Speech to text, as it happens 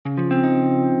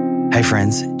Hey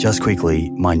friends, just quickly,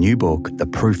 my new book, The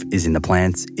Proof is in the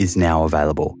Plants, is now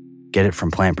available. Get it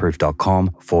from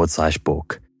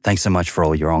plantproof.com/book. Thanks so much for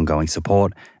all your ongoing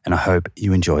support, and I hope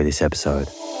you enjoy this episode.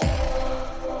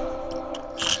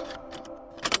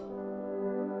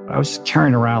 I was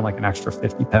carrying around like an extra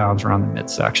 50 pounds around the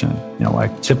midsection,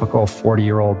 like typical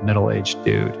 40-year-old middle-aged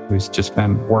dude who's just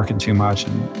been working too much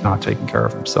and not taking care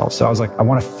of himself. So I was like, I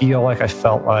want to feel like I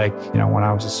felt like, when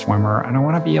I was a swimmer, and I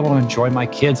want to be able to enjoy my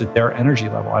kids at their energy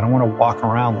level. I don't want to walk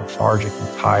around lethargic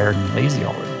and tired and lazy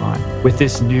all the time. With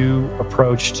this new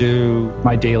approach to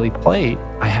my daily plate,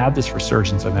 I had this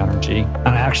resurgence of energy, and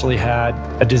I actually had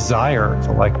a desire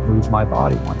to move my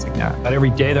body once again. But every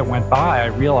day that went by, I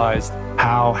realized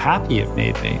how happy it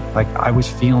made me. I was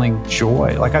feeling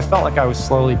joy. I felt like I was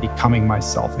slowly becoming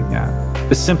myself again.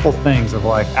 The simple things of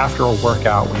after a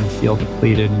workout when you feel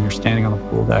depleted and you're standing on the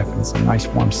pool deck and it's a nice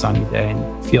warm sunny day and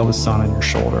you feel the sun on your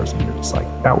shoulders and you're just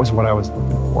that was what I was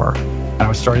looking for. And I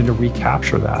was starting to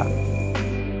recapture that.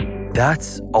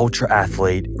 That's ultra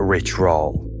athlete Rich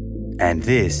Roll. And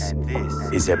this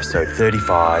is episode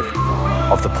 35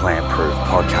 of the Plant Proof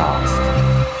Podcast.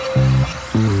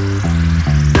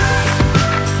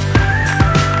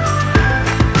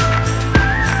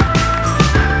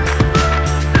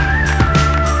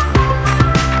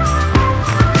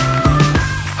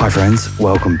 Hi friends,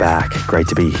 welcome back. Great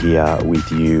to be here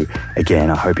with you again.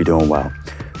 I hope you're doing well.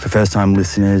 For first-time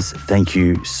listeners, thank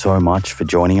you so much for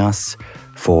joining us,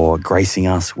 for gracing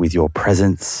us with your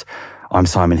presence. I'm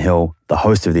Simon Hill, the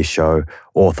host of this show,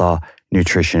 author,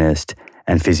 nutritionist,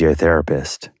 and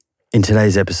physiotherapist. In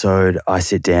today's episode, I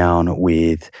sit down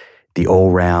with the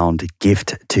all-round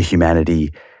gift to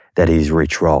humanity that is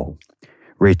Rich Roll.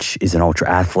 Rich is an ultra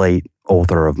athlete,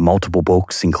 author of multiple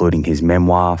books, including his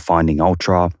memoir, Finding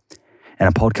Ultra, and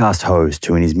a podcast host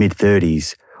who in his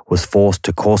mid-30s was forced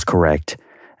to course correct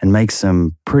and make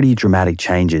some pretty dramatic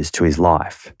changes to his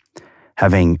life.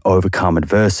 Having overcome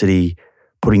adversity,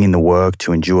 putting in the work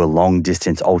to endure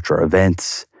long-distance ultra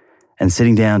events, and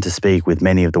sitting down to speak with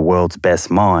many of the world's best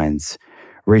minds,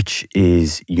 Rich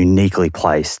is uniquely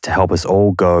placed to help us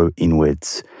all go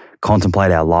inwards,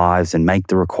 contemplate our lives, and make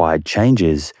the required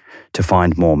changes to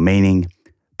find more meaning,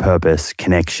 purpose,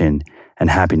 connection, and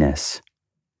happiness.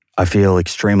 I feel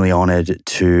extremely honored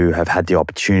to have had the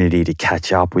opportunity to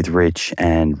catch up with Rich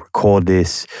and record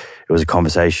this. It was a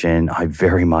conversation I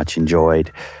very much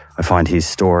enjoyed. I find his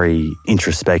story,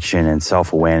 introspection, and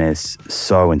self-awareness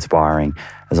so inspiring,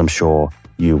 as I'm sure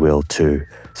you will too.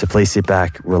 So please sit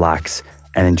back, relax,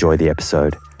 and enjoy the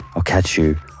episode. I'll catch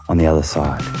you on the other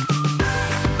side.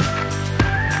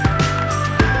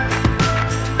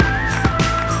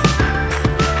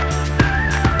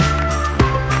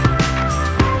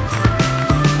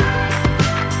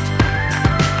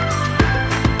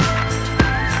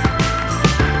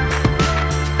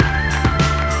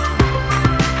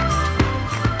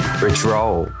 Rich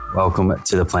Roll, welcome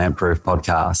to the Plant Proof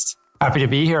Podcast. Happy to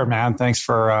be here, man. Thanks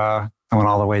for coming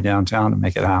all the way downtown to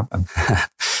make it happen.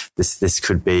 This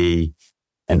could be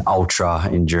an ultra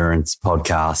endurance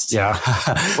podcast. Yeah.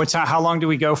 How long do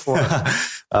we go for?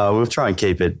 We'll try and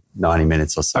keep it 90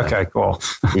 minutes or so. Okay, cool.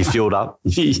 You fueled up?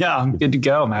 Yeah, I'm good to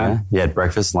go, man. Yeah. You had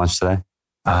breakfast, lunch today?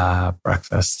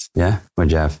 Breakfast. Yeah?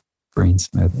 What'd you have? Green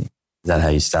smoothie. Is that how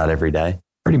you start every day?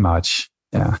 Pretty much,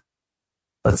 yeah.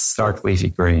 Let's dark leafy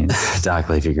greens. Dark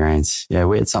leafy greens. Yeah,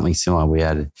 we had something similar. We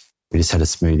just had a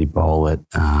smoothie bowl at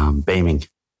Beaming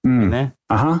in there.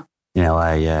 Uh-huh. In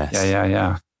LA, yeah.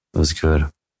 Yeah. It was good.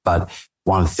 But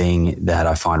one thing that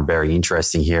I find very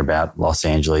interesting here about Los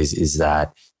Angeles is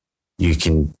that you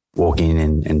can walk in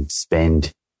and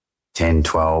spend $10,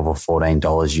 $12 or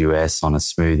 $14 US on a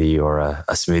smoothie or a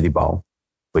smoothie bowl.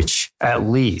 Which at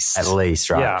least,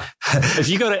 right? Yeah. If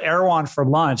you go to Erewhon for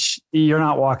lunch, you're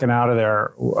not walking out of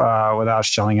there without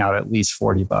shelling out at least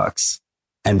 $40.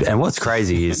 And what's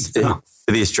crazy is for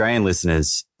the Australian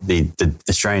listeners, the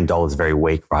Australian dollar is very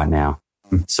weak right now.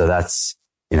 So that's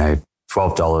 $12,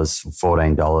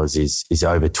 $14 is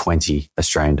over 20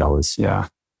 Australian dollars. Yeah.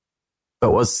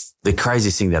 But what's the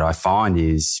craziest thing that I find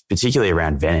is particularly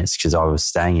around Venice, because I was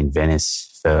staying in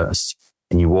Venice first.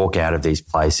 And you walk out of these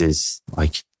places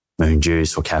like Moon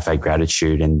Juice or Cafe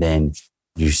Gratitude, and then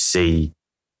you see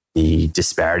the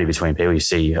disparity between people. You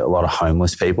see a lot of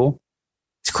homeless people.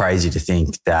 It's crazy to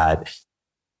think that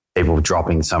people are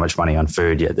dropping so much money on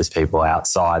food, yet there's people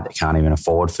outside that can't even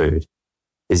afford food.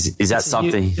 Is that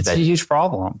something? It's a huge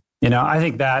problem. I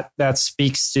think that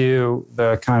speaks to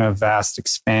the kind of vast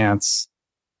expanse,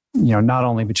 not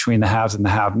only between the haves and the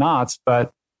have-nots,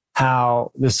 but how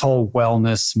this whole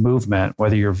wellness movement,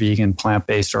 whether you're vegan,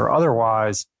 plant-based, or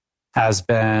otherwise, has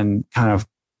been kind of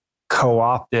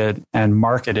co-opted and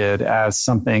marketed as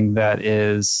something that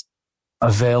is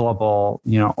available,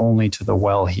 only to the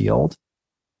well-heeled.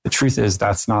 The truth is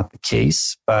that's not the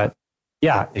case. But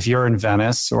yeah, if you're in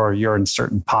Venice or you're in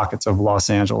certain pockets of Los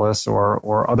Angeles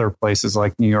or other places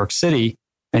like New York City,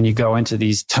 and you go into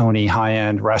these Tony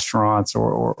high-end restaurants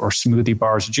or smoothie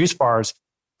bars or juice bars,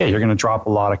 yeah, you're going to drop a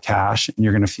lot of cash and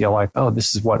you're going to feel like, oh,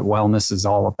 this is what wellness is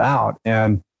all about.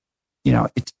 And,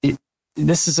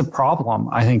 this is a problem.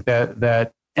 I think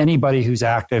that anybody who's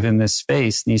active in this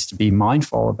space needs to be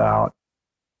mindful about.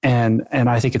 And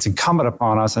I think it's incumbent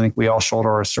upon us. I think we all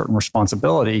shoulder a certain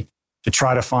responsibility to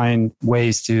try to find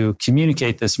ways to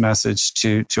communicate this message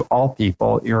to all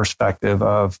people, irrespective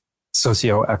of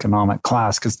socioeconomic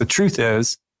class. Because the truth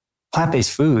is,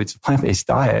 plant-based foods, plant-based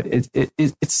diet,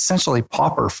 it's essentially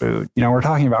pauper food. We're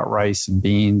talking about rice and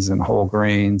beans and whole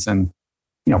grains and,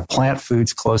 plant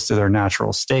foods close to their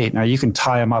natural state. Now, you can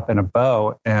tie them up in a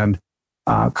bow and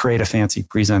create a fancy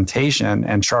presentation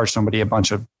and charge somebody a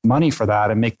bunch of money for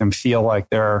that and make them feel like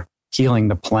they're healing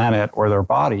the planet or their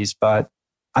bodies. But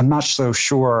I'm not so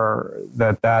sure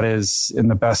that is in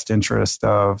the best interest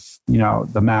of,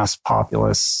 the mass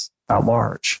populace at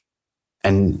large.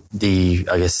 And the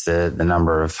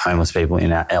number of homeless people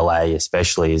in LA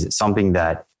especially, is it something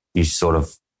that you sort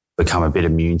of become a bit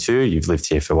immune to? You've lived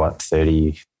here for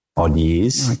 30 odd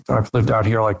years? I've lived out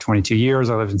here like 22 years.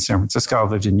 I lived in San Francisco. I've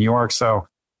lived in New York. So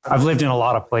I've lived in a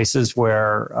lot of places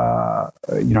where,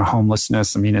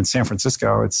 homelessness, in San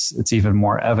Francisco, it's even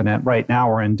more evident. Right now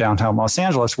we're in downtown Los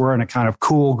Angeles. We're in a kind of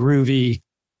cool, groovy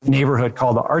neighborhood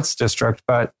called the Arts District,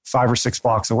 but 5 or 6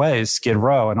 blocks away is Skid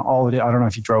Row. And all of it, I don't know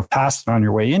if you drove past it on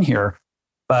your way in here,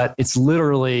 but it's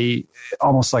literally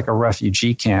almost like a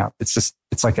refugee camp. It's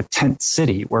like a tent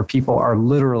city where people are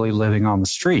literally living on the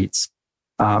streets.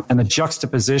 And the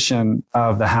juxtaposition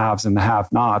of the haves and the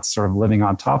have-nots sort of living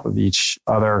on top of each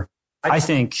other, I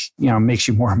think, makes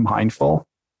you more mindful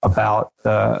about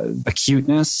the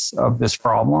acuteness of this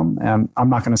problem. And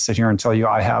I'm not going to sit here and tell you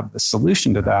I have the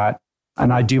solution to that.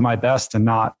 And I do my best to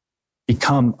not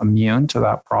become immune to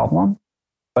that problem,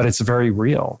 but it's very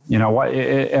real.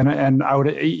 And I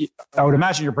would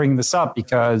imagine you're bringing this up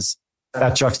because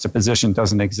that juxtaposition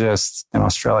doesn't exist in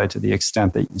Australia to the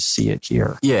extent that you see it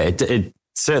here. Yeah, it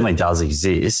certainly does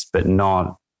exist, but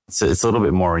not. It's a little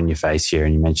bit more in your face here.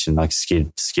 And you mentioned like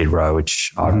Skid Row,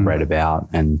 which I've read about.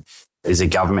 And is the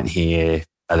government here?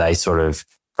 Are they sort of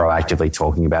proactively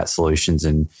talking about solutions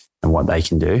and what they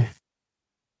can do?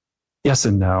 Yes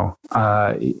and no.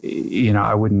 I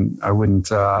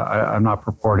wouldn't. I'm not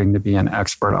purporting to be an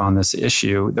expert on this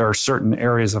issue. There are certain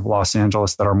areas of Los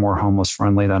Angeles that are more homeless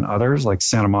friendly than others, like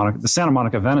Santa Monica. The Santa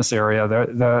Monica, Venice area.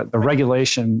 The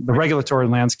regulatory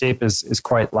landscape is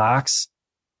quite lax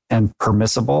and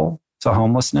permissible to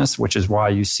homelessness, which is why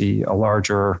you see a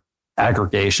larger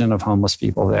aggregation of homeless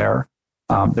people there.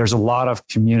 There's a lot of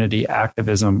community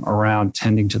activism around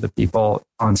tending to the people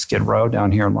on Skid Row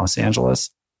down here in Los Angeles.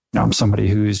 I'm somebody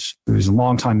who's a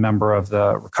longtime member of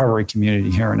the recovery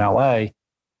community here in LA,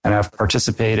 and I've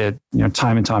participated,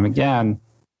 time and time again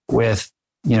with,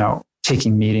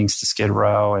 taking meetings to Skid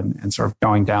Row and sort of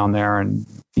going down there and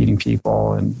feeding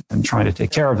people and trying to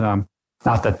take care of them.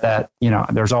 Not that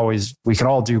there's always, we could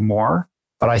all do more,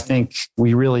 but I think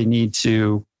we really need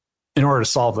to, in order to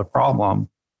solve the problem,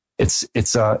 it's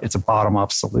a bottom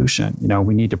up solution.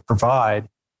 We need to provide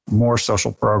more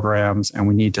social programs, and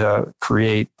we need to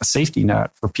create a safety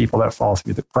net for people that fall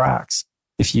through the cracks.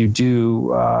 If you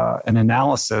do an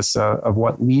analysis of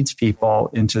what leads people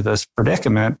into this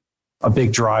predicament, a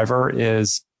big driver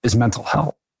is mental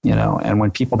health. And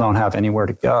when people don't have anywhere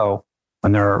to go,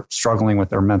 when they're struggling with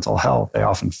their mental health, they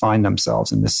often find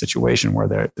themselves in this situation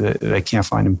where they can't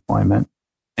find employment,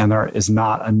 and there is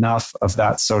not enough of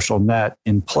that social net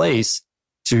in place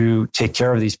to take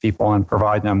care of these people and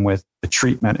provide them with the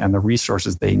treatment and the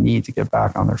resources they need to get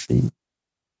back on their feet.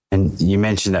 And you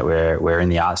mentioned that we're in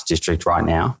the Arts District right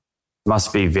now. It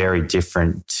must be very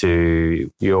different to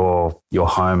your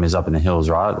home is up in the hills,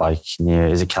 right? Like near,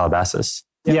 is it Calabasas?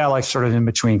 Yeah, like sort of in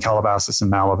between Calabasas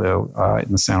and Malibu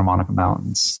in the Santa Monica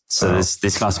Mountains. So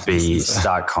this must be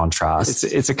stark contrast.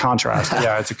 It's a contrast.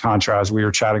 Yeah, it's a contrast. We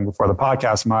were chatting before the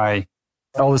podcast. My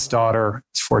eldest daughter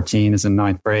is 14, is in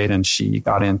 9th grade, and she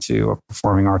got into a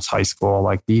performing arts high school,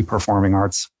 like the performing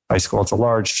arts high school. It's a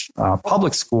large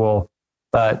public school,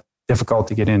 but difficult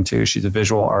to get into. She's a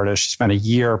visual artist. She spent a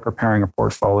year preparing a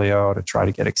portfolio to try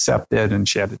to get accepted, and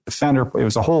she had to defend her. It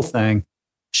was a whole thing.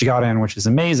 She got in, which is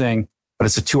amazing, but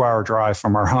it's a 2-hour drive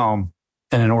from our home.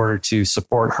 And in order to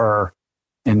support her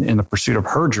in the pursuit of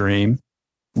her dream,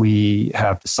 we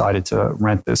have decided to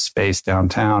rent this space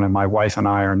downtown. And my wife and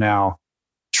I are now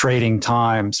trading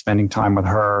time, spending time with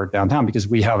her downtown because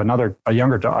we have I've got a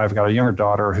younger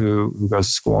daughter who goes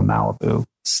to school in Malibu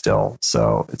still.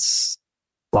 So it's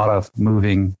a lot of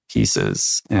moving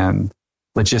pieces and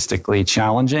logistically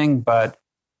challenging. But,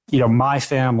 my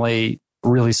family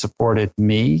really supported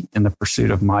me in the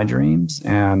pursuit of my dreams.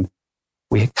 And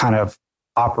we kind of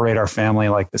operate our family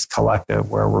like this collective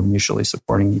where we're mutually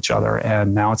supporting each other.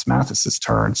 And now it's Mathis's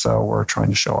turn. So we're trying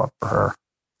to show up for her.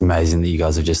 Amazing that you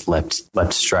guys have just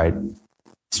leapt straight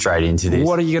into this.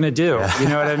 What are you going to do? Yeah. You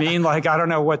know what I mean? Like, I don't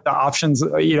know what the options,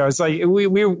 it's like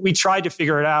we tried to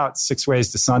figure it out 6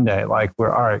 ways to Sunday. Like,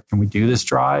 we're all right, can we do this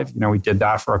drive? We did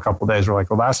that for a couple of days. We're like,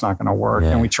 well, that's not going to work.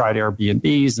 Yeah. And we tried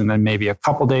Airbnbs and then maybe a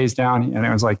couple days down. And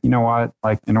it was like, you know what?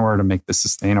 Like, in order to make this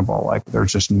sustainable, like,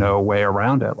 there's just no way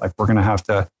around it. Like, we're going to have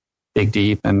to dig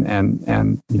deep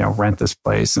and rent this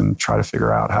place and try to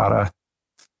figure out how to,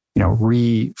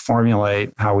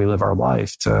 reformulate how we live our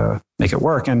life to make it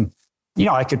work. And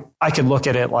I could look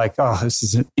at it like, oh, this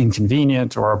is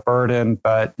inconvenient or a burden,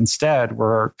 but instead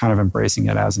we're kind of embracing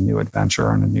it as a new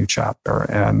adventure and a new chapter.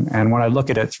 And when I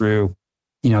look at it through,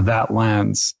 that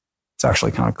lens, it's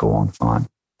actually kind of cool and fun.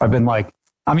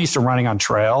 I'm used to running on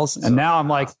trails, and now I'm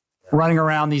like running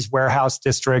around these warehouse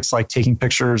districts, like taking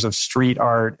pictures of street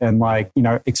art and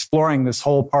exploring this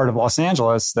whole part of Los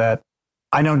Angeles that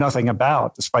I know nothing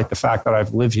about, despite the fact that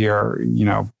I've lived here,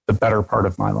 the better part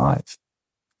of my life.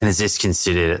 And is this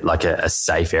considered like a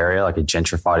safe area, like a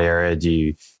gentrified area?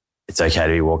 It's okay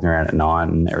to be walking around at night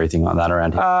and everything like that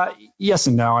around here? Yes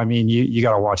and no. I mean, you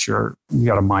got to you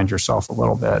got to mind yourself a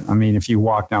little bit. I mean, if you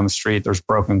walk down the street, there's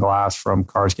broken glass from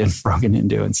cars getting broken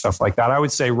into and stuff like that. I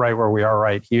would say right where we are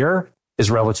right here is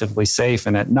relatively safe.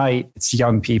 And at night, it's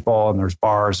young people and there's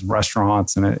bars and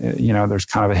restaurants and, there's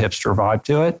kind of a hipster vibe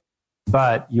to it.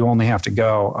 But you only have to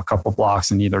go a couple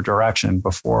blocks in either direction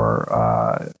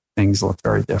before things look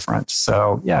very different.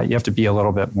 So, yeah, you have to be a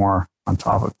little bit more on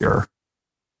top of your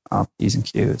P's and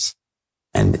Q's.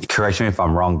 And correct me if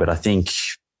I'm wrong, but I think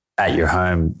at your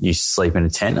home, you sleep in a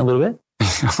tent a little bit?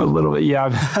 A little bit,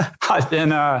 yeah. I've been,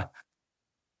 God,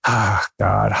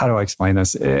 how do I explain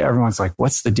this? Everyone's like,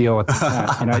 what's the deal with the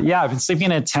tent? Yeah, I've been sleeping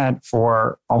in a tent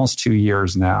for almost 2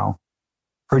 years now,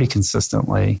 pretty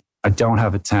consistently. I don't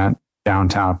have a tent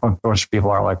downtown. A bunch of people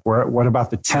are like, what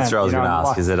about the tent? That's what I was going to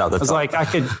ask. Is it up the top? I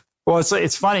was like, well,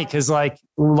 it's funny because like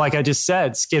I just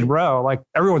said, Skid Row, like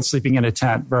everyone's sleeping in a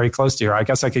tent very close to here. I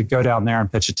guess I could go down there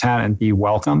and pitch a tent and be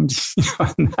welcomed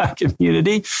in that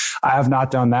community. I have not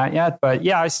done that yet. But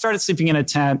yeah, I started sleeping in a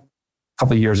tent a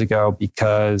couple of years ago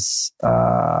because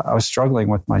I was struggling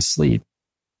with my sleep.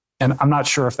 And I'm not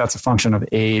sure if that's a function of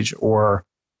age or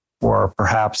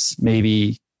perhaps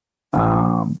maybe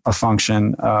a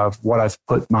function of what I've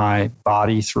put my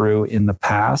body through in the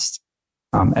past.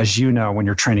 As you know, when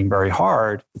you're training very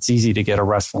hard, it's easy to get a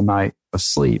restful night of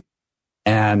sleep.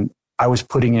 And I was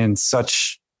putting in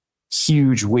such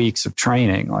huge weeks of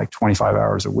training, like 25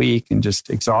 hours a week, and just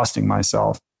exhausting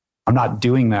myself. I'm not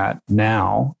doing that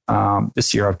now.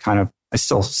 This year, I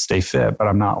still stay fit, but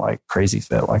I'm not like crazy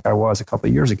fit like I was a couple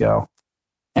of years ago.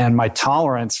 And my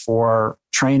tolerance for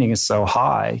training is so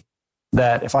high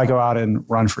that if I go out and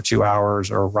run for 2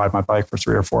 hours or ride my bike for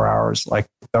 3 or 4 hours, like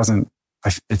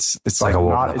it's like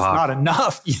it's not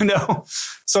enough,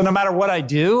 So no matter what I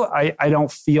do, I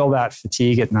don't feel that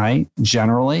fatigue at night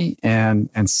generally, and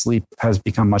sleep has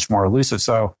become much more elusive.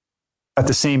 So at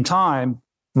the same time,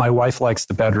 my wife likes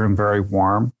the bedroom very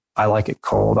warm. I like it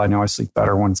cold. I know I sleep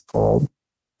better when it's cold.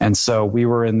 And so we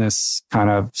were in this kind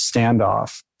of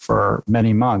standoff for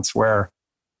many months where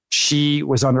she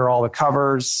was under all the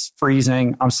covers,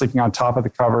 freezing. I'm sleeping on top of the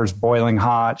covers, boiling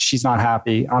hot. She's not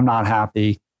happy. I'm not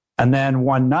happy. And then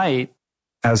one night,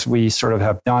 as we sort of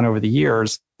have done over the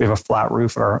years, we have a flat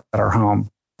roof at our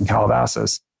home in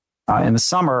Calabasas. In the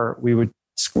summer,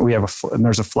 and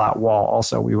there's a flat wall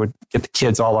also. We would get the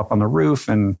kids all up on the roof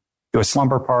and do a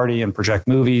slumber party and project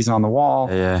movies on the wall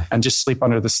and just sleep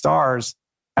under the stars.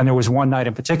 And there was one night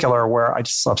in particular where I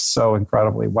just slept so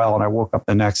incredibly well. And I woke up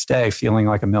the next day feeling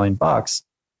like $1 million. I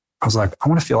was like, I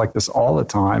want to feel like this all the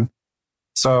time.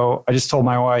 So I just told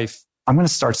my wife, I'm going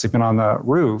to start sleeping on the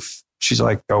roof. She's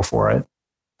like, go for it.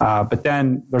 But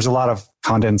then there's a lot of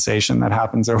condensation that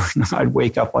happens overnight. I'd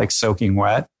wake up like soaking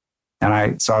wet.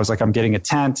 So I was like, I'm getting a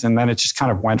tent. And then it just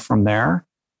kind of went from there.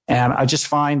 And I just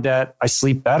find that I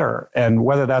sleep better. And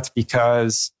whether that's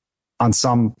because on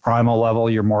some primal level,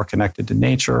 you're more connected to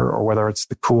nature, or whether it's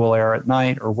the cool air at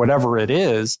night or whatever it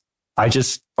is, I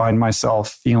just find myself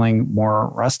feeling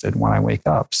more rested when I wake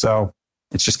up. So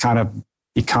it's just kind of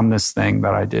become this thing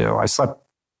that I do. I slept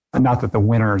not that the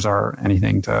winters are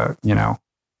anything to,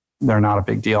 they're not a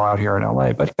big deal out here in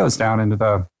LA, but it goes down into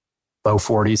the low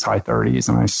 40s, high 30s.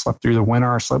 And I slept through the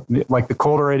winter. Like the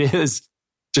colder it is,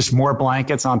 just more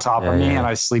blankets on top of me, and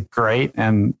I sleep great,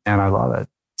 and I love it.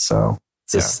 So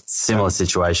it's a similar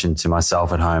situation to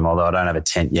myself at home, although I don't have a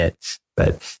tent yet,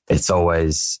 but it's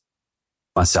always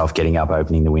myself getting up,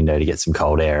 opening the window to get some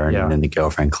cold air, and then the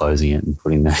girlfriend closing it and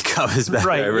putting the covers back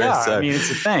over it. So, I mean,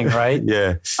 it's a thing, right?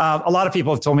 A lot of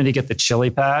people have told me to get the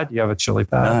chili pad. You have a chili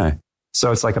pad? No. So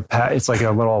it's like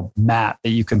a little mat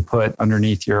that you can put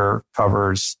underneath your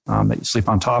covers that you sleep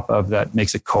on top of that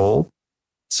makes it cold,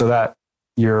 so that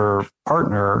your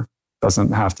partner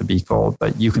doesn't have to be cold,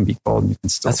 but you can be cold and you can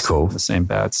still sleep in the same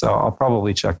bed. So I'll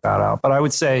probably check that out. But I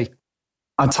would say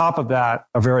on top of that,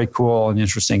 a very cool and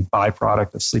interesting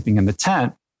byproduct of sleeping in the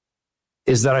tent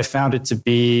is that I found it to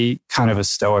be kind of a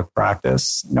stoic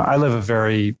practice. I live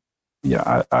I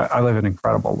live an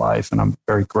incredible life, and I'm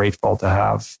very grateful to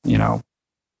have, the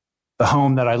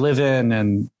home that I live in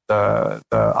and the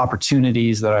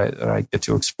opportunities that I get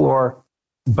to explore.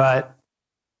 But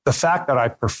the fact that I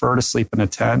prefer to sleep in a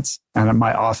tent and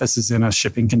my office is in a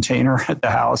shipping container at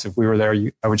the house, if we were there,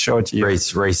 I would show it to you.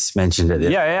 Reese mentioned it.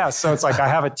 Yeah. So it's like I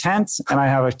have a tent and I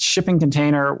have a shipping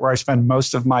container where I spend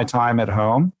most of my time at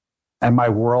home, and my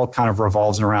world kind of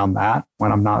revolves around that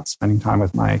when I'm not spending time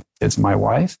with my kids and my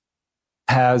wife,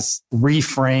 has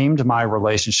reframed my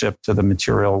relationship to the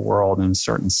material world in a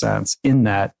certain sense, in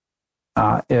that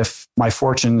if my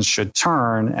fortunes should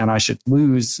turn and I should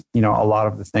lose, a lot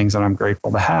of the things that I'm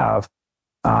grateful to have,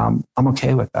 I'm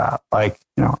okay with that. Like,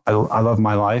 I love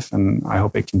my life and I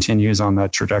hope it continues on the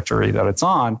trajectory that it's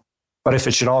on. But if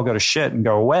it should all go to shit and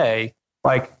go away,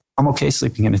 like, I'm okay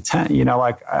sleeping in a tent,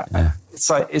 it's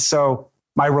like, so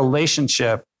my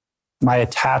relationship, my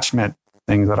attachment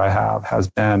thing that I have has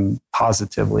been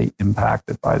positively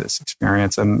impacted by this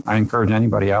experience. And I encourage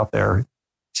anybody out there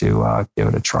to give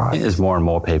it a try. There's more and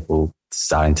more people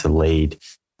starting to lead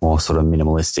more sort of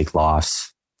minimalistic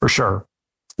lives. For sure.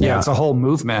 Yeah, it's a whole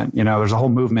movement. There's a whole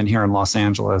movement here in Los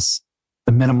Angeles.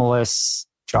 The minimalists,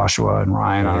 Joshua and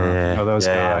Ryan, I don't know those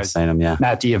guys. I've seen them,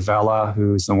 Matt D'Avella,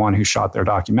 who's the one who shot their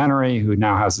documentary, who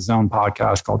now has his own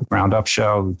podcast called The Ground Up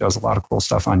Show, who does a lot of cool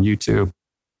stuff on YouTube.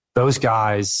 Those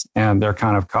guys and their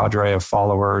kind of cadre of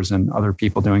followers and other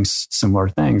people doing similar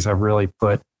things have really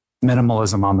put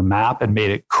minimalism on the map and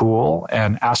made it cool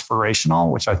and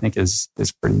aspirational, which I think is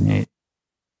pretty neat.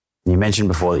 You mentioned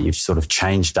before that you've sort of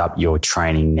changed up your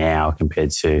training now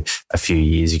compared to a few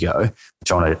years ago,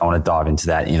 which I want to dive into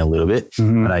that in a little bit.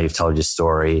 Mm-hmm. I know you've told your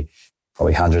story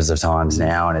probably hundreds of times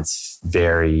now, and it's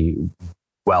very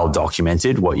well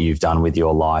documented what you've done with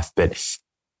your life. But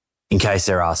in case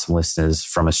there are some listeners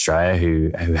from Australia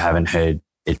who haven't heard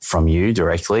it from you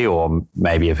directly, or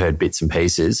maybe have heard bits and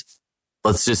pieces,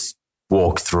 let's just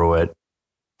walk through it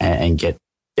and get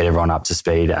everyone up to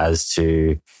speed as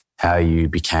to how you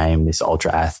became this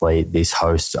ultra athlete, this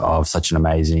host of such an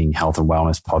amazing health and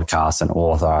wellness podcast, and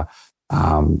author,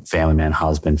 family man,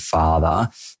 husband, father.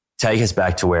 Take us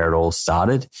back to where it all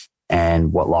started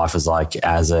and what life was like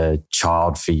as a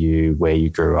child for you, where you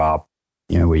grew up.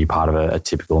 Were you part of a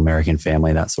typical American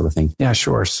family, that sort of thing? Yeah,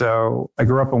 sure. So I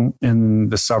grew up in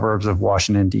the suburbs of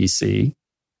Washington, D.C.,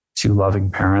 two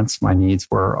loving parents. My needs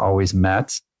were always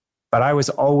met, but I was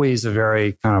always a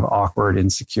very kind of awkward,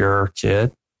 insecure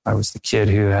kid. I was the kid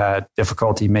who had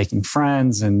difficulty making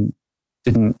friends and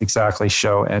didn't exactly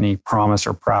show any promise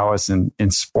or prowess in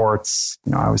sports.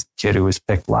 I was the kid who was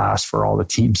picked last for all the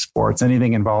team sports,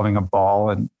 anything involving a ball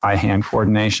and eye-hand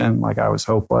coordination, like I was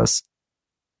hopeless.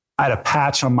 I had a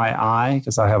patch on my eye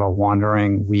because I have a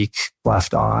wandering, weak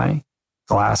left eye,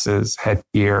 glasses,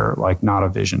 headgear, like not a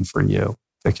vision for you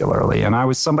particularly. And I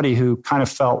was somebody who kind of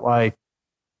felt like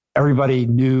everybody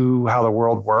knew how the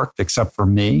world worked except for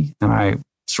me. And I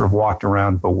sort of walked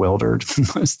around bewildered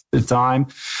most of the time,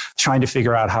 trying to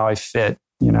figure out how I fit,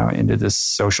 into this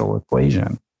social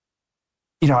equation.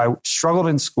 I struggled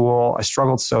in school. I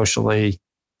struggled socially.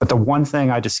 But the one thing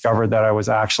I discovered that I was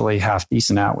actually half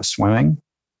decent at was swimming.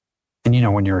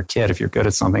 And, when you're a kid, if you're good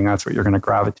at something, that's what you're going to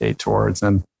gravitate towards.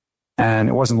 And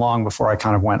it wasn't long before I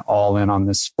kind of went all in on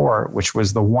this sport, which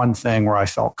was the one thing where I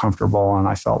felt comfortable and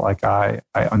I felt like I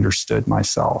understood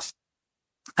myself.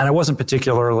 And I wasn't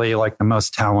particularly like the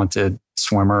most talented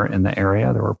swimmer in the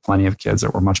area. There were plenty of kids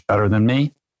that were much better than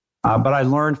me. But I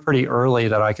learned pretty early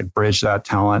that I could bridge that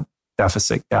talent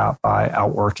deficit gap by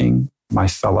outworking my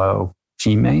fellow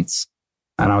teammates.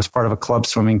 And I was part of a club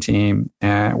swimming team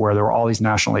where there were all these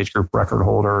national age group record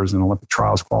holders and Olympic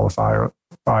trials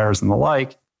qualifiers and the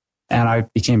like. And I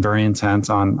became very intent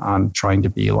on trying to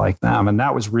be like them. And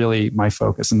that was really my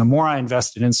focus. And the more I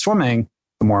invested in swimming,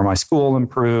 the more my school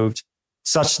improved,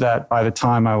 such that by the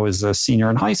time I was a senior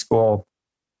in high school,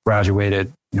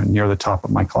 graduated near the top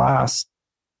of my class,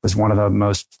 was one of the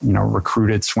most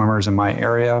recruited swimmers in my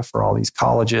area for all these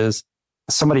colleges.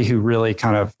 Somebody who really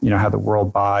kind of had the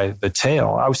world by the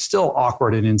tail. I was still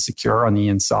awkward and insecure on the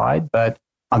inside, but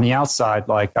on the outside,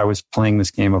 like I was playing this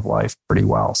game of life pretty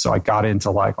well. So I got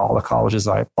into like all the colleges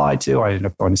I applied to. I ended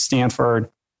up going to Stanford,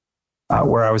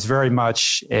 where I was very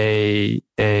much a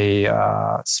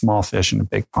small fish in a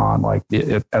big pond. Like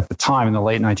at the time in the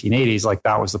late 1980s, like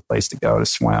that was the place to go to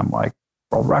swim. Like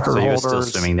world record holders. So you were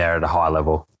still swimming there at a high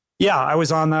level. Yeah, I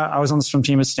was on the swim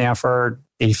team at Stanford,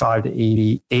 85 to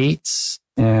 88,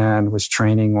 and was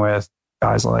training with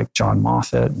guys like John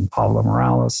Moffitt and Pablo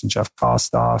Morales and Jeff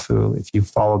Kostoff, who, if you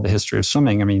followed the history of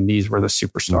swimming, I mean, these were the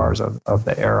superstars of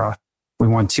the era. We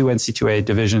won 2 NCAA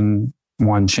Division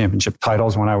I championship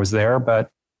titles when I was there, but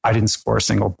I didn't score a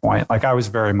single point. Like I was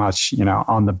very much,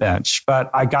 on the bench, but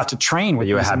I got to train with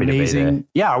you were happy amazing. To be there.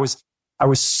 Yeah, I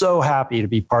was so happy to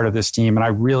be part of this team, and I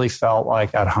really felt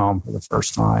like at home for the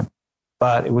first time.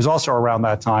 But it was also around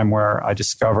that time where I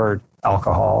discovered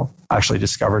alcohol. I actually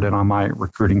discovered it on my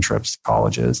recruiting trips to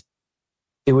colleges.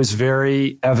 It was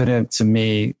very evident to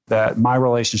me that my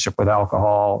relationship with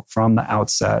alcohol from the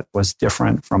outset was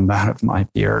different from that of my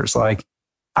peers. Like,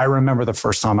 I remember the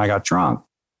first time I got drunk,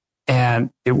 and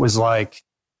it was like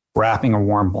wrapping a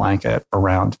warm blanket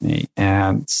around me.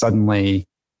 And suddenly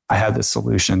I had the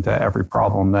solution to every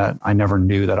problem that I never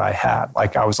knew that I had.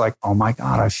 Like, I was like, oh my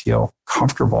God, I feel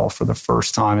comfortable for the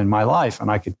first time in my life.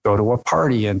 And I could go to a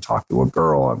party and talk to a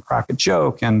girl and crack a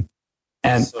joke. And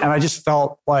I just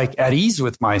felt like at ease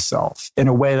with myself in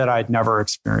a way that I'd never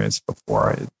experienced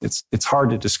before. It's hard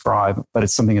to describe, but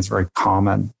it's something that's very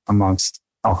common amongst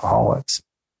alcoholics.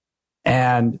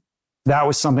 And that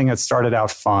was something that started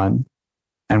out fun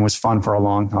and was fun for a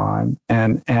long time.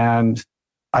 And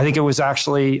I think it was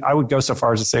actually, I would go so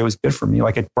far as to say it was good for me.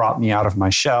 Like, it brought me out of my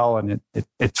shell, and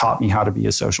it taught me how to be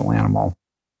a social animal.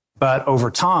 But over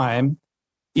time,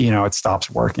 it stops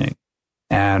working.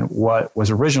 And what was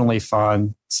originally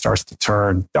fun starts to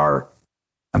turn dark,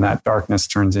 and that darkness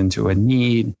turns into a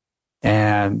need.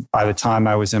 And by the time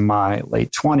I was in my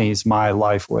late 20s, my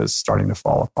life was starting to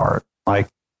fall apart. Like,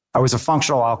 I was a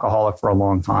functional alcoholic for a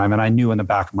long time, and I knew in the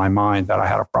back of my mind that I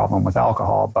had a problem with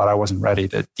alcohol, but I wasn't ready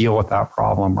to deal with that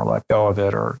problem or let go of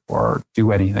it or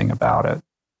do anything about it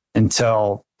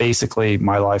until basically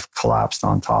my life collapsed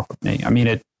on top of me. I mean,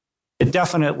 it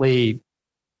definitely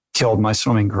killed my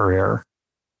swimming career.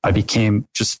 I became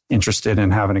just interested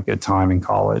in having a good time in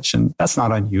college, and that's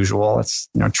not unusual. It's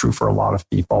true for a lot of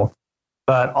people.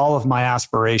 But all of my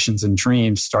aspirations and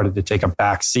dreams started to take a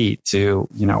back seat to,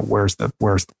 where's the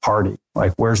party?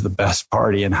 Like, where's the best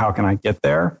party and how can I get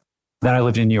there? Then I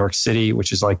lived in New York City,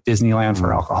 which is like Disneyland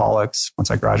for alcoholics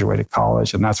once I graduated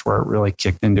college. And that's where it really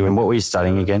kicked into it. And what were you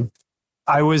studying again?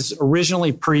 I was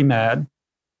originally pre-med,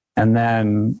 and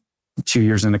then 2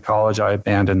 years into college, I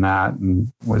abandoned that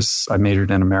and I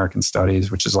majored in American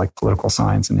studies, which is like political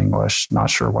science and English. Not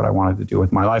sure what I wanted to do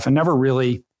with my life, and never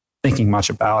really thinking much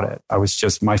about it.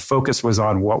 My focus was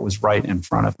on what was right in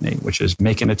front of me, which is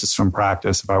making it to swim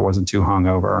practice if I wasn't too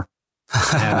hungover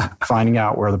and finding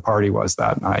out where the party was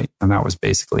that night. And that was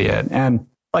basically it. And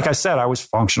like I said, I was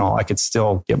functional. I could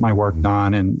still get my work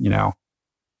done. And,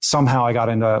 somehow I got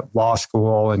into law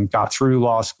school and got through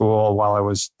law school while I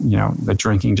was, the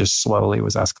drinking just slowly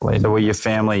was escalating. So were your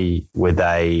family,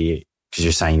 because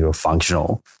you're saying you were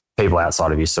functional, people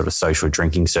outside of your sort of social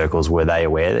drinking circles, were they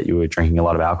aware that you were drinking a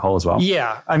lot of alcohol as well?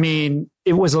 Yeah. I mean,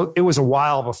 it was a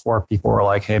while before people were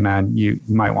like, hey man, you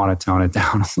might want to tone it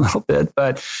down a little bit.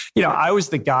 But, I was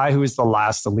the guy who was the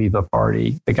last to leave the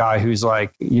party. The guy who's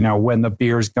like, when the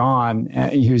beer's gone,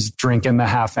 who's drinking the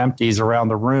half empties around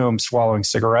the room, swallowing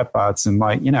cigarette butts. And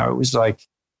like, it was like,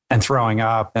 and throwing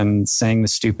up and saying the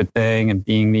stupid thing and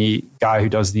being the guy who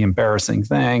does the embarrassing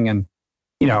thing. And,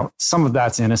 some of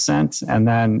that's innocent. And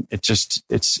then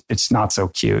it's not so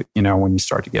cute, when you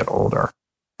start to get older.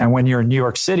 And when you're in New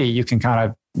York City, you can kind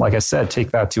of, like I said,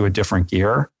 take that to a different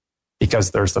gear,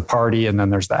 because there's the party and then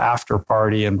there's the after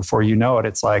party. And before you know it,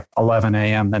 it's like 11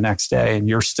 a.m. the next day and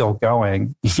you're still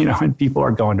going, and people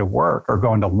are going to work or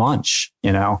going to lunch,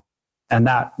 and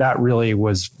that really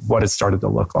was what it started to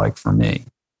look like for me.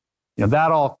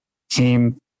 That all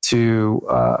came to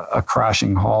a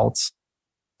crashing halt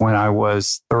when I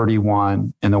was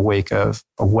 31 in the wake of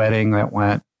a wedding that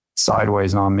went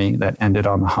sideways on me that ended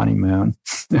on the honeymoon.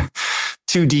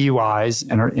 2 DUIs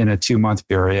in a 2-month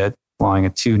period. flying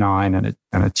a 2.9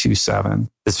 and a 2.7.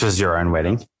 This was your own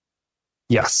wedding?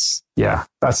 Yes. Yeah.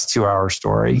 That's a 2-hour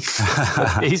story.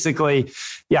 Basically,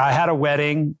 yeah, I had a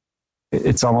wedding.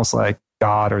 It's almost like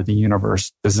God or the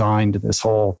universe designed this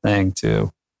whole thing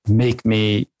to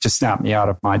snap me out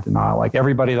of my denial. Like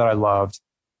everybody that I loved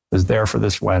was there for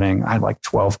this wedding. I had like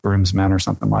 12 groomsmen or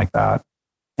something like that.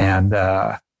 And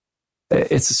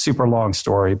it's a super long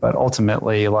story, but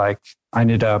ultimately, like I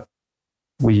ended up,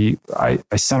 I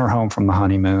sent her home from the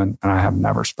honeymoon and I have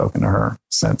never spoken to her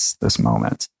since this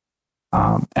moment.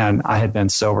 And I had been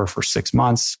sober for 6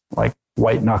 months, like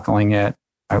white knuckling it.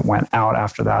 I went out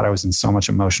after that. I was in so much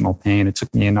emotional pain. It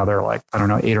took me another 8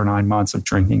 or 9 months of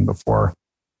drinking before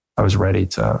I was ready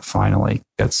to finally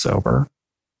get sober.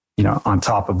 On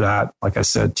top of that, like I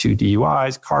said, 2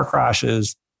 DUIs, car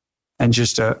crashes, and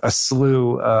just a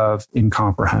slew of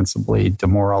incomprehensibly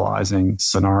demoralizing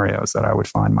scenarios that I would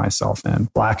find myself in.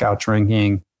 Blackout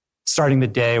drinking, starting the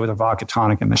day with a vodka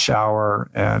tonic in the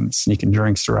shower and sneaking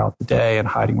drinks throughout the day and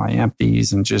hiding my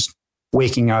empties and just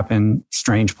waking up in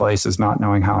strange places, not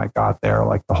knowing how I got there,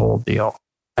 like the whole deal.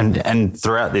 And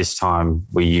throughout this time,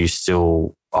 were you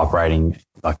still operating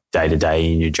like day to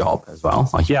day in your job as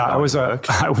well? Like yeah, I was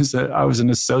an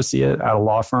associate at a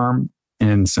law firm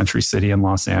in Century City in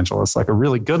Los Angeles, like a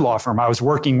really good law firm. I was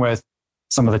working with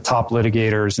some of the top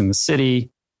litigators in the city.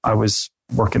 I was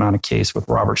working on a case with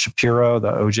Robert Shapiro,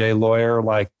 the OJ lawyer.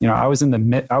 I was in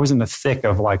the thick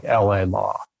of like LA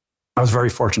law. I was very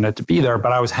fortunate to be there,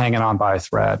 but I was hanging on by a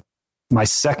thread. My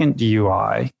second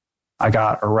DUI, I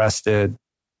got arrested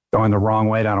going the wrong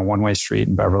way down a one-way street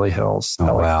in Beverly Hills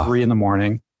at 3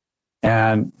 a.m.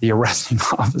 And the arresting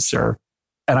officer,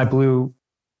 and I blew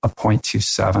a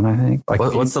 0.27, I think.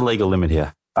 What's the legal limit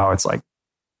here? Oh, it's like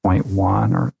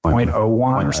 0.1 or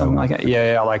 0.01 or something like that.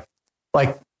 Yeah, like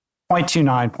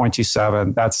 0.29,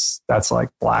 0.27. That's like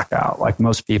blackout. Like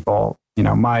most people,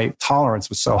 my tolerance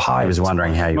was so high. I was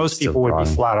wondering how most people would be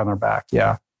flat on their back.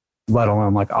 Yeah, let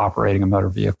alone like operating a motor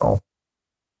vehicle.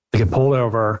 I get pulled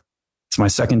over. It's my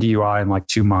second DUI in like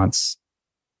 2 months.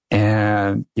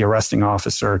 And the arresting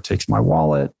officer takes my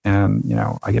wallet and,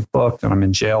 I get booked and I'm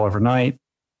in jail overnight.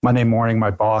 Monday morning,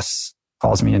 my boss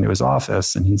calls me into his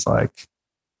office and he's like,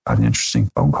 got an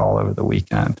interesting phone call over the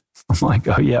weekend. I'm like,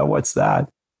 oh yeah, what's that?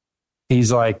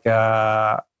 He's like,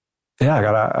 I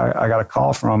got a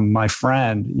call from my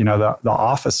friend, the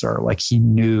officer. Like he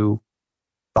knew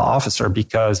the officer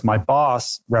because my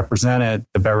boss represented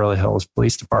the Beverly Hills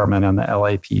Police Department and the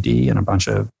LAPD in a bunch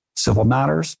of civil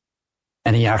matters.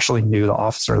 And he actually knew the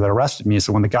officer that arrested me.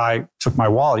 So when the guy took my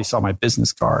wallet, he saw my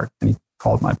business card and he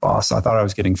called my boss. So I thought I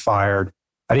was getting fired.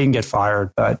 I didn't get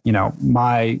fired, but,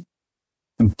 my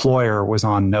employer was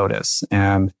on notice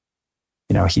and,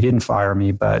 he didn't fire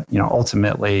me. But,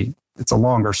 ultimately, it's a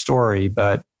longer story,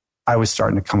 but I was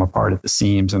starting to come apart at the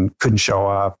seams and couldn't show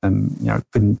up and,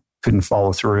 couldn't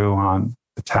follow through on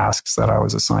the tasks that I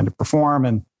was assigned to perform.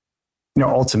 And,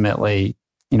 ultimately,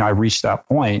 I reached that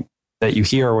point that you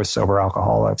hear with sober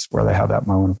alcoholics where they have that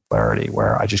moment of clarity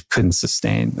where I just couldn't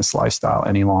sustain this lifestyle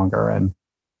any longer. And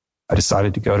I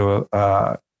decided to go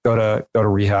to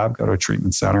rehab, go to a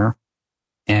treatment center.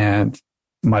 And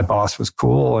my boss was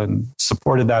cool and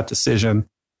supported that decision.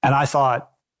 And I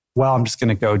thought, well, I'm just going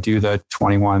to go do the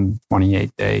 21,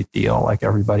 28 day deal like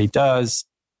everybody does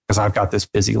because I've got this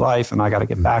busy life and I got to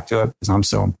get back to it because I'm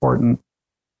so important.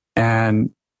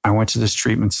 And I went to this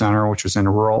treatment center, which was in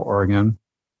rural Oregon.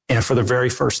 And for the very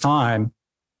first time,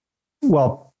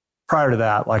 well, prior to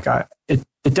that, it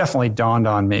definitely dawned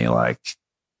on me, like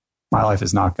my life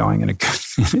is not going in a good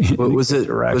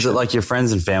direction. Was it like your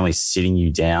friends and family sitting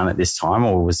you down at this time,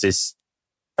 or was this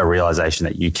a realization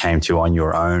that you came to on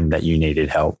your own that you needed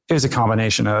help? It was a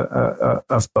combination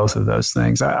of both of those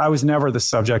things. I was never the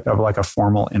subject of like a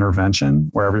formal intervention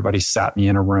where everybody sat me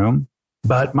in a room,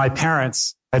 but my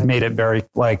parents had made it very,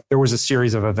 there was a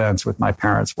series of events with my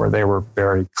parents where they were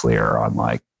very clear on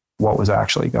what was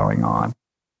actually going on.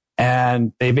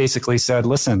 And they basically said,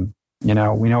 listen, we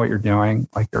know what you're doing.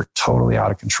 You're totally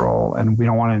out of control and we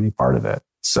don't want any part of it.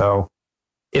 So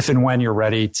if and when you're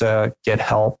ready to get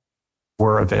help,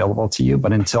 we're available to you.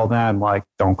 But until then,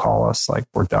 don't call us,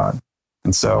 we're done.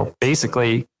 And so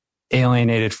basically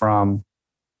alienated from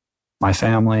my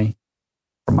family,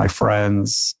 from my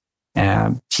friends,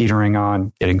 and teetering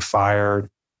on getting fired,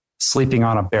 sleeping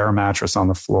on a bare mattress on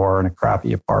the floor in a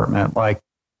crappy apartment.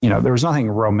 There was nothing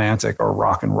romantic or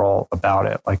rock and roll about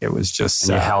it. It was just... And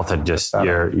your health had just,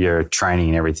 your training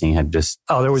and everything had just...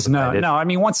 Oh, there was no. I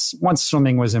mean, once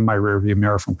swimming was in my rearview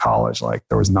mirror from college,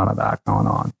 there was none of that going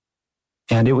on.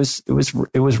 And it was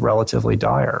relatively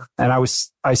dire. And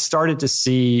I started to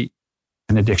see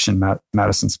an addiction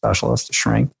medicine specialist, a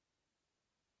shrink.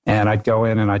 And I'd go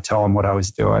in and I'd tell him what I was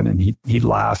doing, and he'd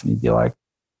laugh and he'd be like,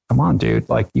 come on, dude,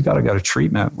 like you got to go to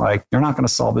treatment. Like you're not going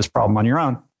to solve this problem on your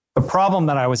own. The problem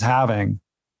that I was having,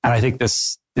 and I think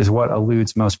this is what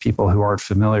eludes most people who aren't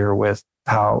familiar with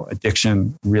how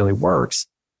addiction really works,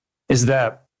 is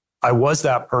that I was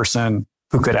that person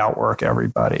who could outwork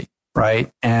everybody,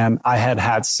 right? And I had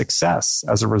had success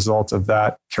as a result of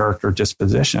that character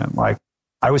disposition. Like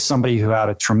I was somebody who had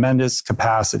a tremendous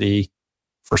capacity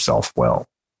for self-will.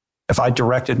 If I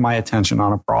directed my attention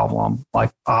on a problem,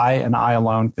 like I and I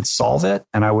alone could solve it,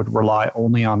 and I would rely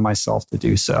only on myself to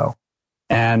do so.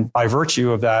 And by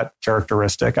virtue of that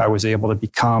characteristic, I was able to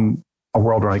become a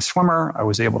world-running swimmer. I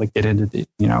was able to get into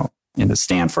into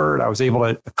Stanford. I was able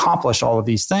to accomplish all of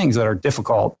these things that are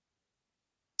difficult.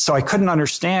 So I couldn't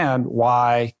understand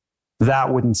why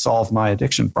that wouldn't solve my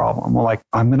addiction problem. Well, like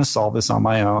I'm going to solve this on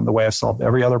my own, the way I've solved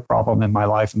every other problem in my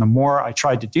life. And the more I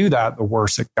tried to do that, the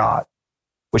worse it got,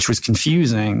 which was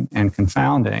confusing and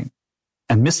confounding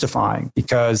and mystifying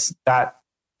because that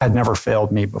had never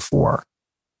failed me before.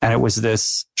 And it was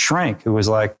this shrink who was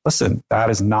like, listen, that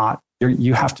is not,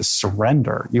 you have to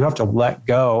surrender. You have to let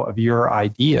go of your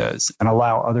ideas and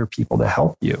allow other people to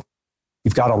help you.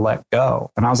 You've got to let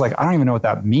go. And I was like, I don't even know what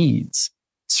that means.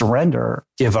 Surrender,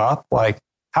 give up. Like,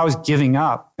 how is giving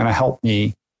up going to help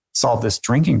me solve this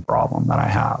drinking problem that I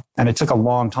have? And it took a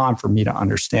long time for me to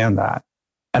understand that.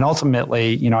 And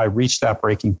ultimately, I reached that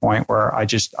breaking point where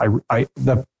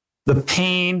the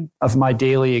pain of my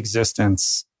daily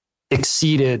existence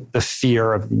exceeded the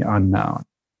fear of the unknown.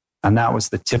 And that was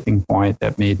the tipping point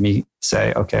that made me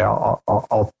say, okay,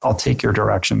 I'll take your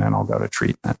direction and I'll go to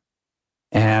treatment.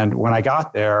 And when I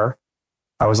got there,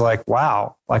 I was like,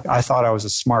 wow, like I thought I was a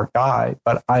smart guy,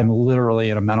 but I'm literally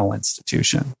in a mental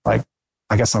institution. Like,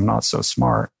 I guess I'm not so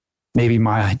smart. Maybe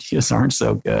my ideas aren't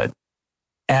so good.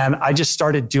 And I just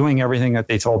started doing everything that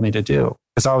they told me to do.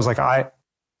 Because I was like,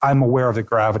 I'm aware of the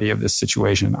gravity of this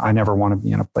situation. I never want to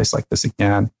be in a place like this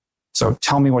again. So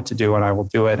tell me what to do and I will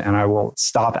do it. And I will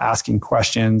stop asking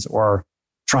questions or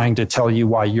trying to tell you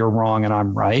why you're wrong and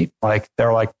I'm right. Like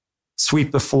they're like,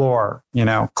 sweep the floor,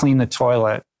 clean the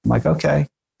toilet. I'm like, okay,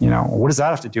 what does that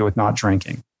have to do with not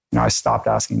drinking? I stopped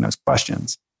asking those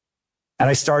questions. And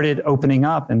I started opening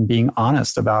up and being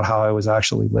honest about how I was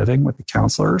actually living with the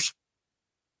counselors.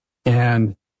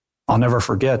 And I'll never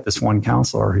forget this one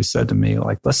counselor who said to me,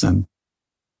 like, listen,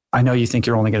 I know you think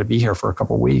you're only going to be here for a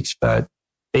couple of weeks, but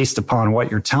based upon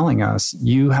what you're telling us,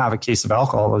 you have a case of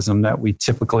alcoholism that we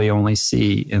typically only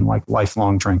see in like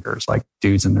lifelong drinkers, like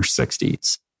dudes in their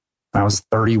 60s. And I was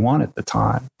 31 at the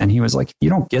time. And he was like, if you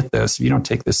don't get this, if you don't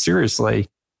take this seriously,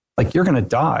 like you're going to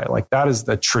die. Like that is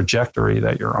the trajectory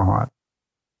that you're on.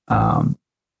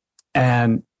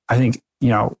 And I think,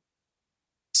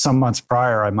 some months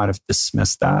prior, I might have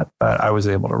dismissed that, but I was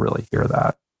able to really hear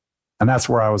that. And that's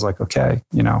where I was like, okay,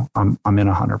 I'm in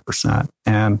 100%.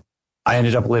 And I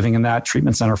ended up living in that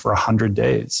treatment center for 100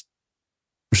 days,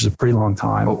 which is a pretty long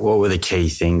time. What were the key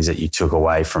things that you took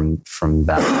away from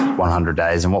that 100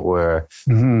 days? And what were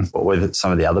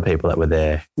some of the other people that were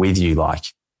there with you like?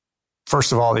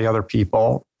 First of all, the other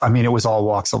people, it was all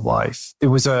walks of life. It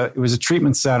was a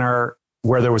treatment center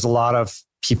where there was a lot of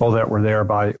people that were there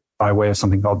by way of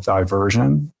something called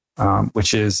diversion,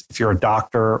 which is if you're a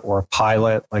doctor or a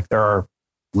pilot, like there are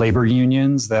labor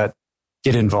unions that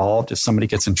get involved if somebody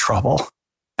gets in trouble.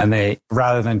 And they,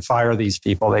 rather than fire these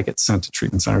people, they get sent to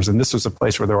treatment centers. And this was a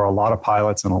place where there were a lot of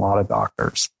pilots and a lot of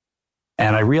doctors.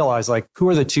 And I realized, like, who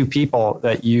are the two people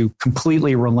that you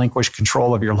completely relinquish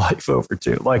control of your life over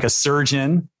to? Like a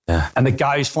surgeon and the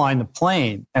guy who's flying the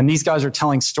plane. And these guys are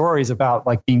telling stories about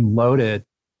like being loaded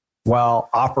while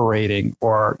operating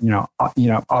or,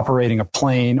 operating a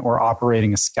plane or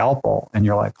operating a scalpel. And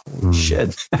you're like, holy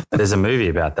shit. There's a movie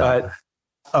about that.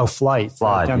 Flight.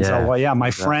 Yeah. Well, yeah. My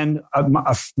friend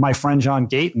John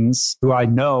Gatens, who I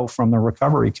know from the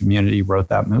recovery community, wrote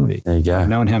that movie. There you go. I've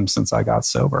known him since I got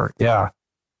sober. Yeah.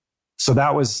 So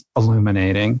that was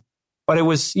illuminating, but it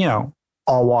was,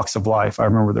 all walks of life. I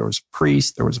remember there was a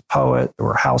priest, there was a poet, there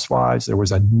were housewives, there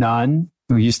was a nun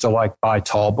who used to like buy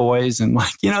tall boys. And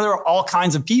like, there were all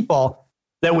kinds of people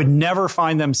that would never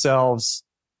find themselves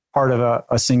part of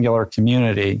a singular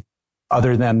community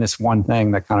other than this one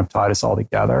thing that kind of tied us all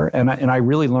together. And I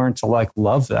really learned to like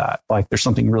love that. Like there's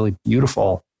something really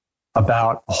beautiful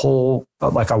about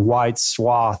a wide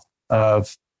swath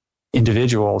of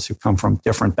individuals who come from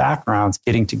different backgrounds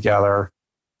getting together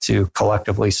to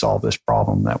collectively solve this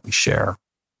problem that we share.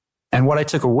 And what I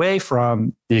took away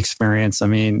from the experience,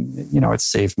 it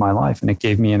saved my life and it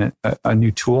gave me a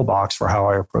new toolbox for how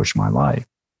I approach my life.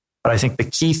 But I think the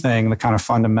key thing, the kind of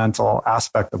fundamental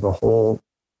aspect of the whole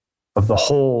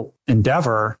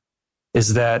endeavor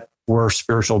is that we're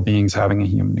spiritual beings having a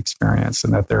human experience,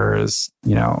 and that there is,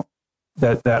 that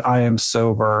I am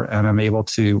sober and I'm able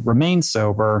to remain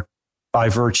sober by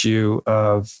virtue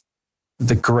of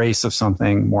the grace of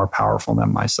something more powerful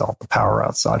than myself, the power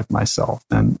outside of myself.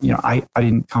 And, I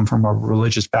didn't come from a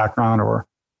religious background or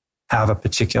have a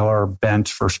particular bent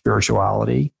for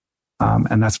spirituality.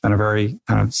 And that's been a very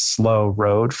kind of slow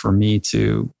road for me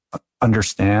to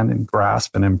understand and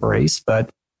grasp and embrace.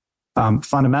 But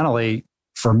fundamentally,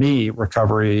 for me,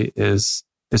 recovery is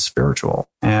spiritual.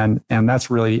 And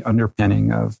that's really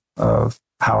underpinning of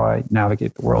how I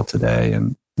navigate the world today,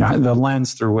 and the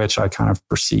lens through which I kind of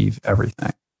perceive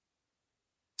everything.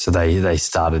 So they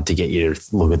started to get you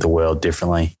to look at the world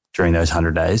differently during those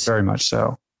 100 days? Very much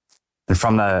so.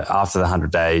 And after the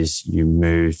 100 days, you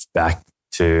moved back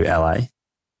to LA?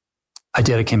 I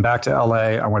did. I came back to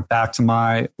LA. I went back to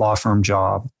my law firm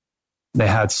job. They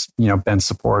had, been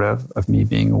supportive of me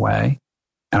being away.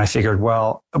 And I figured,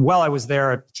 well, while I was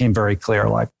there, it became very clear,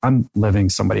 like, I'm living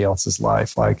somebody else's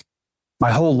life. Like,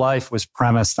 my whole life was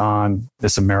premised on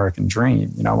this American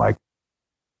dream, like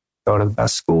go to the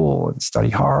best school and study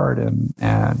hard and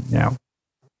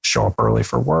show up early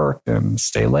for work and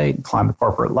stay late and climb the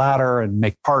corporate ladder and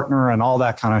make partner and all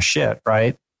that kind of shit,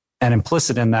 right? And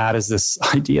implicit in that is this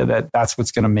idea that that's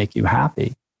what's going to make you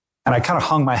happy. And I kind of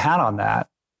hung my hat on that,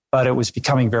 but it was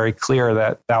becoming very clear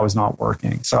that that was not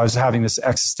working. So I was having this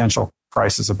existential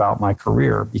crisis about my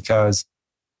career, because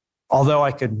although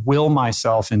I could will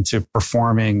myself into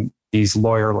performing these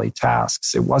lawyerly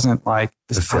tasks, it wasn't like,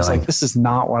 I was like, this is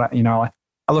not what I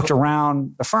looked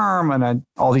around the firm and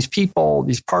all these people,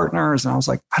 these partners, and I was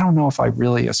like, I don't know if I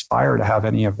really aspire to have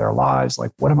any of their lives.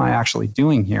 Like, what am I actually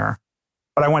doing here?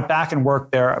 But I went back and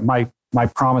worked there. My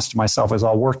promise to myself is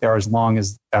I'll work there as long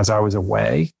as I was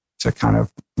away, to kind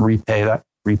of repay that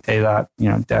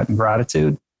debt and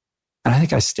gratitude. And I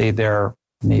think I stayed there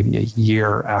maybe a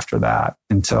year after that,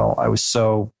 until I was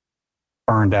so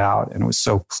burned out and it was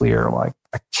so clear, like,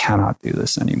 I cannot do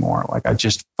this anymore. Like, I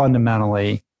just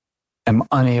fundamentally am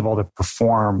unable to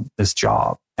perform this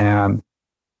job. And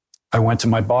I went to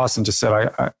my boss and just said,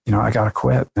 I got to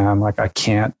quit, man. Like, I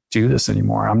can't do this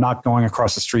anymore. I'm not going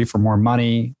across the street for more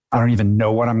money. I don't even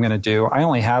know what I'm going to do. I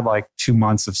only had like 2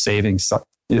 months of savings.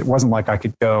 It wasn't like I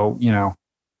could go,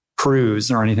 cruise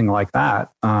or anything like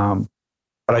that. But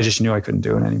I just knew I couldn't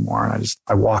do it anymore. And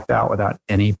I walked out without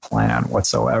any plan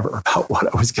whatsoever about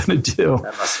what I was going to do,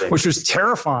 which was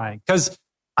terrifying, because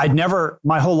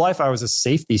my whole life, I was a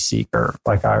safety seeker.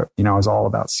 Like, I was all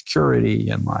about security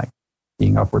and like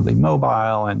being upwardly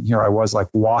mobile. And here I was, like,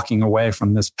 walking away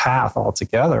from this path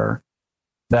altogether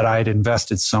that I had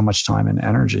invested so much time and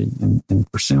energy in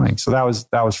pursuing. So that was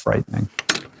frightening.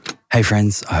 Hey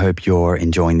friends, I hope you're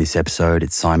enjoying this episode.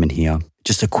 It's Simon here.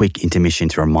 Just a quick intermission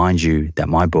to remind you that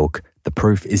my book, The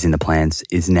Proof is in the Plants,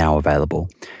 is now available.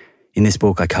 In this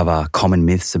book, I cover common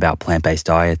myths about plant-based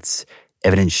diets,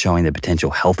 evidence showing the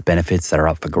potential health benefits that are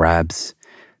up for grabs,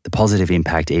 the positive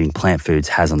impact eating plant foods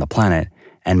has on the planet,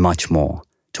 and much more.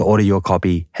 To order your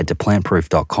copy, head to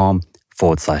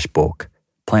plantproof.com/book.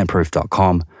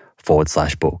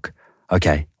 plantproof.com/book.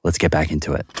 Okay, let's get back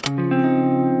into it.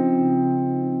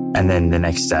 And then the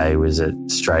next day, was it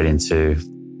straight into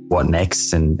what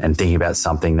next, and thinking about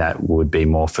something that would be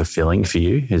more fulfilling for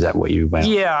you? Is that what you went?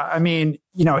 Yeah. I mean,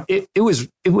 it was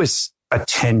a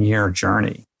 10-year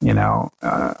journey,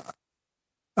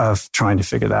 of trying to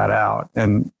figure that out.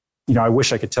 And, I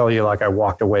wish I could tell you, like, I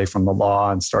walked away from the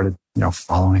law and started,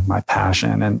 following my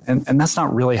passion. And that's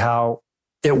not really how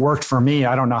it worked for me.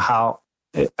 I don't know how,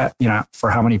 for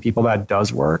how many people that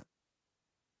does work.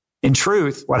 In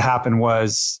truth, what happened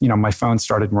was, my phone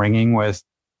started ringing with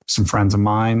some friends of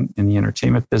mine in the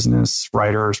entertainment business,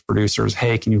 writers, producers.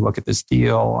 Hey, can you look at this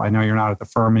deal? I know you're not at the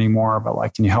firm anymore, but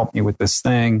like, can you help me with this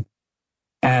thing?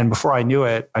 And before I knew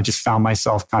it, I just found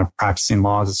myself kind of practicing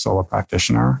law as a solo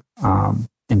practitioner,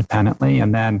 independently.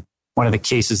 And then one of the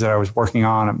cases that I was working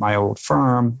on at my old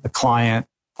firm, the client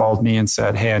called me and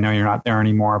said, hey, I know you're not there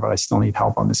anymore, but I still need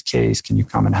help on this case. Can you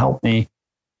come and help me?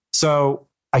 So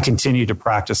I continued to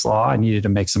practice law. I needed to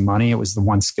make some money. It was the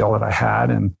one skill that I had.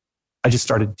 And I just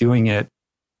started doing it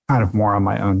kind of more on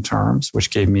my own terms, which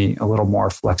gave me a little more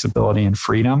flexibility and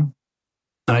freedom.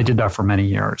 And I did that for many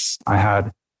years. I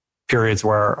had periods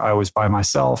where I was by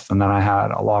myself, and then I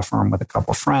had a law firm with a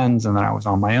couple of friends, and then I was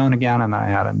on my own again, and then I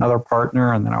had another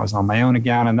partner, and then I was on my own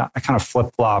again. And I kind of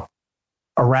flip-flopped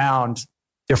around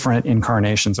different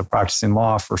incarnations of practicing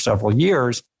law for several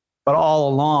years. but all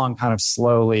along kind of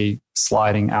slowly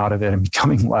sliding out of it and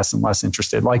becoming less and less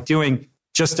interested, like doing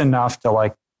just enough to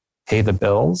like pay the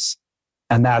bills.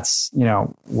 And that's,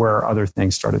 where other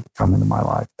things started to come into my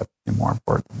life that became more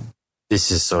important. This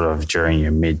is sort of during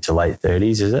your mid to late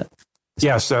 30s, is it?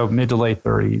 Yeah. So mid to late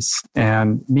 30s.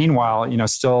 And meanwhile,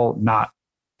 still not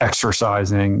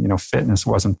exercising, fitness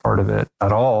wasn't part of it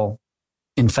at all.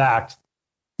 In fact,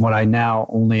 what I now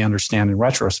only understand in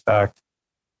retrospect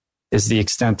is the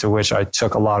extent to which I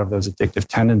took a lot of those addictive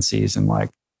tendencies and like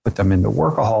put them into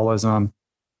workaholism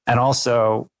and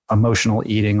also emotional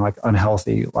eating, like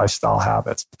unhealthy lifestyle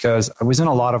habits, because I was in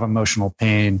a lot of emotional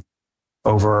pain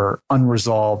over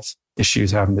unresolved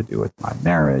issues having to do with my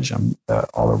marriage and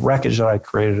all the wreckage that I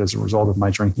created as a result of my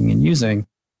drinking and using,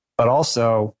 but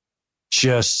also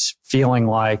just feeling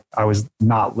like I was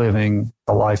not living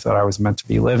the life that I was meant to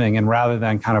be living. And rather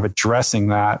than kind of addressing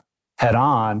that head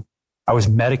on, I was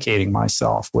medicating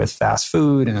myself with fast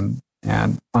food and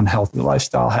unhealthy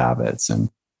lifestyle habits and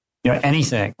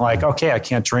anything like, okay, I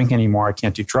can't drink anymore. I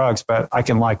can't do drugs, but I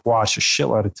can like watch a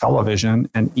shitload of television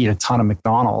and eat a ton of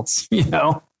McDonald's,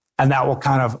 and that will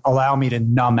kind of allow me to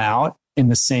numb out in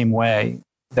the same way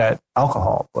that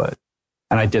alcohol would.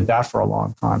 And I did that for a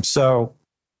long time. So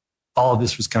all of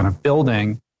this was kind of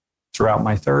building throughout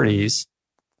my 30s,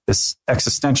 this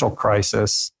existential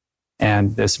crisis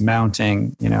and this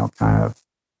mounting, kind of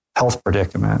health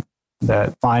predicament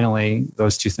that finally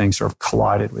those two things sort of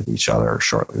collided with each other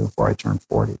shortly before I turned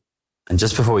 40. And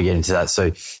just before we get into that,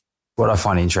 so what I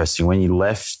find interesting, when you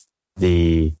left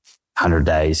the 100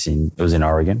 days it was in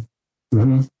Oregon,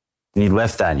 mm-hmm. when you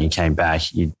left that and you came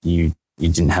back, you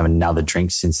didn't have another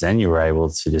drink since then. You were able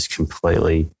to just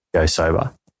completely go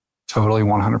sober. Totally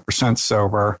 100%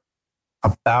 sober.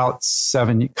 About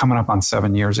coming up on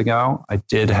 7 years ago, I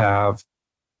did have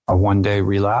a 1-day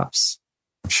relapse.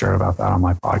 I've shared about that on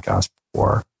my podcast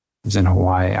before. I was in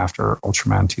Hawaii after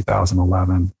Ultraman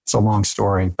 2011. It's a long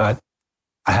story, but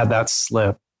I had that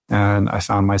slip and I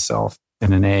found myself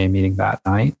in an AA meeting that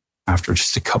night after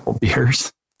just a couple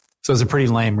beers. So it was a pretty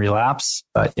lame relapse,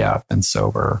 but yeah, I've been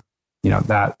sober,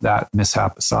 that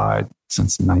mishap aside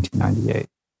since 1998.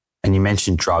 And you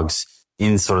mentioned drugs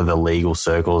in sort of the legal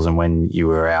circles, and when you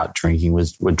were out drinking,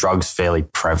 were drugs fairly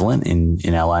prevalent in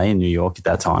LA and New York at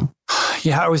that time?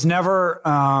 Yeah, I was never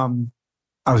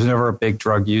a big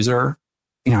drug user.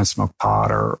 I'd smoke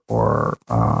pot or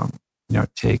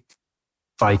take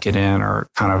Vicodin or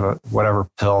kind of whatever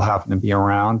pill happened to be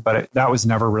around. But that was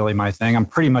never really my thing. I'm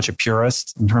pretty much a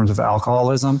purist in terms of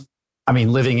alcoholism. I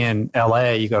mean, living in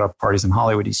LA, you go to parties in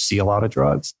Hollywood, you see a lot of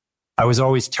drugs. I was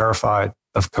always terrified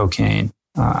of cocaine.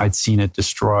 I'd seen it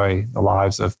destroy the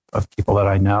lives of people that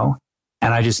I know.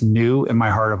 And I just knew in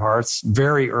my heart of hearts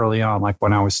very early on, like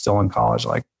when I was still in college,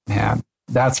 like, man,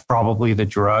 that's probably the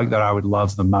drug that I would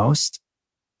love the most.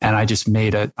 And I just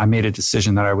made a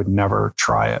decision that I would never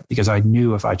try it because I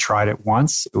knew if I tried it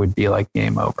once, it would be like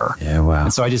game over. Yeah, wow.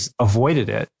 And so I just avoided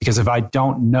it because if I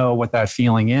don't know what that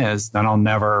feeling is, then I'll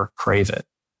never crave it.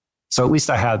 So at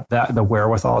least I had the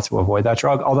wherewithal to avoid that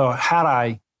drug. Although had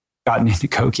I gotten into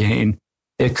cocaine,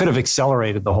 it could have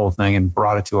accelerated the whole thing and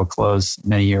brought it to a close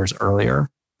many years earlier,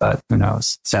 but who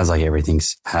knows? Sounds like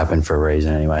everything's happened for a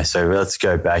reason anyway. So let's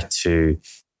go back to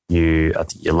you, I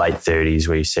think your late 30s,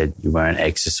 where you said you weren't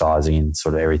exercising and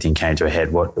sort of everything came to a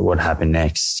head. What happened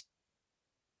next?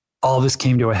 All of this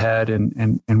came to a head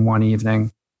in one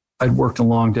evening. I'd worked a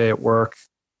long day at work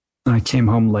and I came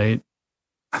home late.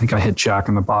 I think I hit the Jack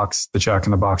in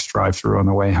the Box drive-thru on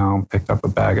the way home, picked up a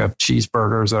bag of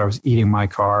cheeseburgers that I was eating in my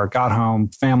car, got home,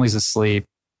 family's asleep,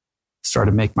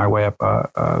 started to make my way up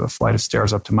a flight of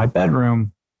stairs up to my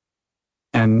bedroom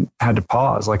and had to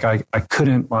pause. Like I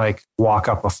couldn't like walk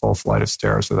up a full flight of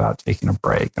stairs without taking a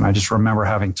break. And I just remember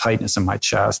having tightness in my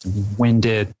chest and being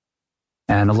winded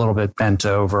and a little bit bent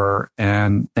over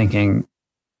and thinking,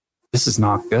 this is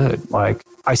not good. Like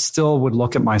I still would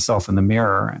look at myself in the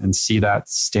mirror and see that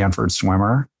Stanford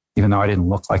swimmer, even though I didn't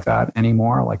look like that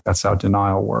anymore. Like that's how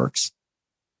denial works.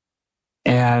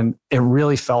 And it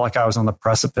really felt like I was on the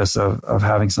precipice of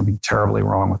having something terribly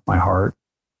wrong with my heart.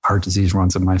 Heart disease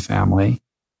runs in my family.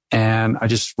 And I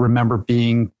just remember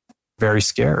being very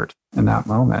scared in that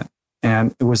moment.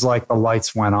 And it was like the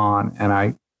lights went on and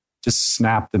I just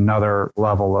snapped another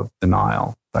level of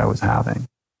denial that I was having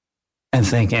and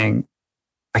thinking,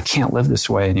 I can't live this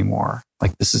way anymore.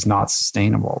 Like this is not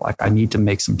sustainable. Like I need to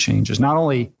make some changes. Not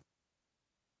only,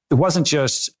 it wasn't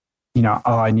just,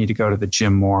 I need to go to the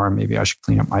gym more. Maybe I should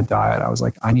clean up my diet. I was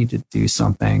like, I need to do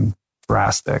something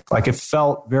drastic. Like it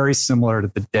felt very similar to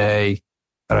the day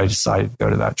that I decided to go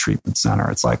to that treatment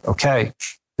center. It's like, okay,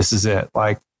 this is it.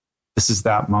 Like this is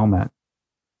that moment.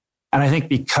 And I think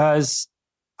because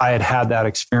I had had that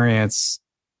experience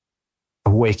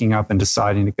of waking up and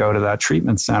deciding to go to that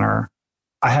treatment center,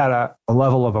 I had a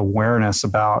level of awareness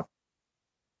about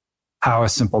how a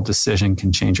simple decision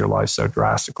can change your life so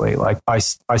drastically. Like by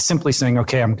simply saying,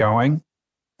 okay, I'm going,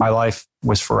 my life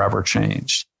was forever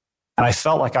changed. And I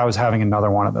felt like I was having another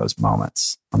one of those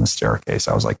moments on the staircase.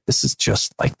 I was like, this is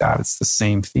just like that. It's the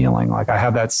same feeling. Like I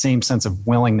have that same sense of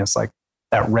willingness, like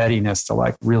that readiness to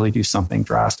like really do something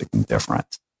drastic and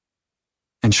different.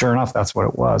 And sure enough, that's what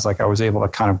it was. Like I was able to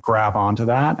kind of grab onto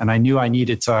that. And I knew I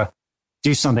needed to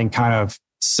do something kind of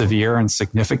severe and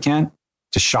significant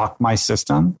to shock my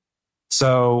system.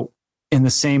 So in the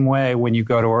same way, when you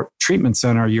go to a treatment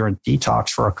center, you're in detox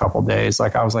for a couple of days.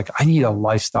 Like I was like, I need a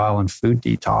lifestyle and food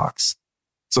detox.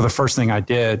 So the first thing I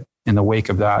did in the wake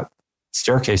of that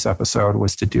staircase episode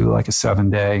was to do like a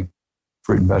 7-day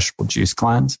fruit and vegetable juice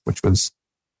cleanse, which was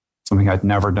something I'd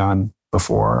never done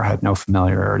before, had no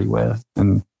familiarity with,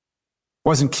 and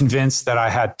wasn't convinced that I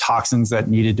had toxins that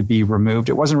needed to be removed.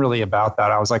 It wasn't really about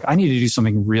that. I was like, I need to do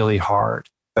something really hard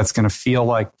that's going to feel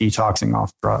like detoxing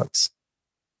off drugs.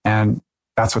 And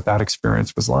that's what that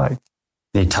experience was like.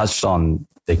 You touched on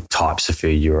the types of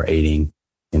food you were eating,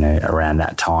 around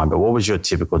that time. But what was your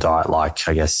typical diet like?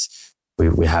 I guess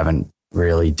we haven't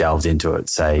really delved into it,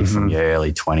 say, from your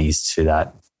early 20s to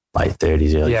that late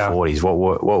 30s, early 40s.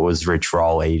 What was Rich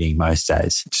Roll eating most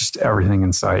days? Just everything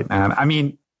in sight, man. I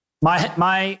mean,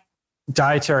 my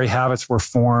dietary habits were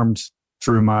formed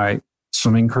through my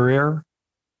swimming career,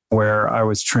 where I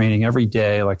was training every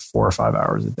day, like 4 or 5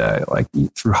 hours a day, like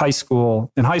through high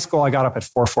school. In high school, I got up at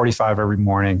 4:45 every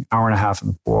morning, hour and a half in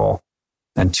the pool,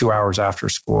 and 2 hours after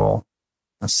school.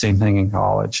 Same thing in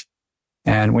college.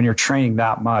 And when you're training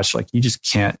that much, like you just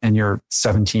can't, and you're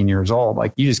 17 years old,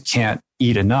 like you just can't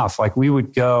eat enough. Like we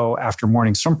would go after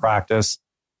morning swim practice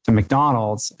to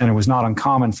McDonald's, and it was not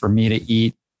uncommon for me to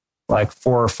eat like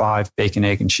 4 or 5 bacon,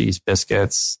 egg, and cheese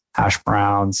biscuits, hash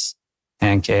browns,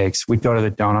 pancakes. We'd go to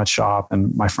the donut shop,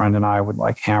 and my friend and I would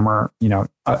like hammer,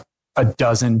 a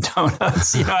dozen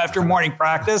donuts, after morning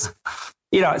practice.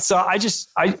 So I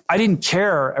didn't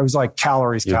care. It was like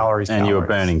calories. And you were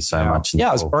burning so much. Yeah,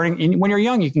 I was burning. And when you're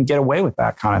young, you can get away with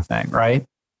that kind of thing, right?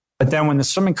 But then when the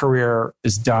swimming career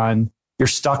is done, you're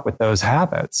stuck with those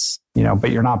habits,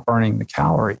 but you're not burning the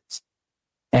calories.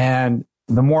 And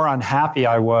the more unhappy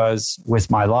I was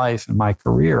with my life and my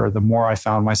career, the more I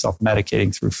found myself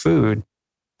medicating through food.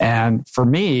 And for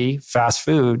me, fast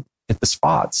food hit the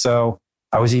spot. So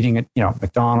I was eating at,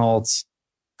 McDonald's,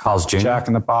 Carl's Jr., Jack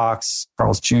in the Box,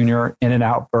 Carl's Jr.,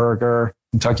 In-N-Out Burger,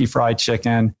 Kentucky Fried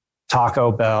Chicken,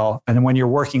 Taco Bell. And then when you're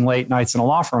working late nights in a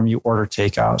law firm, you order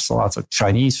takeout. So lots of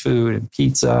Chinese food and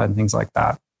pizza and things like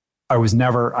that. I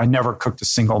never cooked a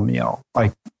single meal,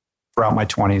 like throughout my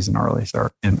 20s and early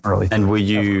 30s.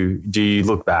 And do you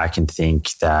look back and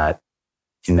think that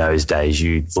in those days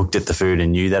you looked at the food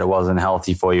and knew that it wasn't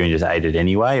healthy for you and just ate it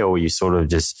anyway? Or were you sort of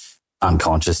just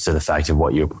unconscious to the fact of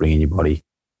what you were putting in your body?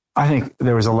 I think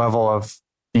there was a level of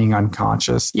being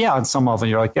unconscious. Yeah, on some level,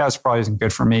 you're like, yeah, this probably isn't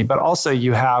good for me. But also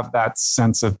you have that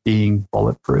sense of being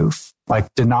bulletproof. Like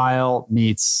denial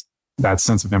meets that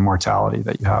sense of immortality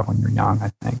that you have when you're young,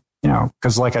 I think.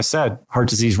 Because like I said, heart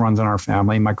disease runs in our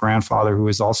family. My grandfather, who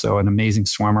was also an amazing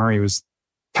swimmer, he was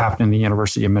captain of the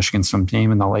University of Michigan swim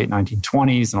team in the late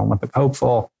 1920s, an Olympic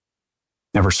hopeful,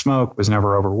 never smoked, was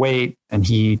never overweight. And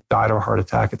he died of a heart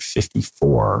attack at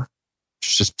 54.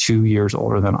 Just 2 years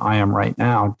older than I am right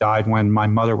now, died when my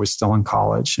mother was still in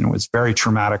college, and it was very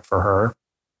traumatic for her.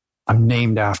 I'm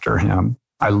named after him.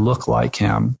 I look like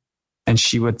him. And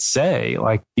she would say,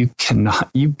 like, you've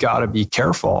got to be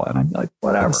careful. And I'd be like,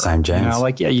 whatever. Same, James.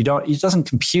 It doesn't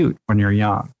compute when you're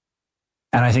young.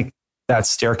 And I think that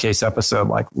staircase episode,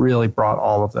 like, really brought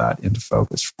all of that into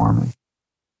focus for me.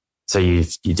 So you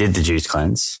did the juice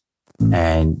cleanse,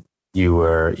 and you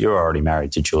were already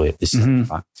married to Julie at this time.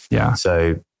 Yeah.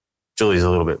 So Julie's a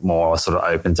little bit more sort of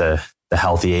open to the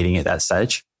healthy eating at that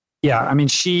stage. Yeah. I mean,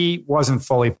 she wasn't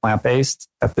fully plant-based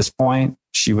at this point.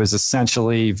 She was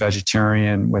essentially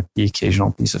vegetarian with the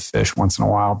occasional piece of fish once in a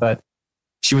while, but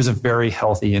she was a very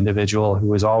healthy individual who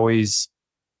was always,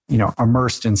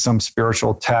 immersed in some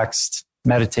spiritual text,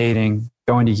 meditating,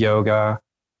 going to yoga,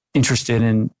 interested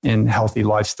in healthy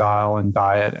lifestyle and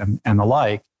diet and the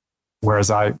like.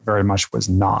 Whereas I very much was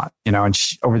not, and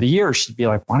over the years, she'd be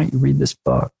like, why don't you read this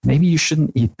book? Maybe you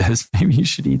shouldn't eat this. Maybe you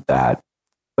should eat that.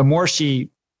 The more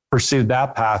she pursued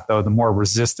that path, though, the more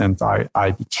resistant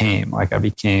I became. Like I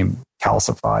became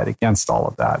calcified against all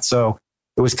of that. So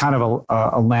it was kind of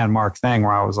a landmark thing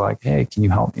where I was like, hey, can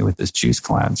you help me with this juice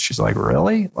cleanse? She's like,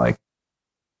 really? Like,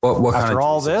 What kind After of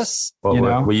all juices? this,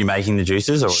 Were you making the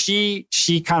juices? Or? She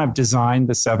kind of designed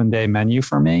the 7-day menu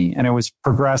for me, and it was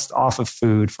progressed off of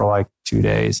food for like 2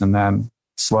 days and then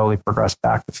slowly progressed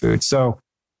back to food. So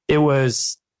it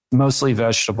was mostly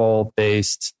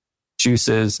vegetable-based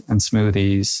juices and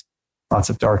smoothies, lots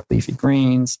of dark leafy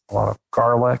greens, a lot of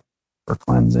garlic for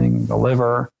cleansing the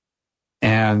liver,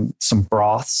 and some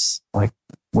broths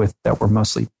that were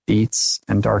mostly beets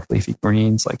and dark leafy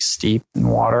greens, like steeped in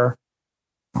water.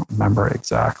 I don't remember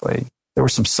exactly. There were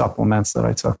some supplements that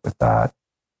I took with that.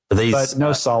 But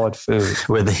no solid food.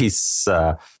 Were these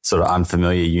sort of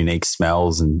unfamiliar, unique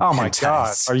smells and oh my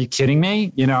God, are you kidding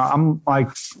me? I'm like,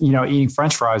 eating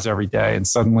French fries every day, and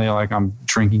suddenly like I'm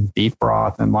drinking beet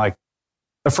broth, and like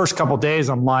the first couple of days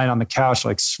I'm lying on the couch,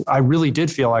 like I really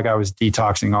did feel like I was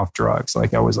detoxing off drugs.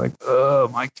 Like I was like, oh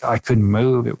my God, I couldn't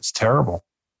move. It was terrible.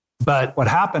 But what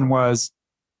happened was,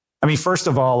 first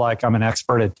of all, like I'm an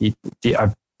expert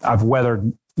at I've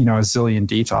weathered, a zillion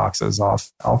detoxes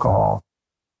off alcohol.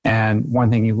 And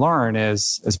one thing you learn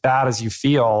is, as bad as you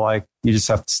feel, like you just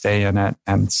have to stay in it,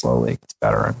 and slowly it gets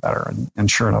better and better.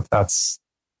 And sure enough, that's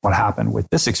what happened with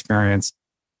this experience.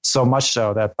 So much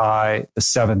so that by the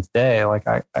 7th day, like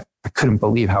I couldn't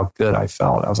believe how good I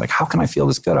felt. I was like, how can I feel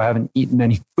this good? I haven't eaten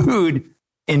any food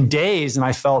in days, and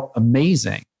I felt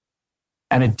amazing.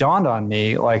 And it dawned on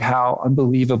me like how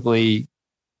unbelievably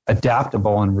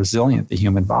adaptable and resilient the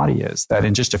human body is, that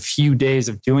in just a few days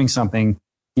of doing something,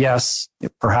 yes,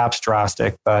 perhaps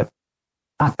drastic, but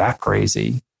not that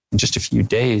crazy, in just a few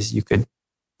days, you could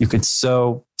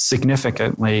so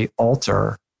significantly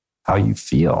alter how you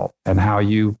feel and how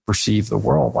you perceive the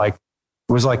world. Like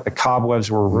it was like the cobwebs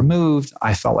were removed.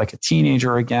 I felt like a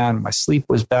teenager again. My sleep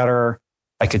was better.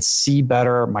 I could see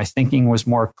better. My thinking was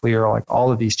more clear, like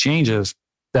all of these changes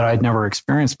that I'd never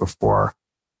experienced before.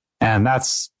 And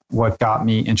that's what got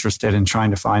me interested in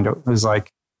trying to find it. Was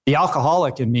like the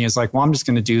alcoholic in me is like, well, I'm just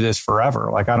going to do this forever.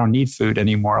 Like I don't need food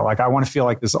anymore. Like I want to feel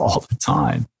like this all the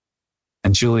time.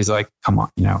 And Julie's like, come on,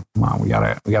 we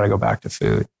gotta go back to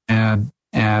food. And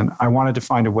I wanted to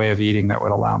find a way of eating that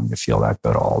would allow me to feel that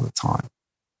good all the time.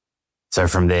 So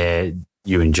from there,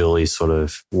 you and Julie sort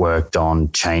of worked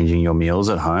on changing your meals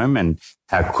at home. And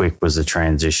how quick was the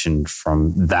transition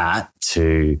from that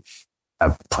to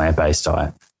a plant-based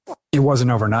diet? It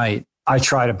wasn't overnight. I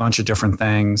tried a bunch of different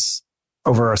things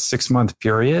over a 6-month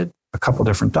period, a couple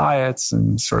different diets,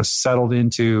 and sort of settled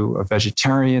into a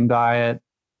vegetarian diet,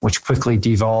 which quickly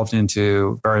devolved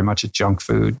into very much a junk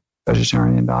food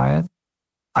vegetarian diet.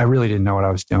 I really didn't know what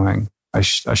I was doing. I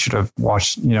should have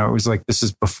watched, it was like, this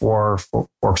is before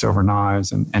Forks Over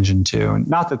Knives and Engine 2. And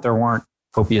not that there weren't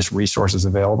copious resources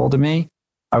available to me.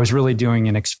 I was really doing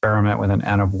an experiment with an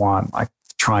N of 1, like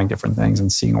trying different things and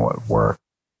seeing what would work,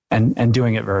 and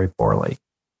doing it very poorly,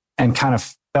 and kind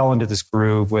of fell into this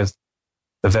groove with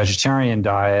the vegetarian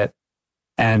diet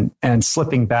and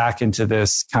slipping back into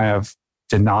this kind of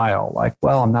denial, like,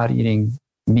 well, I'm not eating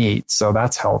meat, so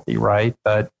that's healthy, right?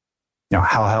 But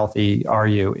how healthy are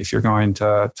you if you're going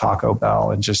to Taco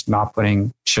Bell and just not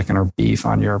putting chicken or beef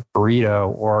on your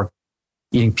burrito, or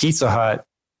eating Pizza Hut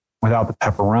without the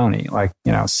pepperoni?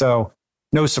 So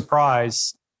no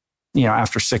surprise,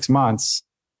 after 6 months,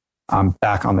 I'm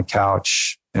back on the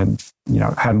couch and,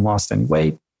 hadn't lost any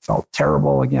weight, felt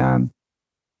terrible again,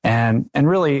 and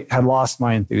really had lost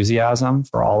my enthusiasm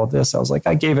for all of this. I was like,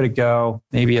 I gave it a go.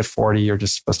 Maybe at 40, you're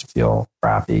just supposed to feel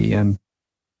crappy, and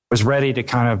was ready to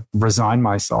kind of resign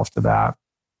myself to that.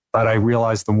 But I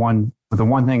realized the one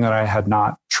thing that I had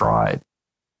not tried,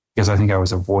 because I think I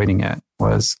was avoiding it,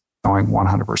 was going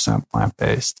 100%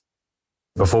 plant-based.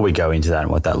 Before we go into that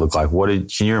and what that looked like,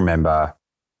 can you remember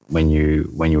when you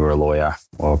were a lawyer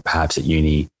or perhaps at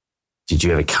uni, did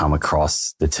you ever come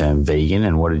across the term vegan,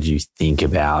 and what did you think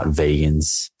about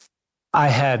vegans? I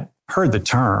had heard the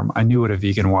term. I knew what a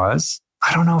vegan was.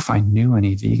 I don't know if I knew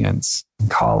any vegans in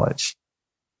college.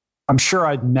 I'm sure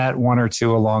I'd met one or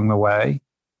two along the way.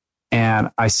 And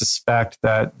I suspect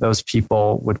that those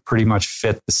people would pretty much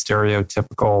fit the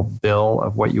stereotypical bill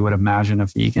of what you would imagine a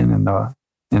vegan in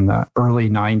the early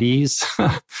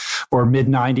 90s or mid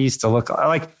 90s to look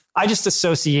like. I just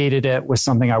associated it with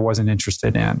something I wasn't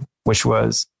interested in, which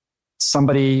was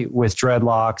somebody with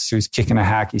dreadlocks who's kicking a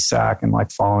hacky sack and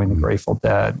like following the Grateful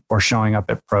Dead, or showing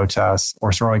up at protests,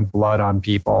 or throwing blood on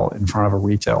people in front of a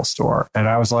retail store. And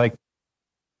I was like,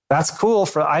 that's cool.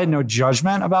 I had no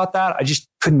judgment about that. I just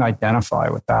couldn't identify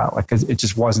with that, like, because it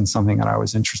just wasn't something that I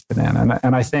was interested in.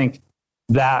 And I think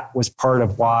that was part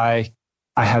of why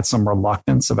I had some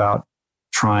reluctance about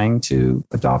trying to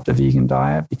adopt a vegan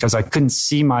diet, because I couldn't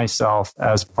see myself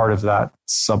as part of that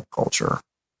subculture.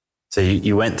 So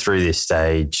you went through this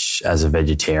stage as a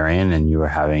vegetarian and you were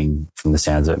having, from the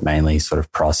sounds of it, mainly sort of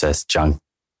processed junk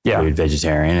food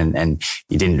vegetarian and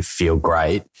you didn't feel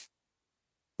great.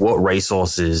 What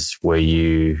resources were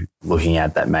you looking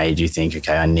at that made you think,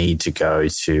 okay, I need to go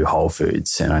to Whole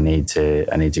Foods and I need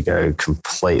to go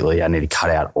completely, I need to cut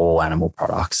out all animal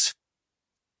products?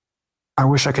 I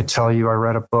wish I could tell you I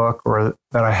read a book or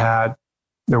that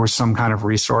there was some kind of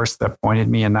resource that pointed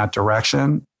me in that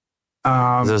direction. There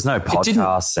was no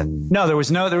podcasts No, there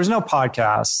was no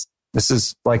podcasts. This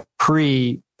is like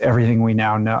pre everything we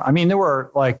now know. I mean, there were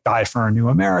like Diet for a New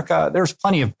America. There's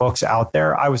plenty of books out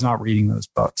there. I was not reading those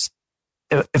books.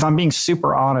 If I'm being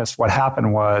super honest, what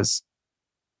happened was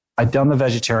I'd done the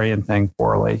vegetarian thing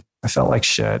poorly. I felt like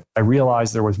shit. I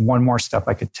realized there was one more step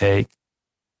I could take.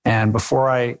 And before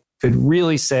I could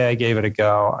really say I gave it a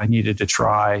go, I needed to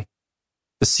try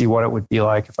to see what it would be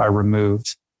like if I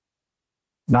removed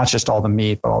not just all the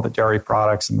meat, but all the dairy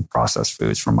products and the processed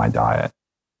foods from my diet.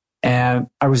 And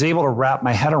I was able to wrap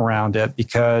my head around it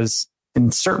because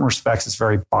in certain respects, it's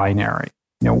very binary.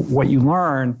 You know, what you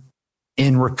learn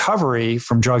in recovery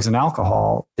from drugs and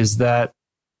alcohol is that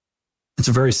it's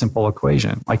a very simple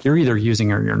equation. Like you're either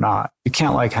using or you're not. You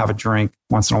can't like have a drink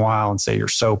once in a while and say you're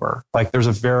sober. Like there's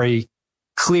a very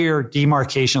clear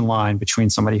demarcation line between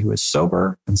somebody who is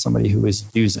sober and somebody who is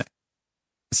using.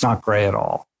 It's not gray at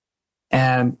all.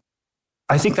 And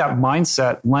I think that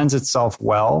mindset lends itself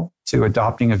well to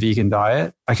adopting a vegan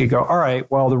diet. I could go, all right,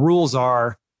 well, the rules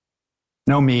are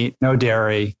no meat, no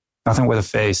dairy, nothing with a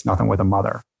face, nothing with a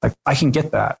mother. Like I can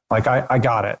get that. Like I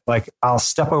got it. Like I'll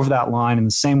step over that line in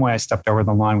the same way I stepped over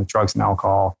the line with drugs and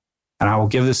alcohol, and I will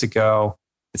give this a go.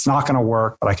 It's not going to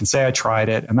work, but I can say I tried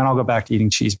it, and then I'll go back to eating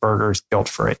cheeseburgers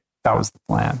guilt-free. That was the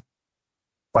plan.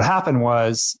 What happened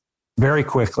was very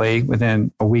quickly,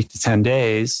 within a week to 10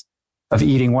 days of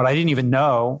eating what I didn't even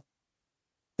know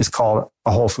is called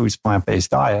a whole foods plant-based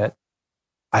diet,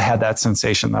 I had that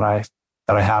sensation that I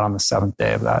had on the 7th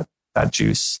day of that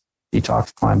juice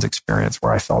detox cleanse experience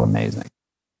where I felt amazing.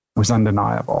 It was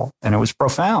undeniable and it was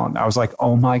profound. I was like,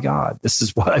 oh my God, this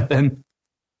is what I've been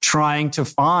trying to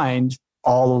find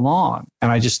all along.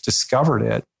 And I just discovered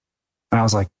it. And I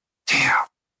was like, damn,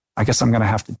 I guess I'm going to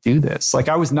have to do this. Like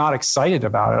I was not excited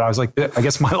about it. I was like, I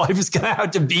guess my life is going to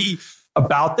have to be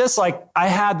about this. Like I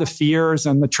had the fears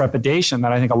and the trepidation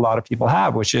that I think a lot of people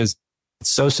have, which is it's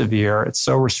so severe. It's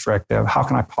so restrictive. How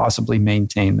can I possibly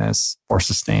maintain this or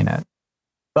sustain it?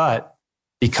 But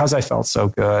because I felt so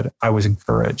good, I was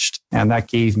encouraged. And that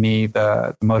gave me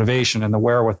the motivation and the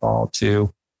wherewithal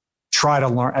to try to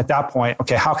learn at that point,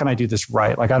 okay, how can I do this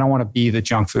right? Like, I don't want to be the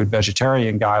junk food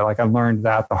vegetarian guy. Like I learned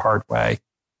that the hard way.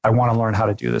 I want to learn how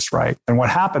to do this right. And what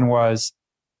happened was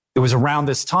it was around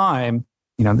this time,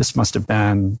 you know, this must have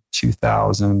been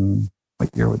 2000, what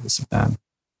year would this have been?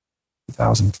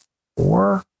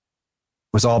 2004? It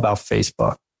was all about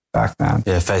Facebook back then.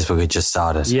 Yeah, Facebook had just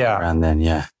started around then,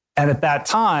 yeah. And at that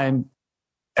time,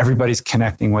 everybody's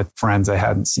connecting with friends they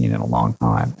hadn't seen in a long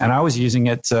time. And I was using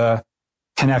it to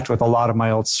connect with a lot of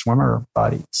my old swimmer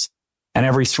buddies. And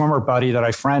every swimmer buddy that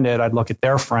I friended, I'd look at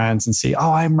their friends and see,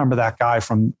 oh, I remember that guy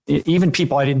from even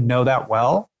people I didn't know that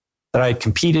well, that I had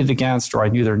competed against, or I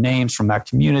knew their names from that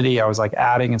community. I was like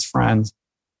adding as friends.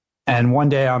 And one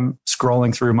day I'm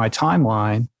scrolling through my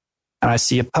timeline and I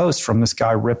see a post from this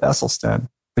guy, Rip Esselstyn,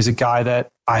 who's a guy that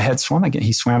I had swum against.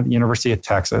 He swam at the University of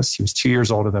Texas. He was 2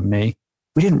 years older than me.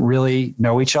 We didn't really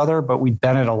know each other, but we'd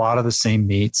been at a lot of the same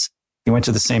meets. He went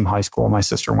to the same high school my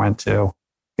sister went to.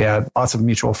 We had lots of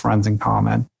mutual friends in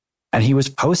common. And he was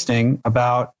posting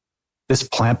about this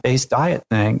plant-based diet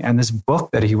thing and this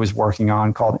book that he was working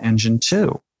on called Engine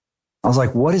 2. I was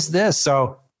like, what is this?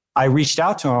 So I reached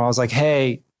out to him. I was like,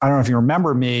 hey, I don't know if you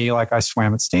remember me. Like I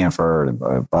swam at Stanford and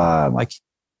blah, blah, blah. Like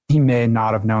he may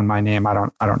not have known my name. I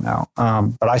don't know.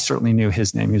 But I certainly knew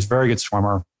his name. He was a very good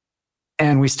swimmer.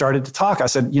 And we started to talk. I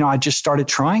said, you know, I just started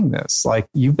trying this. Like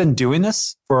you've been doing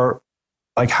this for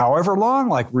like however long,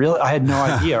 like really, I had no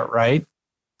idea. Right.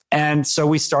 And so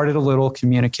we started a little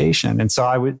communication. And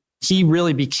so he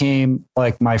really became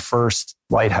like my first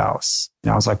lighthouse.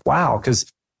 And I was like, wow,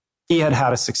 because he had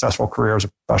a successful career as a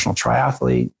professional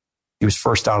triathlete. He was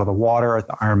first out of the water at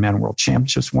the Ironman World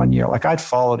Championships one year. Like I'd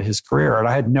followed his career and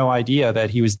I had no idea that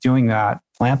he was doing that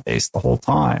plant-based the whole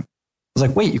time. I was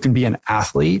like, wait, you can be an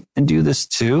athlete and do this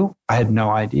too? I had no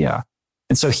idea.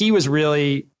 And so he was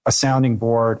really a sounding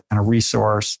board and a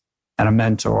resource and a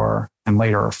mentor and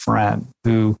later a friend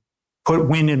who put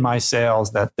wind in my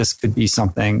sails that this could be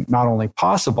something not only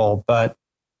possible, but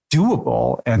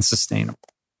doable and sustainable.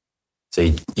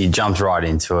 So you jumped right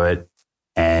into it.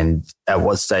 And at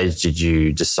what stage did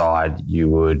you decide you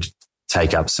would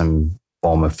take up some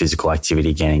form of physical activity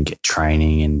again and get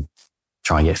training and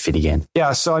try and get fit again?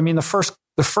 Yeah. So, I mean, the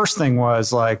first thing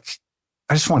was like,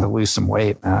 I just wanted to lose some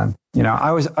weight, man. You know,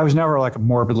 I was never like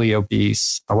morbidly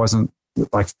obese. I wasn't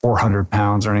like 400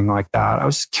 pounds or anything like that. I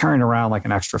was carrying around like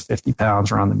an extra 50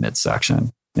 pounds around the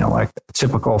midsection, you know, like a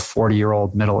typical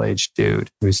 40-year-old middle-aged dude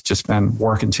who's just been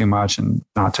working too much and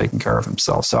not taking care of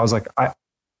himself. So I was like,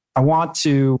 I want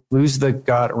to lose the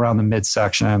gut around the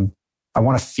midsection. I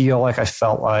want to feel like I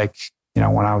felt like, you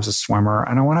know, when I was a swimmer,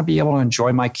 and I want to be able to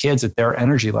enjoy my kids at their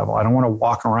energy level. I don't want to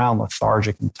walk around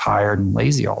lethargic and tired and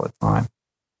lazy all the time.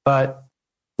 But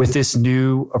with this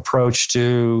new approach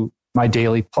to my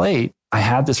daily plate, I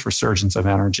had this resurgence of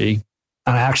energy,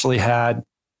 and I actually had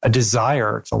a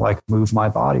desire to like move my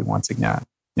body once again.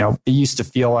 You know, it used to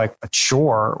feel like a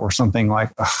chore or something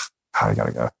like, ugh, I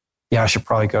gotta go. Yeah, I should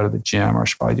probably go to the gym, or I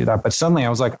should probably do that. But suddenly I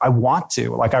was like, I want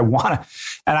to.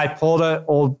 And I pulled an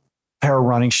old pair of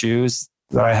running shoes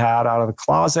that I had out of the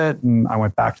closet, and I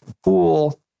went back to the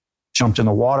pool, jumped in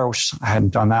the water, which I hadn't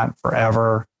done that in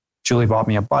forever. Julie bought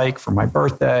me a bike for my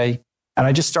birthday, and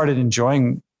I just started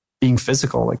enjoying being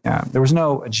physical again. There was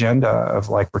no agenda of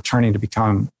like returning to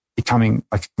becoming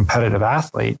like a competitive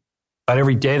athlete. But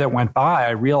every day that went by,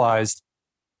 I realized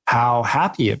how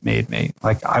happy it made me.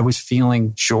 Like I was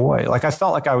feeling joy. Like I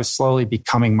felt like I was slowly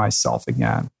becoming myself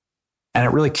again. And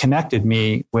it really connected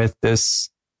me with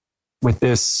this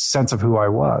sense of who I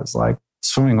was. Like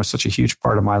swimming was such a huge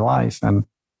part of my life and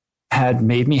had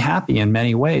made me happy in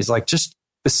many ways. Like just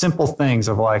the simple things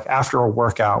of like after a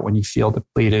workout when you feel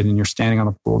depleted and you're standing on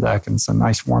the pool deck and it's a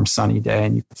nice warm sunny day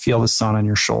and you can feel the sun on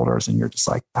your shoulders and you're just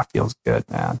like, that feels good,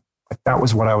 man. Like that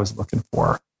was what I was looking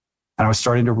for. And I was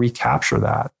starting to recapture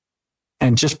that.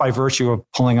 And just by virtue of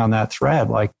pulling on that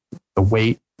thread, like the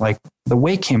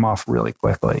weight came off really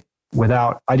quickly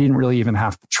I didn't really even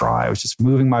have to try. I was just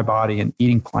moving my body and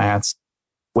eating plants.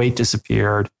 Weight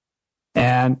disappeared.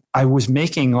 And I was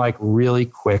making like really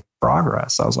quick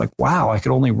progress. I was like, wow, I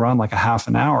could only run like a half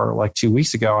an hour like 2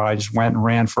 weeks ago. And I just went and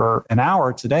ran for an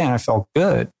hour today and I felt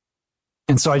good.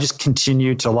 And so I just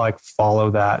continued to like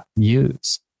follow that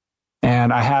muse.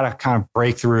 And I had a kind of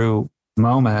breakthrough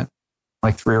moment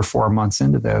like 3 or 4 months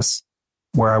into this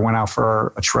where I went out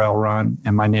for a trail run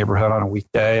in my neighborhood on a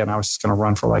weekday and I was just going to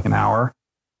run for like an hour.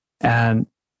 And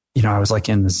you know, I was like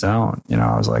in the zone, you know,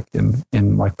 I was like in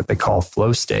like what they call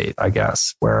flow state, I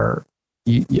guess, where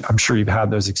I'm sure you've had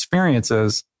those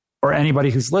experiences, or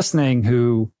anybody who's listening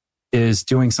who is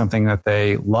doing something that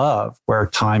they love, where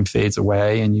time fades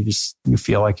away and you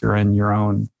feel like you're in your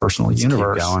own personal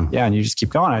universe. Keep going. Yeah. And you just keep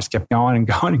going. I just kept going and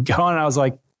going and going. And I was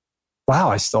like, wow,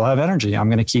 I still have energy. I'm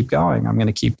going to keep going. I'm going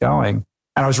to keep going.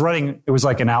 And I was running, it was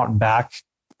like an out and back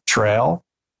trail.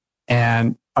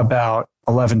 And about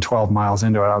 11, 12 miles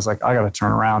into it, I was like, I got to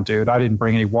turn around, dude. I didn't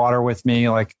bring any water with me.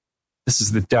 Like, this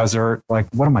is the desert. Like,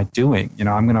 what am I doing? You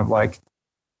know, I'm going to like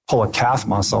pull a calf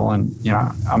muscle and, you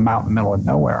know, I'm out in the middle of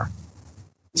nowhere.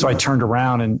 So I turned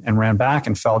around and ran back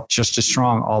and felt just as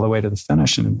strong all the way to the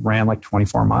finish and ran like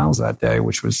 24 miles that day,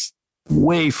 which was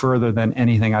way further than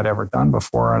anything I'd ever done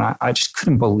before. And I just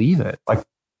couldn't believe it. Like, it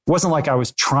wasn't like I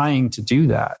was trying to do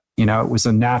that. You know, it was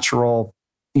a natural,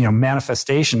 you know,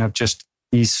 manifestation of just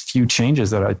these few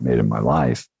changes that I'd made in my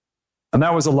life. And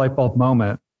that was a light bulb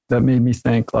moment that made me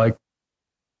think like,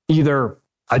 either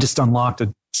I just unlocked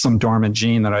some dormant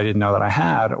gene that I didn't know that I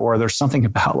had, or there's something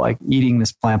about like eating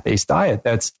this plant-based diet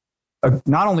that's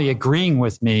not only agreeing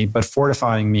with me, but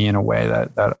fortifying me in a way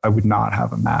that I would not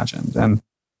have imagined. And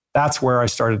that's where I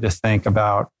started to think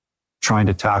about trying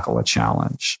to tackle a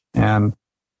challenge. And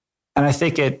I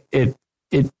think it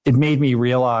made me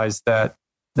realize that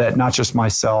not just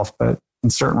myself, but in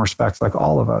certain respects, like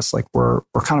all of us, like we're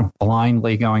kind of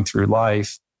blindly going through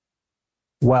life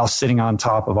while sitting on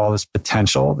top of all this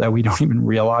potential that we don't even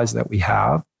realize that we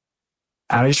have.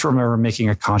 And I just remember making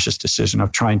a conscious decision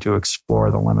of trying to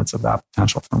explore the limits of that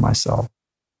potential for myself.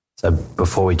 So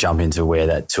before we jump into where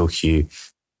that took you,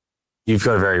 you've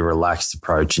got a very relaxed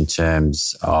approach in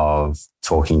terms of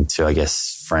talking to, I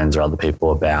guess, friends or other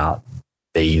people about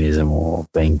veganism or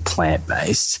being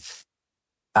plant-based.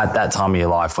 At that time of your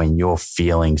life when you're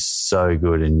feeling so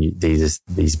good and these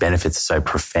benefits are so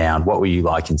profound, what were you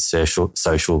like in social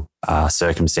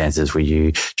circumstances? Were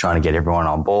you trying to get everyone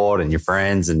on board and your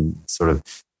friends and sort of,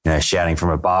 you know, shouting from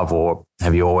above, or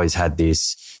have you always had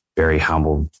this very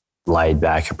humble, laid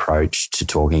back approach to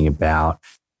talking about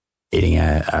eating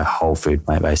a whole food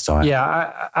plant-based diet?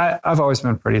 Yeah, I've always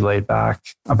been pretty laid back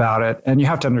about it. And you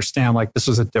have to understand, like, this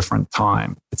was a different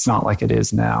time. It's not like it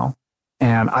is now.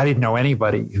 And I didn't know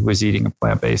anybody who was eating a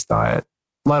plant-based diet,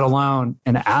 let alone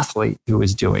an athlete who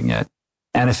was doing it.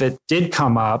 And if it did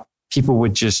come up, people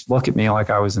would just look at me like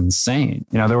I was insane.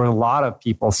 There were a lot of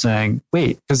people saying,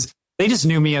 wait, because they just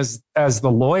knew me as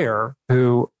the lawyer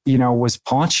who, was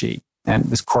paunchy and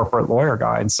this corporate lawyer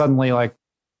guy. And suddenly, like,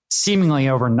 seemingly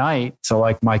overnight to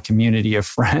like my community of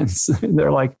friends,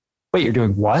 they're like, wait, you're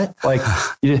doing what? Like,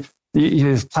 you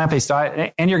plant-based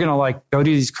diet and you're going to like go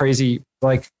do these crazy,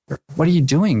 like, what are you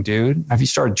doing, dude? Have you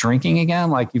started drinking again?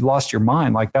 Like, you've lost your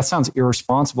mind. Like, that sounds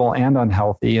irresponsible and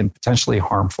unhealthy and potentially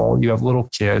harmful. You have little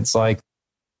kids, like,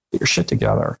 get your shit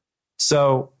together.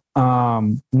 So,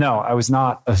 no, I was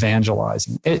not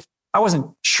evangelizing it. I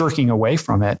wasn't shirking away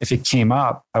from it. If it came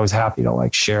up, I was happy to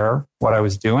like share what I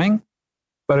was doing,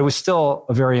 but it was still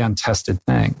a very untested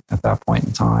thing at that point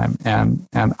in time. And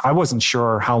I wasn't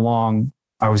sure how long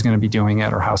I was going to be doing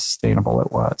it or how sustainable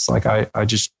it was. Like, I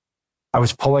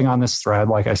was pulling on this thread,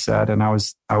 like I said, and I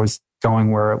was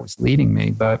going where it was leading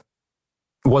me, but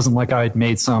it wasn't like I had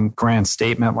made some grand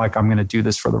statement, like I'm going to do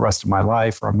this for the rest of my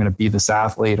life, or I'm going to be this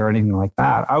athlete or anything like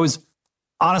that. I was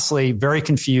honestly very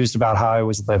confused about how I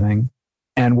was living.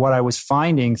 And what I was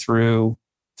finding through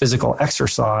physical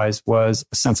exercise was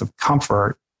a sense of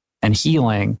comfort and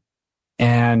healing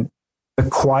and the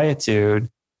quietude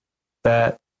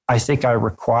that I think I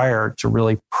required to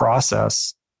really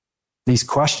process these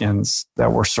questions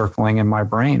that were circling in my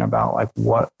brain about like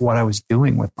what I was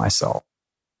doing with myself.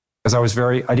 Because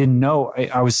I didn't know,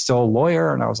 I was still a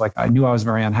lawyer and I was like, I knew I was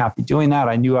very unhappy doing that.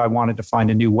 I knew I wanted to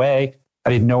find a new way. I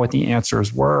didn't know what the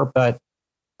answers were, but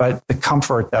the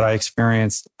comfort that I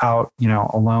experienced out,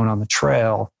 alone on the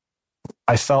trail,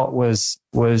 I felt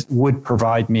would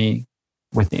provide me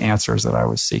with the answers that I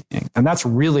was seeking. And that's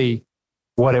really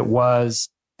what it was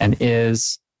and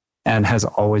is and has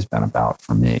always been about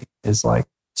for me, is like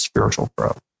spiritual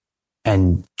growth.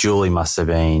 And Julie must have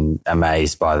been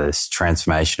amazed by this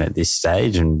transformation at this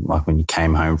stage. And like when you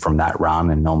came home from that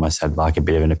run and almost had like a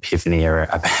bit of an epiphany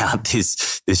about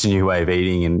this new way of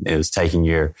eating, and it was taking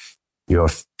your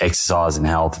exercise and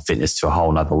health and fitness to a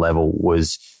whole nother level.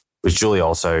 Was Julie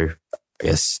also, I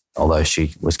guess, although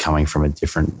she was coming from a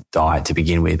different diet to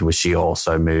begin with, was she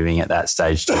also moving at that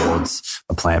stage towards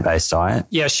a plant-based diet?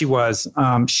 Yeah, she was.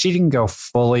 She didn't go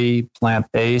fully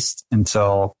plant-based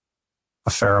until a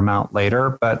fair amount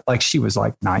later, but like she was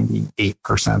like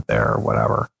 98% there or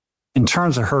whatever. In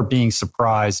terms of her being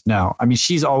surprised, no. I mean,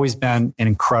 she's always been an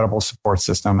incredible support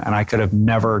system, and I could have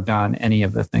never done any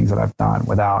of the things that I've done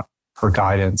without her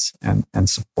guidance and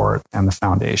support and the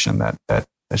foundation that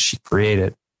she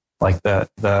created, like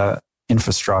the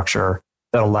infrastructure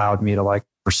that allowed me to like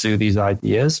pursue these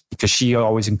ideas, because she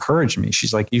always encouraged me.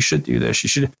 She's like, you should do this. You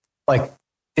should, like,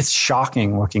 it's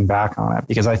shocking looking back on it,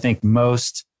 because I think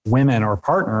most women or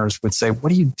partners would say,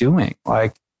 what are you doing?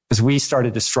 Like, because we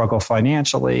started to struggle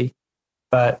financially,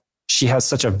 but she has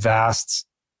such a vast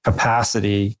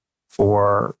capacity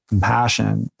for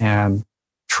compassion and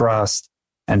trust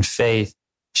and faith.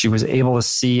 She was able to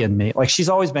see in me, like she's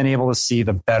always been able to see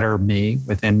the better me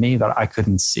within me that I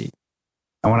couldn't see.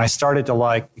 And when I started to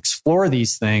like explore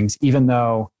these things, even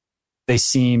though they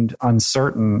seemed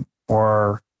uncertain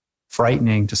or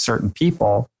frightening to certain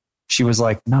people, she was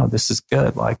like, no, this is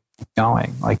good. Like, keep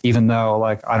going. Like, even though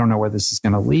like, I don't know where this is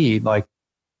going to lead, like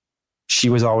she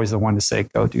was always the one to say,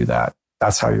 go do that.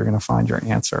 That's how you're going to find your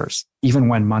answers. Even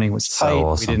when money was tight, so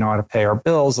awesome. We didn't know how to pay our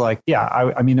bills. Like, yeah,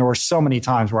 I mean, there were so many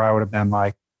times where I would have been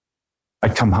like,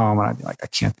 I'd come home and I'd be like, I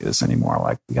can't do this anymore.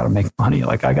 Like, we got to make money.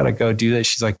 Like, I got to go do this.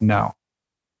 She's like, no,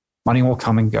 money will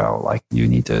come and go. Like, you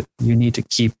need to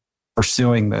keep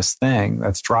pursuing this thing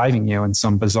that's driving you in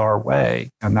some bizarre way.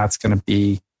 And that's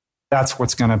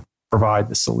what's going to provide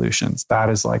the solutions. That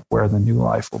is like where the new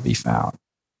life will be found.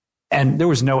 And there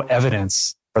was no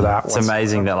evidence for that. It's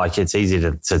amazing that like it's easy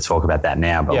to talk about that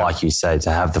now, but like you say, to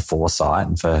have the foresight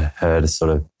and for her to sort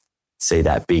of see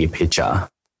that bigger picture.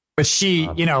 But she,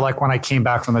 like when I came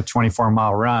back from the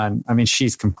 24-mile run, I mean,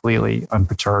 she's completely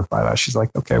unperturbed by that. She's like,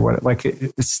 okay, what? Like,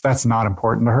 that's not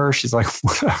important to her. She's like,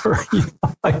 whatever.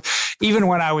 Like, even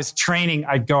when I was training,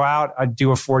 I'd go out, I'd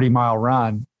do a 40-mile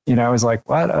run. I was like,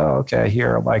 what? Oh, okay,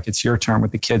 here. Like, it's your turn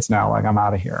with the kids now. Like, I'm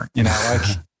out of here. Like.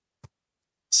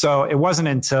 So it wasn't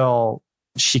until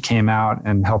she came out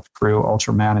and helped crew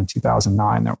Ultraman in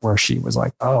 2009 where she was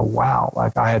like, oh, wow.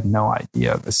 Like, I had no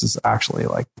idea this is actually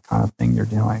like the kind of thing you're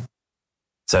doing.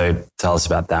 So tell us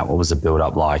about that. What was the build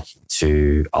up like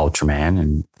to Ultraman?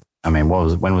 And I mean,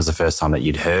 when was the first time that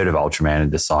you'd heard of Ultraman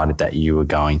and decided that you were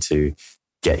going to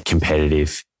get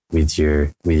competitive with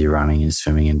your running and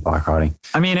swimming and bike riding?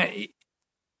 I mean,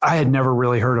 I had never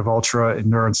really heard of ultra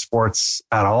endurance sports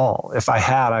at all. If I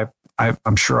had,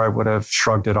 I'm sure I would have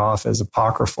shrugged it off as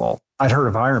apocryphal. I'd heard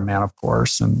of Ironman, of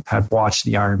course, and had watched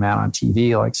the Ironman on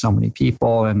TV like so many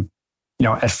people. And,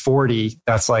 at 40,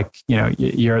 that's like,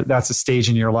 that's a stage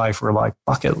in your life where like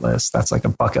bucket list, that's like a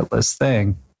bucket list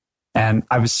thing. And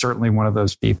I was certainly one of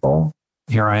those people.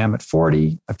 Here I am at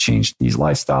 40. I've changed these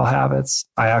lifestyle habits.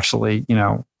 I actually,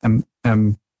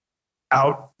 am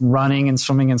out running and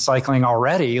swimming and cycling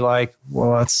already. Like, well,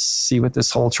 let's see what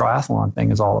this whole triathlon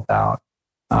thing is all about.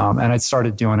 And I'd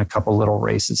started doing a couple little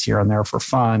races here and there for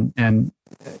fun and,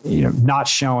 not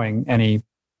showing any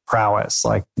prowess,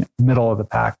 like middle of the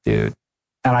pack dude.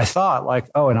 And I thought like,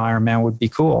 oh, an Ironman would be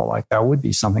cool. Like that would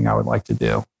be something I would like to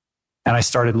do. And I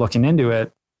started looking into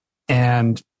it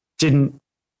and didn't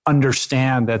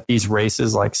understand that these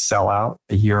races like sell out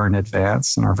a year in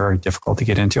advance and are very difficult to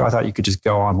get into. I thought you could just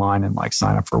go online and like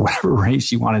sign up for whatever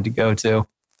race you wanted to go to.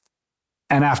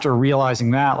 And after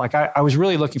realizing that, like I was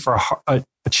really looking for a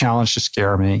challenge to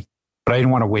scare me, but I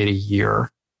didn't want to wait a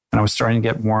year. And I was starting to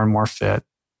get more and more fit,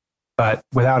 but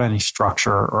without any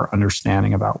structure or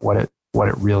understanding about what it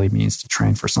really means to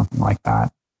train for something like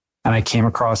that. And I came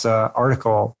across an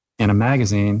article in a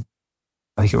magazine,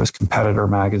 I think it was Competitor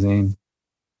magazine,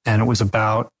 and it was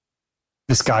about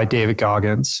this guy, David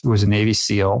Goggins, who was a Navy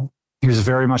SEAL. He was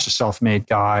very much a self-made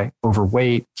guy,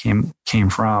 overweight, came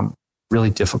from really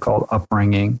difficult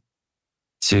upbringing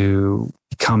to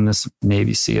become this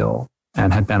Navy SEAL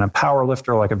and had been a power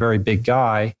lifter, like a very big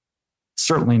guy,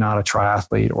 certainly not a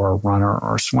triathlete or a runner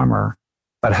or a swimmer,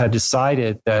 but had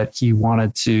decided that he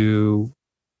wanted to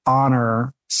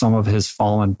honor some of his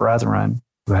fallen brethren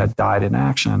who had died in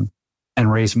action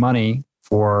and raise money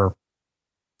for,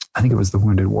 I think it was the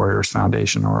Wounded Warriors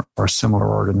Foundation or a similar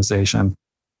organization.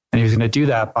 And he was going to do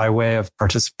that by way of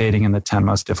participating in the 10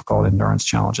 most difficult endurance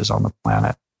challenges on the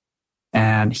planet.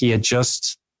 And he had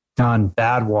just done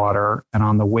Badwater. And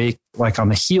on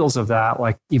the heels of that,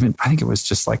 like even, I think it was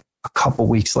just like a couple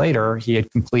weeks later, he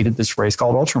had completed this race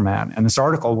called Ultraman. And this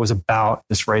article was about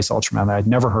this race Ultraman that I'd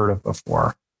never heard of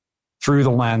before through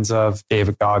the lens of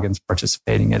David Goggins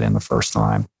participating in it the first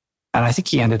time. And I think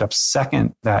he ended up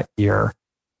second that year.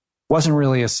 Wasn't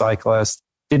really a cyclist,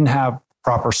 didn't have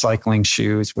proper cycling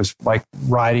shoes, was like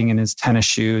riding in his tennis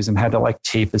shoes and had to like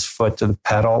tape his foot to the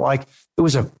pedal. Like it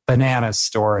was a bananas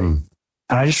story. And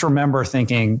I just remember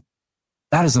thinking,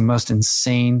 that is the most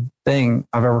insane thing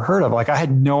I've ever heard of. Like I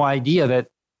had no idea that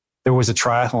there was a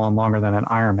triathlon longer than an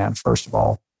Ironman, first of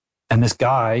all. And this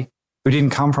guy who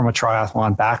didn't come from a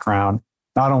triathlon background,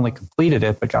 not only completed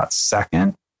it, but got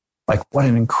second. Like what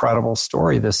an incredible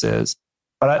story this is.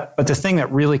 But the thing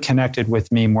that really connected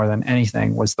with me more than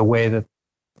anything was the way that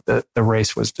the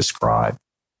race was described.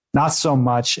 Not so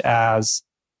much as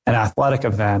an athletic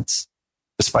event,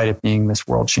 despite it being this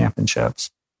World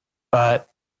Championships, but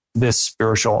this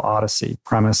spiritual odyssey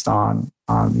premised on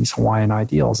these Hawaiian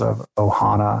ideals of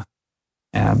Ohana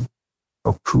and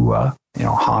Okua,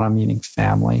 Hana meaning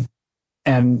family.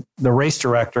 And the race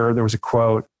director, there was a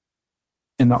quote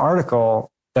in the article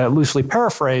that loosely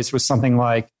paraphrased was something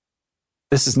like,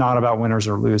 this is not about winners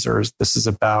or losers. This is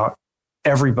about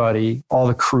everybody, all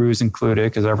the crews included,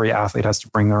 because every athlete has to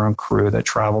bring their own crew that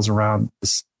travels around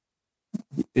this.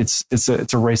 It's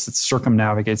a race that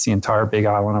circumnavigates the entire big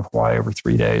island of Hawaii over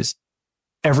 3 days.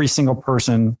 Every single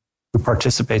person who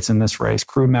participates in this race,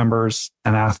 crew members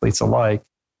and athletes alike,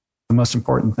 the most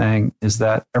important thing is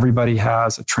that everybody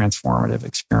has a transformative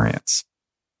experience,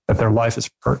 that their life is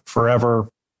forever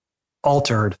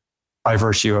altered by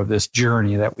virtue of this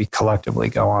journey that we collectively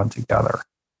go on together.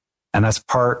 And that's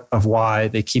part of why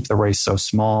they keep the race so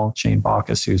small. Jane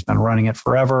Bacchus, who's been running it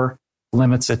forever,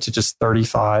 limits it to just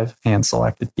 35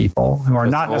 hand-selected people who are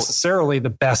not necessarily the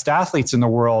best athletes in the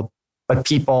world, but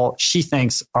people she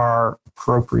thinks are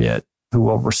appropriate, who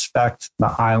will respect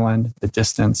the island, the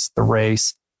distance, the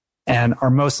race, and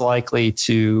are most likely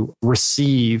to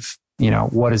receive,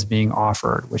 what is being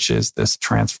offered, which is this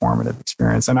transformative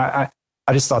experience. And I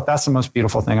just thought that's the most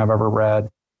beautiful thing I've ever read.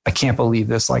 I can't believe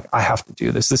this. Like, I have to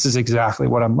do this. This is exactly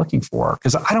what I'm looking for.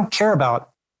 Because I don't care about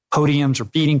podiums or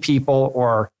beating people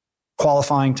or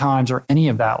qualifying times or any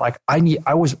of that. Like, I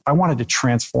wanted to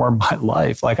transform my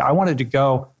life. Like, I wanted to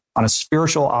go on a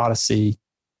spiritual odyssey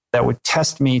that would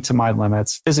test me to my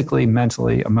limits, physically,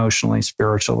 mentally, emotionally,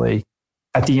 spiritually,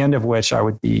 at the end of which I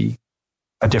would be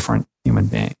a different human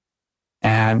being.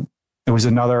 And it was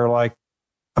another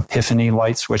epiphany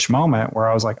light switch moment where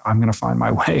I was like, I'm going to find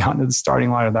my way onto the starting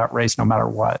line of that race no matter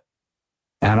what.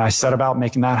 And I set about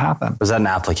making that happen. Was that an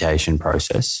application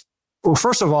process? Well,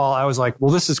 first of all, I was like,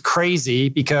 well, this is crazy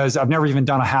because I've never even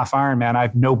done a half Ironman. I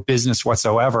have no business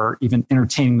whatsoever even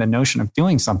entertaining the notion of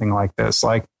doing something like this.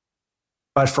 Like,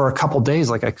 But for a couple of days,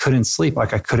 like I couldn't sleep,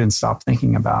 like I couldn't stop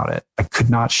thinking about it. I could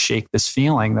not shake this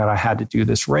feeling that I had to do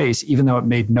this race, even though it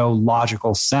made no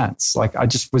logical sense. Like I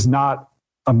just was not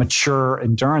a mature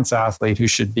endurance athlete who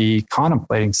should be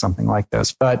contemplating something like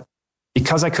this. But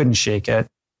because I couldn't shake it,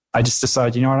 I just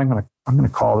decided, you know what, I'm going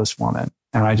to call this woman.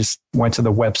 And I just went to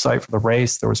the website for the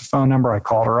race. There was a phone number. I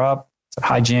called her up, said,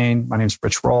 "Hi, Jane. My name's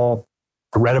Rich Roll.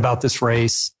 I read about this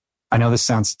race. I know this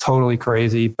sounds totally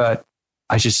crazy, but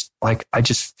I just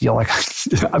feel like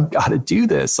I've got to do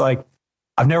this. Like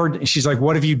she's like,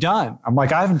 "What have you done?" I'm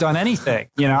like, "I haven't done anything.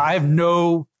 I have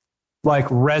no like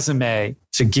resume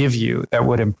to give you that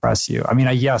would impress you." I mean,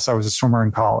 yes, I was a swimmer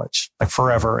in college, like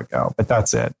forever ago, but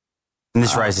that's it. And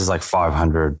this race is like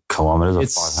 500 kilometers or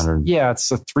 500. Yeah,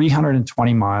 it's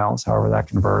 320 miles, however that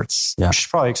converts. Yeah. I should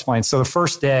probably explain. So the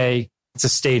first day, it's a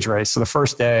stage race. So the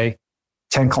first day,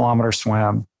 10-kilometer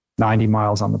swim, 90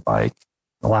 miles on the bike.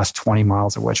 The last 20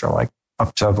 miles of which are like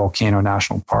up to Volcano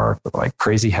National Park with like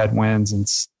crazy headwinds and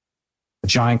a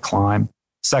giant climb.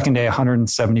 Second day,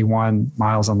 171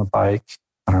 miles on the bike.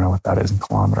 I don't know what that is in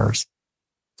kilometers.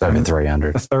 It's over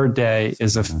 300. The third day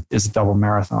is a double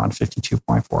marathon,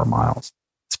 52.4 miles.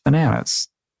 It's bananas.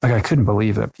 Like I couldn't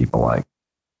believe that people like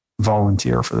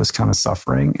volunteer for this kind of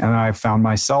suffering. And I found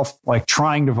myself like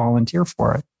trying to volunteer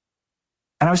for it.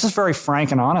 And I was just very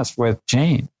frank and honest with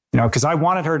Jane. Because I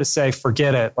wanted her to say,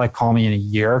 "Forget it, like call me in a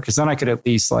year," because then I could at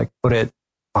least like put it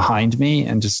behind me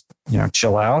and just,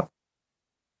 chill out.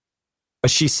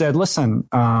 But she said, "Listen,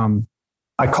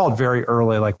 I called very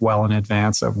early, like well in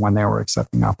advance of when they were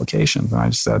accepting applications. And I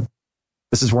just said,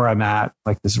 this is where I'm at.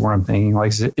 Like, this is where I'm thinking,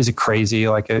 like, is it crazy?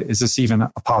 Like, is this even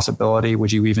a possibility?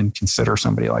 Would you even consider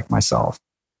somebody like myself?"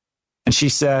 And she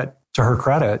said, to her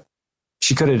credit,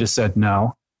 she could have just said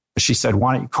no. But she said,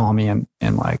 "Why don't you call me in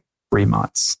like 3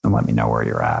 months and let me know where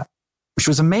you're at," which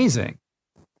was amazing.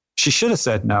 She should have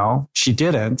said no. She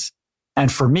didn't.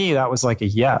 And for me, that was like a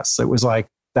yes. It was like,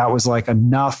 that was like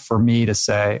enough for me to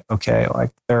say, okay,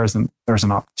 like there's an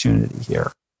opportunity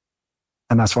here.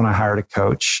 And that's when I hired a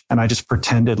coach and I just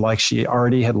pretended like she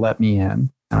already had let me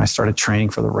in. And I started training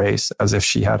for the race as if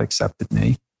she had accepted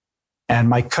me. And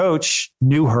my coach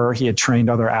knew her. He had trained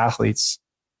other athletes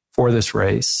for this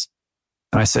race.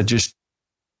 And I said, just,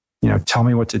 tell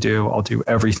me what to do. I'll do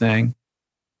everything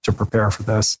to prepare for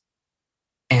this.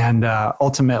 And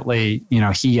ultimately,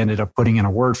 he ended up putting in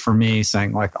a word for me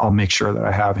saying, like, I'll make sure that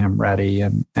I have him ready.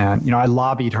 And I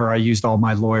lobbied her. I used all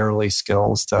my lawyerly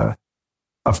skills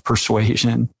of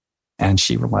persuasion, and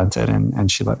she relented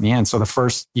and she let me in. So the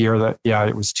first year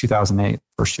it was 2008,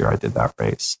 first year I did that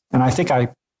race. And I think I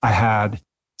had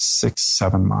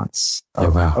 6-7 months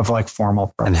of like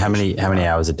formal preparation. And how many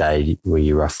hours a day were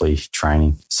you roughly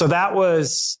training? So that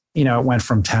was, it went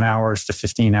from 10 hours to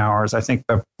 15 hours. I think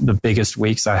the biggest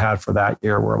weeks I had for that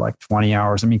year were like 20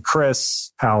 hours. I mean,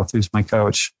 Chris Howth, who's my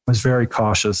coach, was very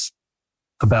cautious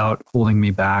about holding me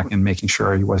back and making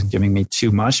sure he wasn't giving me too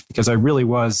much, because I really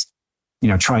was,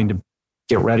 trying to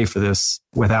get ready for this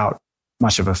without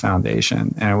much of a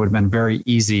foundation. And it would have been very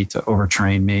easy to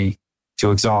overtrain me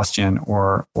to exhaustion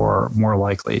or more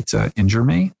likely to injure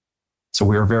me. So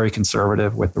we were very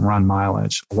conservative with the run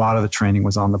mileage. A lot of the training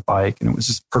was on the bike, and it was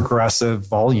just progressive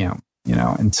volume,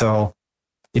 until,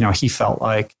 he felt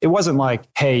like, it wasn't like,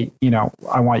 hey,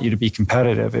 I want you to be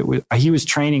competitive. He was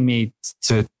training me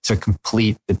to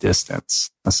complete the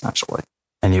distance, essentially.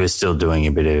 And you were still doing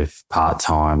a bit of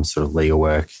part-time sort of legal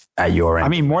work at your end? I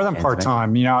mean, more than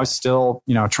part-time. I was still,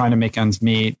 trying to make ends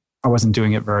meet. I wasn't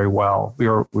doing it very well. We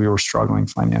were struggling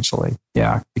financially.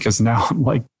 Yeah, because now I'm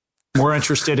like more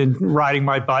interested in riding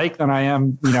my bike than I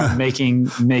am, making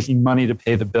money to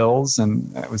pay the bills.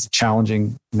 And it was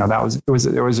challenging. There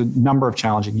was a number of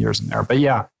challenging years in there. But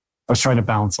yeah, I was trying to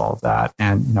balance all of that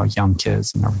and young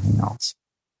kids and everything else.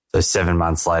 So 7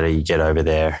 months later, you get over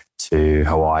there to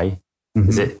Hawaii.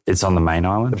 Mm-hmm. It's on the main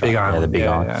island, the big island. Yeah, the big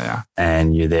island. Yeah.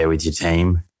 And you're there with your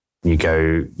team. You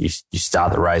go, you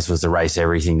start the race. Was the race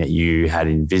everything that you had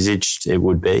envisaged it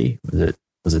would be?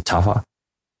 Was it tougher?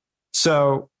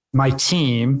 So my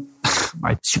team,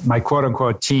 my quote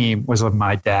unquote team, was with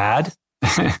my dad,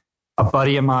 a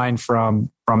buddy of mine from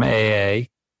AA,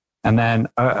 and then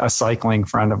a cycling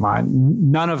friend of mine,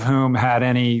 none of whom had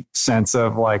any sense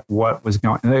of like what was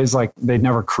going on. It was like they'd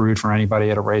never crewed for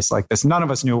anybody at a race like this. None of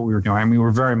us knew what we were doing. I mean, we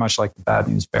were very much like the Bad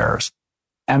News Bears.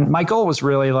 And my goal was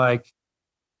really like,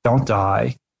 don't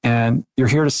die. And you're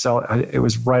here to sell. It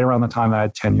was right around the time that I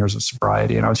had 10 years of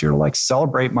sobriety. And I was here to like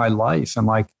celebrate my life and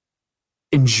like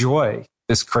enjoy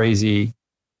this crazy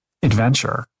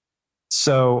adventure.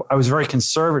 So I was very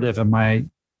conservative in my,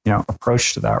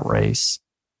 approach to that race.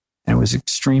 And it was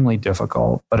extremely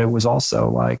difficult, but it was also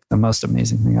like the most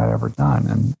amazing thing I'd ever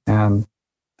done. And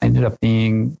I ended up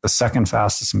being the second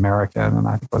fastest American, and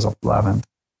I think I was 11th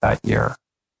that year.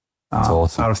 That's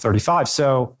awesome. Out of 35.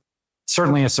 So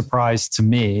certainly a surprise to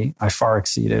me. I far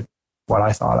exceeded what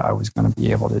I thought I was going to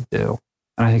be able to do.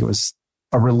 And I think it was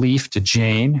a relief to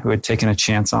Jane, who had taken a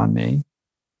chance on me,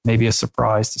 maybe a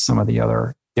surprise to some of the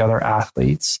other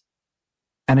athletes.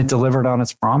 And it delivered on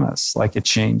its promise. Like it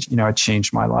changed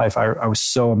my life. I was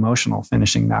so emotional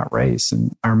finishing that race.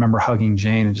 And I remember hugging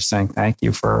Jane and just saying, thank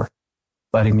you for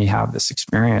letting me have this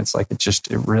experience. Like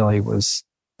it really was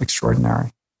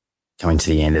extraordinary. Coming to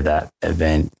the end of that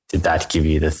event, did that give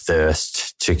you the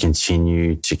thirst to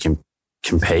continue to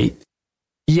compete?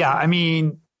 Yeah. I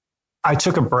mean, I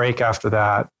took a break after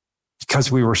that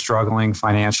because we were struggling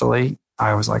financially.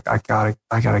 I was like, I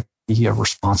gotta be a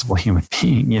responsible human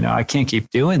being. You know, I can't keep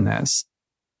doing this.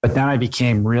 But then I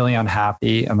became really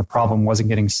unhappy and the problem wasn't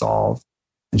getting solved.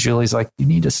 And Julie's like, you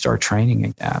need to start training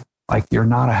again. Like, you're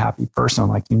not a happy person.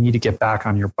 Like, you need to get back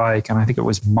on your bike. And I think it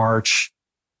was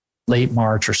late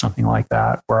March or something like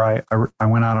that, where I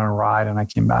went out on a ride and I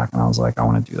came back and I was like, I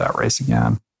want to do that race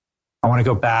again. I want to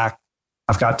go back.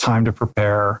 I've got time to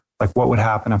prepare. Like, what would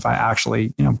happen if I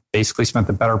actually, basically spent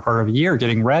the better part of a year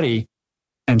getting ready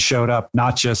and showed up,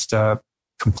 not just to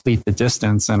complete the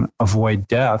distance and avoid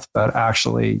death, but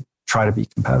actually try to be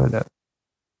competitive.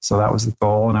 So that was the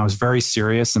goal. And I was very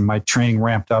serious, and my training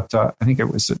ramped up to, I think it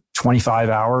was 25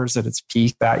 hours at its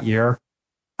peak that year.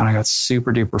 And I got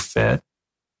super duper fit,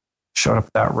 showed up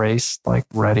at that race, like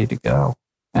ready to go.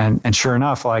 And sure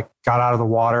enough, like got out of the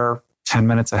water 10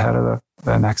 minutes ahead of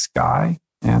the next guy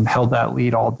and held that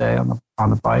lead all day on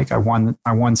the bike. I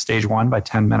won stage one by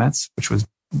 10 minutes, which was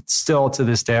still to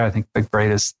this day, I think my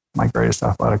greatest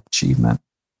athletic achievement.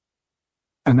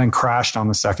 And then crashed on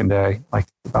the second day, like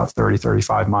about 30,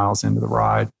 35 miles into the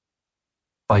ride.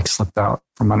 Bike slipped out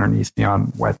from underneath me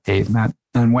on wet pavement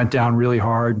and went down really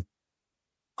hard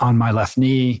on my left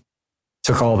knee.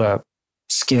 Took all the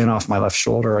skin off my left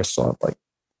shoulder. I still have like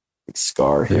a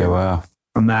scar here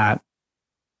from that.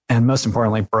 And most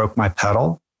importantly, broke my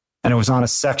pedal. And it was on a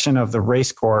section of the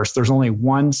race course. There's only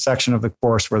one section of the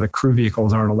course where the crew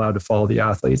vehicles aren't allowed to follow the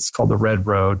athletes. It's called the Red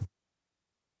Road.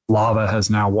 Lava has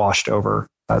now washed over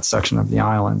that section of the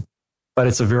island. But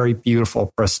it's a very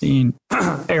beautiful, pristine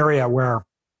area where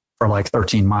for like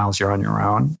 13 miles you're on your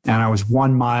own. And I was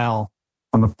 1 mile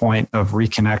from the point of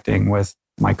reconnecting with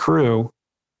my crew,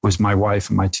 was my wife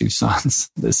and my 2 sons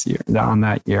on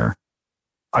that year.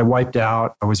 I wiped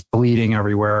out. I was bleeding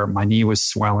everywhere. My knee was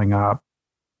swelling up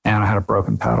and I had a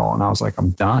broken pedal. And I was like,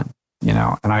 I'm done, And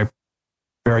I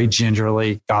very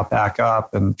gingerly got back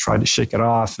up and tried to shake it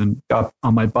off and got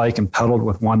on my bike and pedaled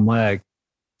with one leg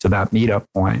to that meetup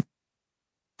point.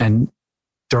 And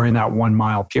during that 1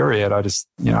 mile period, I just,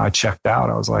 I checked out.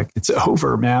 I was like, it's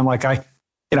over, man. Like I'm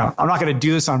not going to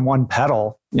do this on one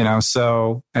pedal,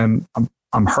 so, and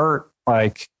I'm hurt.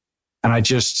 Like, and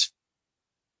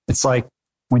it's like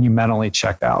when you mentally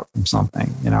check out from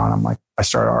something, and I'm like, I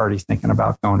started already thinking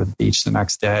about going to the beach the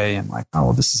next day and like, oh,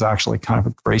 well, this is actually kind of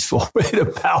a graceful way to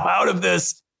bow out of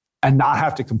this and not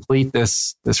have to complete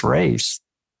this race.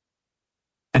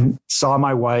 And saw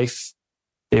my wife,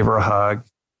 gave her a hug,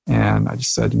 and I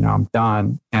just said, I'm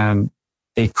done. And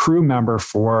a crew member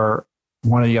for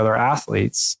one of the other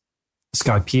athletes, this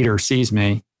guy Peter, sees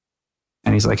me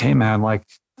and he's like, hey man, like,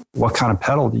 what kind of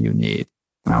pedal do you need?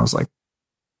 And I was like,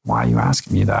 why are you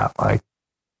asking me that? Like,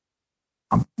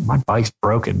 my bike's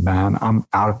broken, man.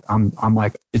 I'm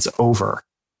like, it's over.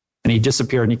 And he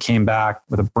disappeared and he came back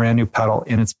with a brand new pedal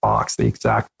in its box, the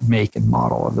exact make and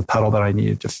model of the pedal that I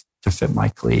needed to fit my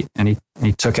cleat. And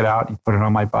he took it out, he put it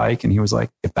on my bike, and he was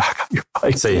like, get back on your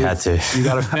bike. So you had to. You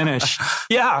got to finish.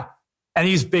 Yeah. And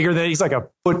he's like a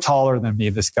foot taller than me,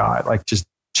 this guy, like just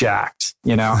jacked,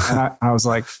 And I was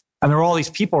like, and there were all these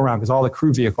people around because all the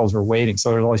crew vehicles were waiting.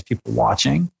 So there's all these people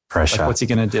watching. Pressure. Like, what's he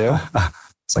going to do?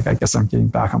 It's like, I guess I'm getting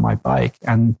back on my bike.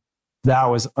 And that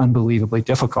was unbelievably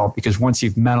difficult because once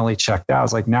you've mentally checked out,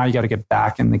 it's like, now you got to get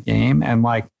back in the game. And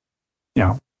like,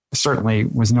 certainly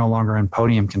was no longer in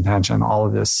podium contention. All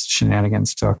of this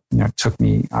shenanigans took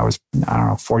me, I don't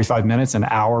know, 45 minutes, an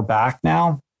hour back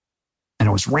now. And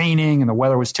it was raining and the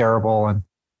weather was terrible. And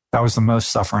that was the most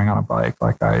suffering on a bike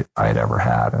like I had ever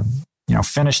had. And,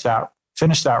 finished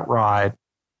that ride,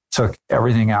 took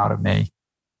everything out of me.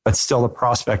 But still the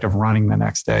prospect of running the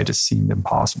next day just seemed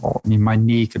impossible. I mean, my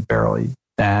knee could barely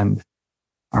bend.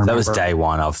 That was day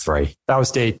 1 of 3. That was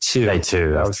day 2. Day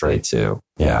 2. That was 3. Day 2.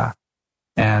 Yeah.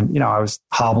 And, I was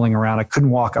hobbling around. I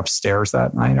couldn't walk upstairs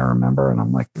that night, I remember. And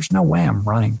I'm like, there's no way I'm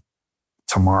running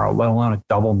tomorrow, let alone a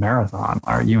double marathon.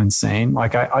 Are you insane?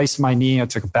 Like I iced my knee, I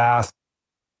took a bath.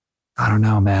 I don't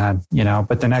know, man,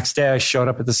 but the next day I showed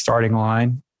up at the starting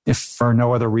line, if for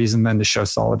no other reason than to show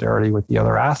solidarity with the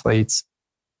other athletes.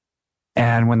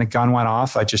 And when the gun went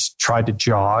off, I just tried to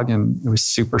jog and it was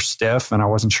super stiff and I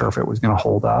wasn't sure if it was going to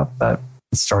hold up, but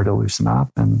it started to loosen up.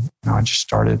 And I just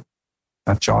started,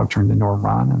 that jog turned into a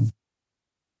run and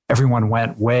everyone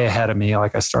went way ahead of me.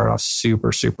 Like I started off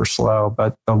super, super slow,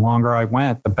 but the longer I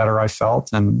went, the better I felt.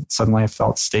 And suddenly I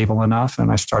felt stable enough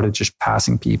and I started just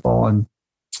passing people and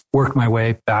worked my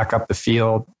way back up the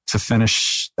field to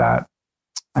finish that.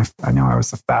 I know I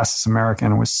was the fastest American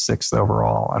and was 6th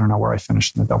overall. I don't know where I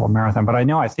finished in the double marathon, but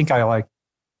I think I like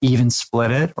even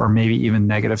split it or maybe even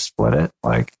negative split it.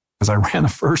 Like, because I ran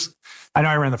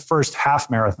the first half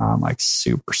marathon like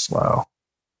super slow.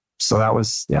 So that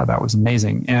was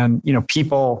amazing. And,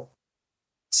 people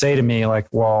say to me like,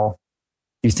 well,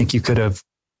 do you think you could have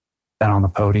been on the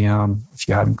podium if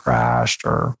you hadn't crashed?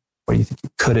 Or what do you think you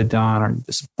could have done? Are you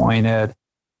disappointed?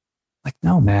 Like,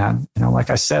 no, man. Like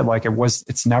I said, like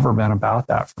it's never been about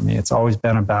that for me. It's always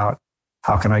been about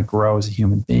how can I grow as a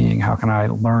human being? How can I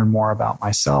learn more about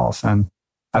myself? And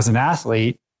as an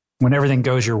athlete, when everything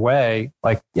goes your way,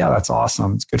 like, yeah, that's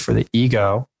awesome. It's good for the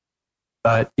ego,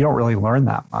 but you don't really learn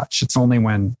that much. It's only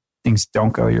when things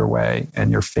don't go your way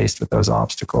and you're faced with those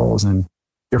obstacles and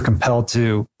you're compelled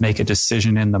to make a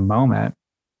decision in the moment.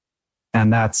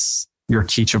 And that's your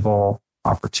teachable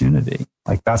opportunity.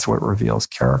 Like that's what reveals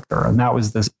character. And that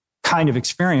was this kind of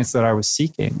experience that I was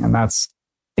seeking. And that's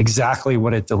exactly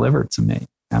what it delivered to me.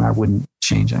 And I wouldn't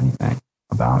change anything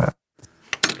about it.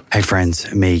 Hey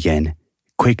friends, me again.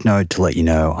 Quick note to let you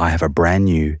know I have a brand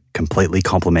new, completely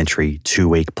complimentary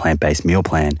 2-week plant-based meal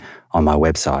plan on my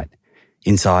website.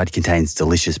 Inside contains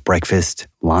delicious breakfast,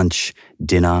 lunch,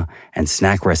 dinner, and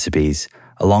snack recipes,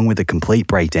 along with a complete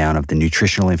breakdown of the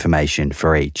nutritional information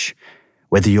for each.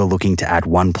 Whether you're looking to add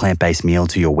one plant-based meal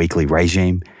to your weekly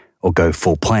regime or go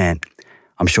full plant,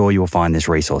 I'm sure you'll find this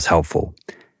resource helpful.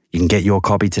 You can get your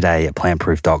copy today at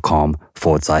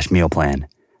plantproof.com/meal plan.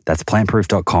 That's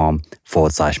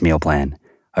plantproof.com/meal plan.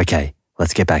 Okay,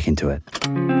 let's get back into it.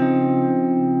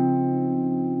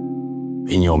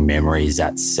 In your memory, is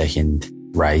that second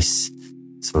race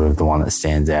sort of the one that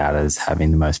stands out as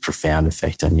having the most profound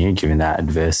effect on you, given that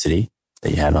adversity that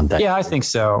you had on that? Yeah, I think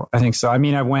so. I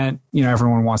mean, I went,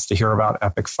 everyone wants to hear about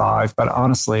Epic 5, but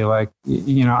honestly, like,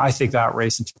 I think that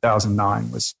race in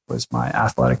 2009 was my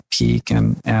athletic peak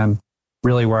and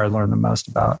really where I learned the most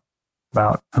about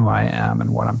who I am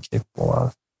and what I'm capable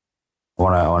of.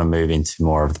 I want to move into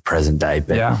more of the present day,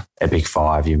 but yeah. Epic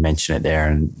 5, you mentioned it there,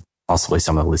 and possibly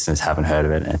some of the listeners haven't heard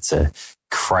of it. It's a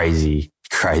crazy,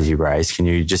 crazy race. Can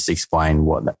you just explain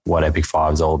what Epic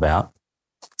 5 is all about?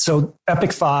 So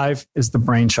Epic 5 is the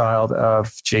brainchild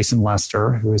of Jason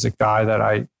Lester, who is a guy that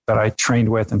I trained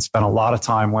with and spent a lot of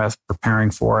time with preparing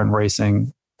for and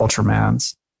racing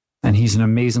Ultramans. And he's an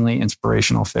amazingly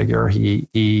inspirational figure.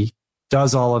 He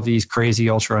does all of these crazy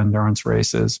ultra endurance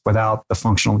races without the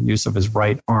functional use of his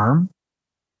right arm.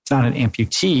 It's not an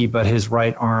amputee, but his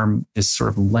right arm is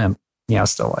sort of limp. He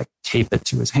has to like tape it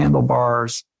to his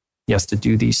handlebars. He has to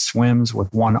do these swims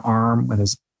with one arm, with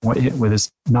his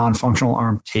non-functional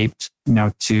arm taped,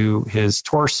 to his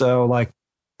torso. Like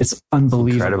it's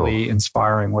unbelievably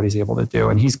inspiring what he's able to do.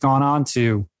 And he's gone on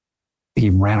to, he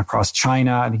ran across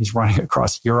China and he's running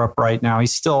across Europe right now.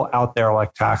 He's still out there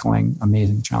like tackling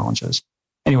amazing challenges.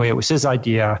 Anyway, it was his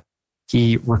idea.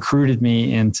 He recruited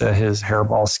me into his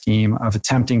hairball scheme of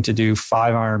attempting to do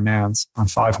 5 Ironmans on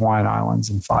 5 Hawaiian Islands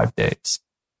in 5 days.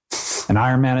 An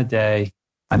Ironman a day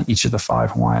on each of the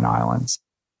 5 Hawaiian Islands.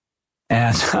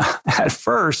 And at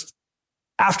first,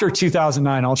 after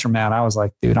 2009 Ultraman, I was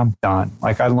like, dude, I'm done.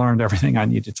 Like I learned everything I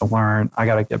needed to learn. I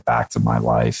got to get back to my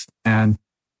life. And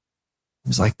I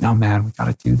was like, no, man, we got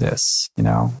to do this,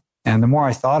 And the more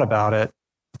I thought about it,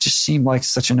 it just seemed like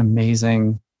such an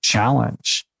amazing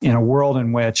challenge in a world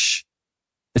in which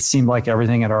it seemed like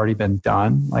everything had already been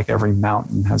done. Like every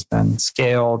mountain has been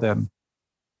scaled and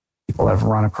people have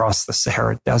run across the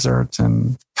Sahara Desert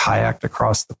and kayaked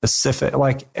across the Pacific.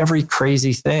 Like every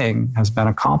crazy thing has been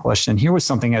accomplished. And here was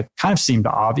something that kind of seemed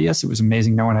obvious. It was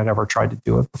amazing. No one had ever tried to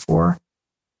do it before.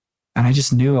 And I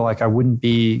just knew like I wouldn't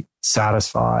be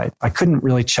satisfied. I couldn't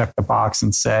really check the box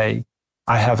and say,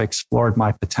 I have explored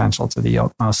my potential to the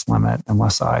utmost limit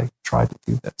unless I tried to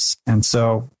do this. And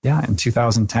so, yeah, in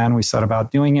 2010, we set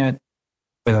about doing it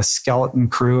with a skeleton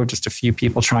crew of just a few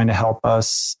people trying to help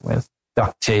us with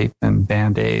duct tape and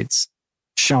Band-Aids,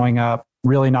 showing up,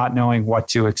 really not knowing what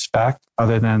to expect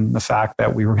other than the fact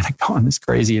that we were going to go on this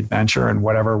crazy adventure and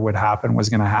whatever would happen was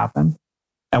going to happen.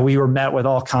 And we were met with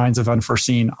all kinds of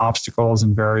unforeseen obstacles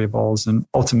and variables. And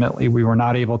ultimately, we were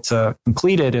not able to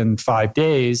complete it in 5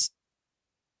 days.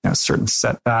 Certain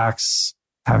setbacks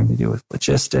having to do with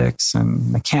logistics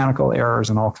and mechanical errors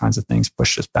and all kinds of things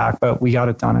pushed us back. But we got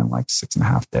it done in like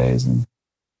 6.5 days. And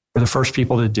we're the first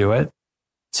people to do it.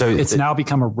 So it's now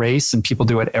become a race, and people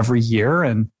do it every year,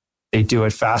 and they do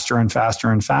it faster and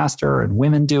faster and faster, and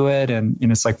women do it. And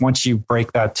it's like, once you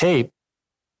break that tape,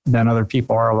 then other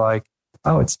people are like,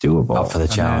 oh, it's doable. Up for the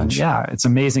challenge. Then, it's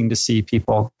amazing to see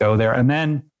people go there. And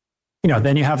then,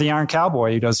 then you have the Iron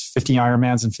Cowboy who does 50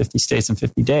 Ironmans in 50 states in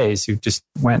 50 days, who just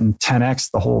went and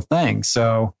 10x the whole thing.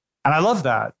 So, and I love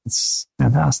that. It's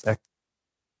fantastic.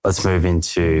 Let's move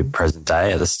into present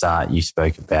day. At the start, you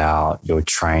spoke about your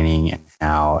training and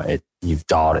how you've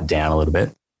dialed it down a little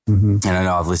bit. Mm-hmm. And I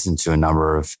know I've listened to a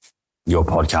number of your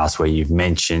podcasts where you've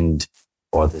mentioned,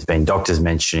 or there's been doctors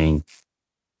mentioning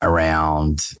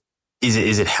around,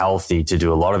 is it healthy to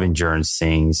do a lot of endurance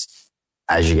things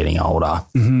as you're getting older?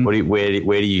 Mm-hmm.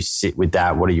 Where do you sit with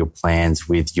that? What are your plans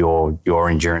with your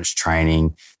endurance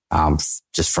training,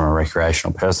 just from a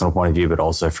recreational, personal point of view, but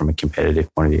also from a competitive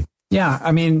point of view? Yeah,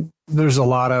 I mean, there's a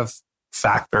lot of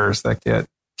factors that get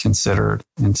considered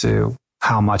into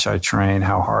how much I train,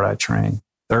 how hard I train.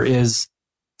 There is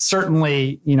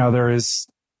certainly, there is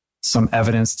some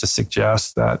evidence to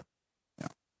suggest that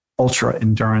ultra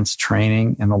endurance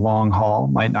training in the long haul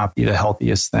might not be the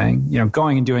healthiest thing.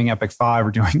 Going and doing Epic 5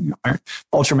 or doing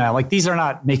Ultraman, like, these are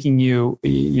not making you,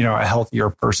 a healthier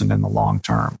person in the long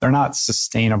term. They're not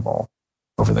sustainable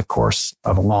over the course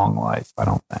of a long life, I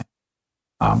don't think.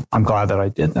 I'm glad that I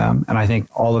did them. And I think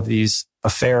all of these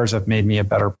affairs have made me a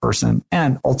better person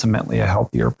and ultimately a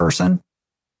healthier person.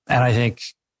 And I think,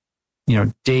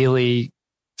 daily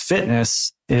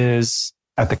fitness is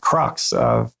at the crux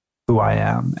of who I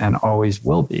am and always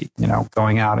will be,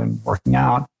 going out and working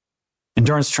out,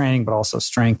 endurance training, but also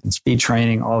strength and speed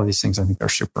training. All of these things I think are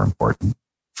super important.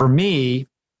 For me,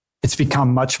 it's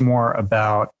become much more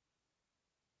about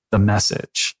the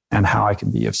message and how I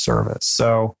can be of service.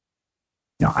 So,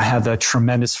 I had the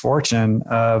tremendous fortune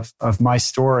of my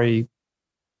story,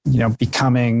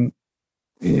 becoming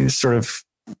sort of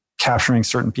capturing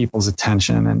certain people's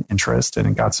attention and interest, and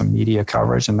it got some media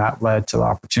coverage. And that led to the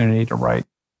opportunity to write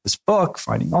this book,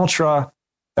 Finding Ultra,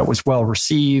 that was well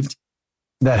received,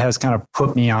 that has kind of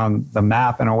put me on the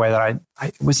map in a way that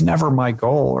it was never my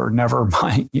goal or never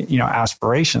my,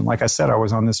 aspiration. Like I said, I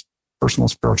was on this personal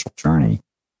spiritual journey.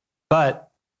 But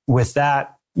with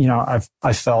that,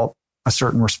 I felt a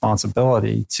certain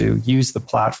responsibility to use the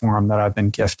platform that I've been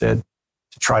gifted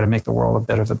to try to make the world a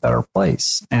bit of a better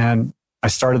place. And I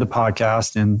started the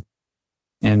podcast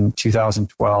in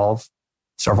 2012,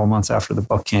 several months after the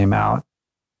book came out,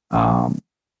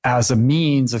 as a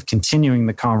means of continuing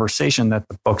the conversation that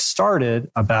the book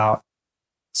started about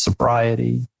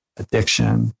sobriety,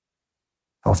 addiction,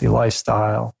 healthy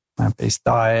lifestyle, plant-based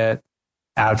diet,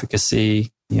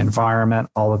 advocacy, the environment,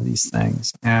 all of these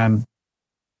things. And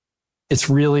it's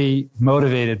really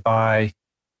motivated by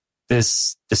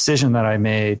this decision that I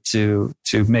made to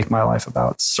make my life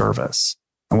about service.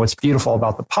 And what's beautiful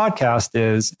about the podcast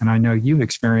is, and I know you've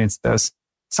experienced this,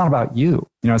 it's not about you.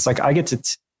 It's like I get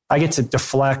to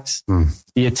deflect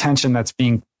the attention that's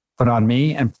being put on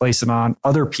me and place it on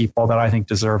other people that I think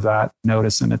deserve that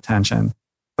notice and attention.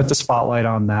 Put the spotlight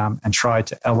on them and try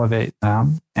to elevate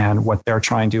them and what they're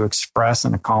trying to express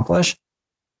and accomplish.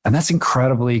 And that's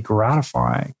incredibly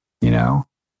gratifying.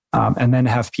 And then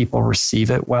have people receive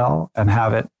it well and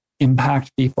have it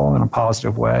impact people in a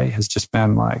positive way has just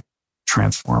been like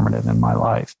transformative in my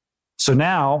life. So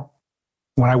now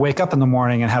when I wake up in the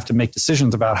morning and have to make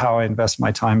decisions about how I invest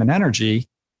my time and energy,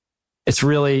 it's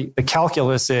really the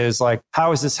calculus is like,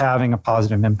 how is this having a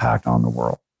positive impact on the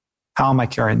world? How am I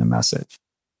carrying the message?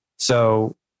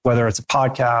 So whether it's a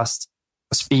podcast,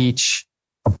 a speech,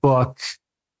 a book,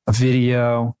 a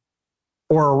video,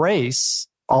 or a race,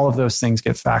 all of those things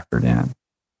get factored in.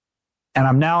 And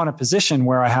I'm now in a position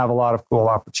where I have a lot of cool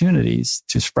opportunities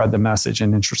to spread the message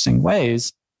in interesting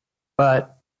ways.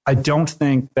 But I don't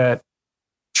think that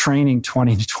training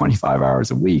 20 to 25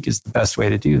 hours a week is the best way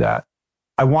to do that.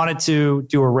 I wanted to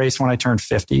do a race when I turned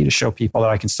 50 to show people that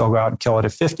I can still go out and kill it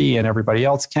at 50 and everybody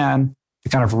else can, to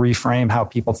kind of reframe how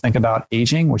people think about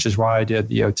aging, which is why I did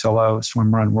the Otillo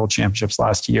Swim Run World Championships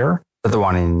last year. The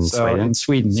one in Sweden? In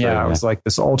Sweden, yeah. It was like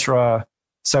this ultra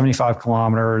 75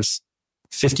 kilometers,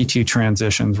 52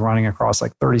 transitions running across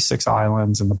like 36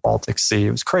 islands in the Baltic Sea.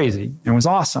 It was crazy. It was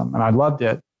awesome. And I loved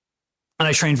it. And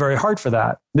I trained very hard for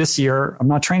that. This year, I'm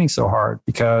not training so hard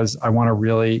because I want to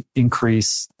really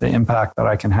increase the impact that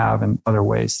I can have in other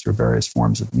ways through various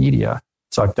forms of media.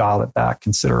 So I've dialed it back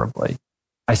considerably.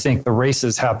 I think the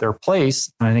races have their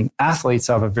place, and I think athletes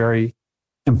have a very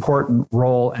important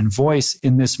role and voice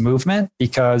in this movement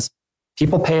because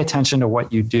people pay attention to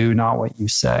what you do, not what you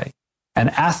say. And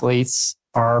athletes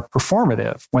are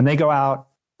performative. When they go out,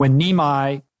 when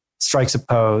Nimai strikes a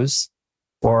pose,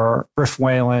 or Griff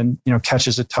Whalen,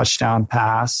 catches a touchdown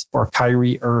pass, or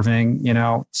Kyrie Irving,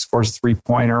 scores a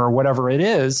three-pointer, or whatever it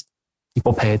is,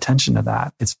 people pay attention to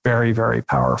that. It's very, very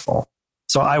powerful.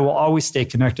 So I will always stay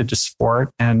connected to sport.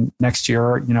 And next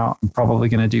year, I'm probably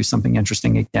going to do something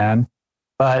interesting again,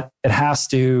 but it has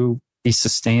to be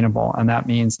sustainable. And that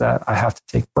means that I have to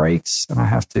take breaks and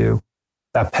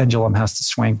that pendulum has to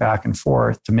swing back and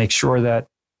forth to make sure that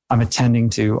I'm attending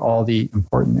to all the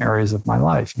important areas of my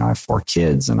life. I have 4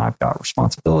 kids and I've got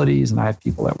responsibilities and I have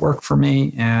people that work for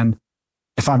me. And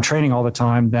if I'm training all the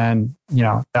time, then,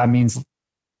 that means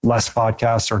less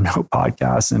podcasts or no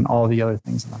podcasts and all the other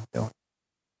things that I'm doing.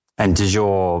 And does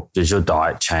your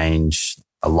diet change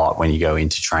a lot when you go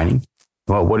into training?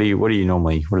 Well, what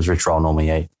does Rich Roll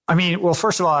normally eat? I mean, well,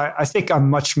 first of all, I think I'm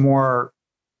much more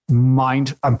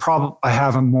I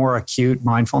have a more acute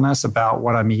mindfulness about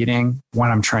what I'm eating when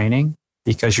I'm training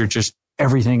because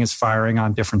everything is firing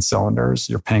on different cylinders.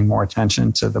 You're paying more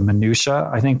attention to the minutia.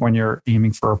 I think when you're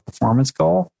aiming for a performance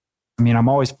goal, I mean, I'm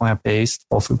always plant-based,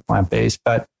 whole food plant-based,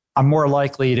 but I'm more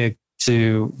likely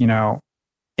to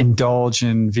indulge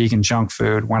in vegan junk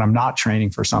food when I'm not training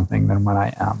for something than when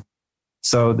I am.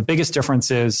 So the biggest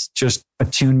difference is just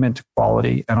attunement to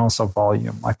quality and also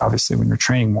volume. Like obviously when you're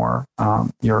training more,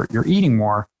 you're eating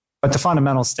more, but the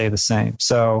fundamentals stay the same.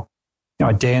 So,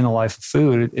 a day in the life of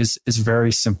food is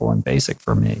very simple and basic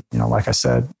for me. Like I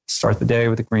said, start the day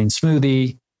with a green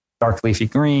smoothie, dark leafy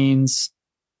greens.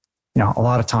 A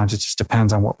lot of times it just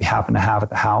depends on what we happen to have at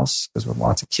the house because with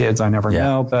lots of kids, I never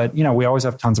know. But, we always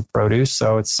have tons of produce.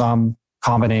 So it's some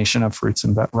combination of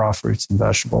raw fruits and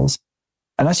vegetables.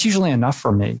 And that's usually enough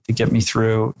for me to get me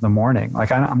through the morning.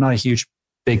 Like I'm not a huge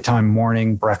big time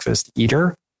morning breakfast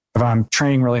eater. If I'm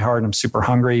training really hard and I'm super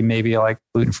hungry, maybe like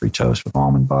gluten-free toast with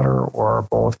almond butter or a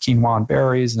bowl of quinoa and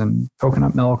berries and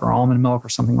coconut milk or almond milk or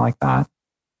something like that.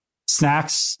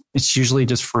 Snacks, it's usually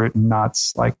just fruit and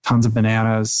nuts, like tons of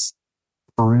bananas,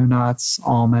 peru nuts,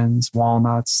 almonds,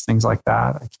 walnuts, things like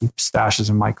that. I keep stashes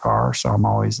in my car. So I'm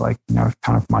always kind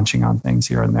of munching on things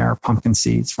here and there. Pumpkin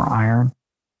seeds for iron.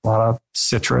 A lot of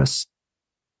citrus.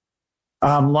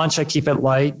 Lunch, I keep it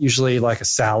light, usually like a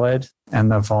salad. And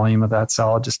the volume of that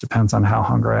salad just depends on how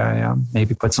hungry I am.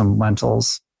 Maybe put some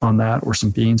lentils on that or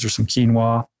some beans or some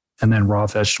quinoa and then raw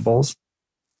vegetables.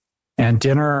 And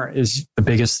dinner is the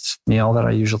biggest meal that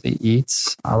I usually eat.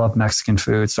 I love Mexican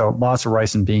food. So lots of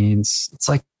rice and beans. It's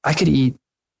like I could eat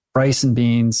rice and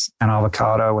beans and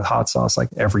avocado with hot sauce like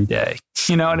every day.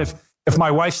 And if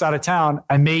my wife's out of town,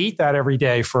 I may eat that every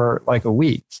day for like a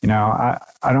week. I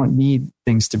don't need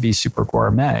things to be super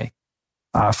gourmet.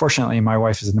 Fortunately, my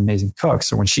wife is an amazing cook.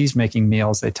 So when she's making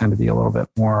meals, they tend to be a little bit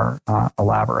more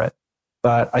elaborate.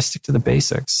 But I stick to the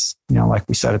basics. Like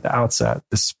we said at the outset,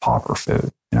 this is pauper food.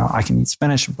 I can eat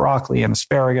spinach and broccoli and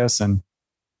asparagus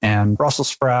and Brussels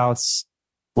sprouts,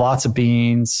 lots of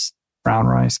beans, brown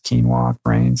rice, quinoa,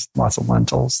 grains, lots of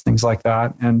lentils, things like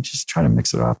that. And just try to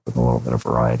mix it up with a little bit of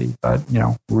variety, but,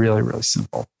 really, really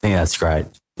simple. I think that's great.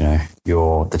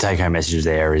 The take-home message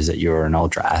there is that you're an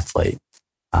ultra athlete,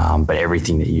 but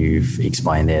everything that you've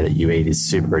explained there that you eat is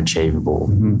super achievable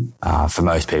for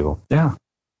most people. Yeah.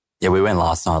 Yeah, we went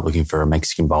last night looking for a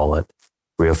Mexican bowl at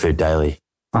Real Food Daily.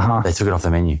 They took it off the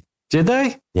menu. Did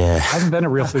they? Yeah. I haven't been to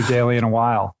Real Food Daily in a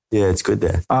while. Yeah, it's good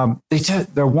there. They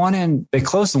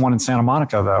closed the one in Santa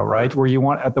Monica though, right? Were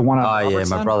you at the one on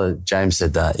Robertson? My brother James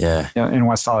said that, yeah. In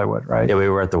West Hollywood, right? Yeah, we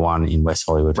were at the one in West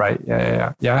Hollywood. Right,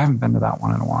 yeah. Yeah, I haven't been to that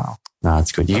one in a while. No,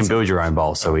 it's good. You can build your own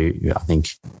bowl. So I think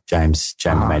James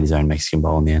made his own Mexican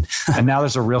bowl in the end. And now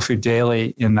there's a Real Food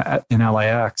Daily in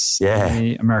LAX, in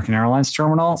the American Airlines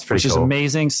terminal, which is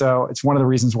amazing. So it's one of the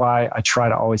reasons why I try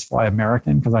to always fly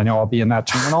American because I know I'll be in that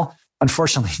terminal.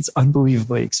 Unfortunately, it's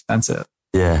unbelievably expensive.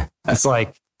 Yeah. It's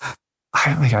like,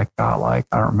 I think I got I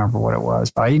don't remember what it was,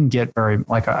 but I didn't get I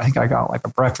think I got like a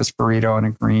breakfast burrito and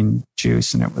a green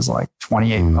juice and it was like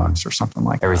 $28 or something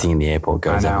like Everything in the airport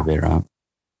goes up a bit, right?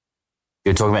 You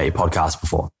were talking about your podcast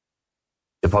before.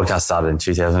 Your podcast started in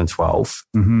 2012.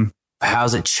 Mm-hmm. How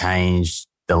has it changed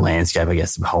the landscape, I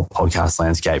guess, the whole podcast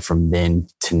landscape from then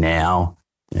to now?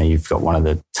 You've got one of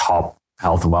the top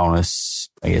health and wellness,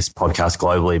 I guess, podcasts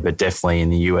globally, but definitely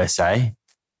in the USA.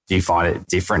 Do you find it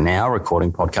different now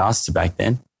recording podcasts to back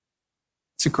then?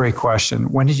 It's a great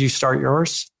question. When did you start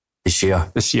yours? This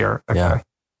year. This year. Okay. Yeah.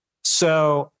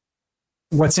 So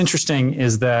what's interesting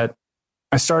is that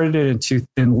I started it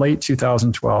in late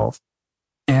 2012.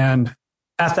 And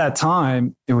at that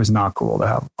time, it was not cool to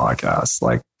have a podcast.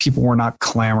 Like people were not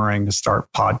clamoring to start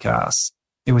podcasts.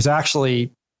 It was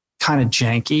actually kind of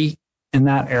janky in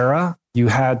that era.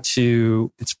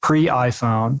 It's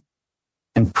pre-iPhone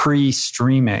and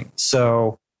pre-streaming.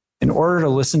 So in order to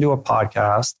listen to a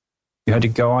podcast, you had to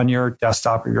go on your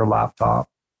desktop or your laptop.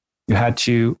 You had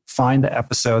to find the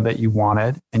episode that you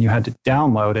wanted and you had to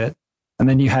download it. And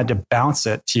then you had to bounce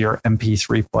it to your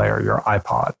MP3 player, your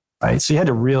iPod, right? So you had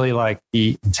to really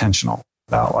be intentional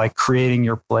about creating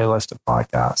your playlist of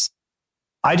podcasts.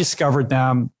 I discovered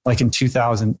them in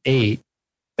 2008.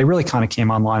 They really kind of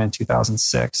came online in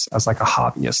 2006 as a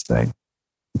hobbyist thing.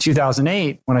 In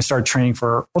 2008, when I started training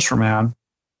for Ultraman,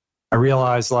 I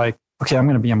realized okay, I'm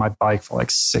going to be on my bike for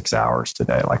 6 hours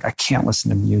today. I can't listen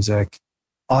to music.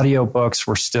 Audiobooks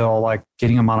were still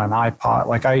getting them on an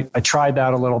iPod. I tried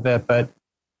that a little bit, but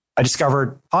I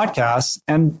discovered podcasts.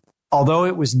 And although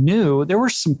it was new, there were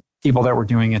some people that were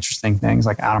doing interesting things.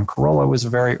 Adam Carolla was a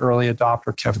very early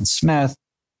adopter, Kevin Smith,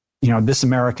 This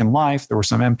American Life. There were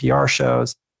some NPR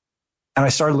shows. And I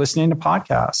started listening to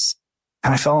podcasts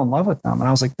and I fell in love with them. And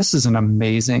I was like, this is an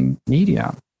amazing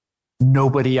medium.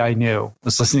 Nobody I knew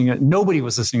was nobody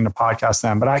was listening to podcasts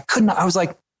then, but I was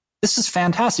like, this is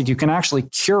fantastic. You can actually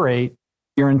curate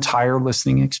your entire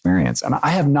listening experience. And I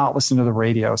have not listened to the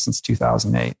radio since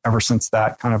 2008, ever since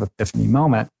that kind of epiphany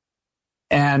moment,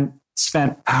 and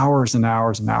spent hours and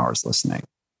hours and hours listening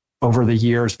over the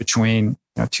years between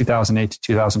 2008 to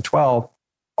 2012,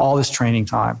 all this training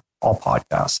time, all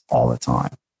podcasts, all the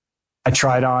time. I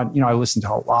tried on, I listened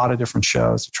to a lot of different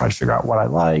shows to try to figure out what I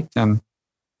liked. And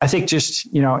I think just,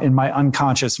 in my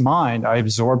unconscious mind, I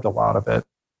absorbed a lot of it.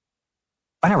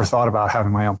 I never thought about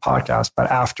having my own podcast,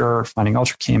 but after Finding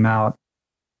Ultra came out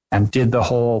and did the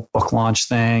whole book launch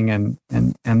thing, and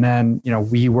then,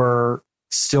 we were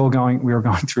going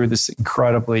through this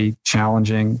incredibly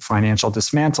challenging financial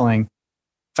dismantling,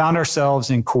 found ourselves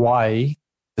in Kauai.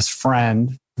 This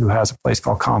friend who has a place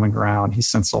called Common Ground, he's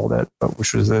since sold it, but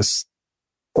which was this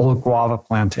old guava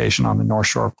plantation on the North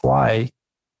Shore of Kauai,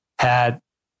 had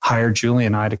hired Julie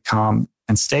and I to come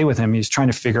and stay with him. He was trying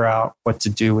to figure out what to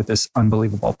do with this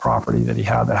unbelievable property that he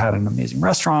had that had an amazing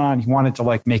restaurant on. He wanted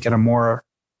to make it a more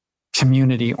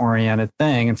community oriented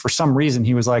thing. And for some reason,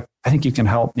 he was like, I think you can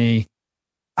help me.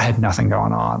 I had nothing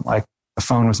going on. The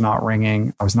phone was not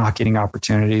ringing. I was not getting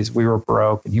opportunities. We were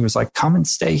broke. And he was like, come and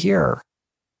stay here.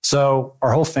 So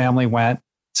our whole family went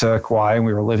to Kauai and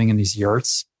we were living in these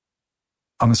yurts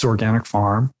on this organic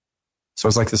farm. So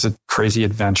it was this crazy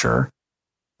adventure.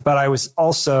 But I was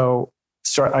also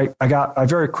I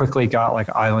very quickly got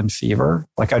island fever.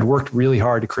 I'd worked really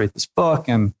hard to create this book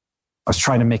and I was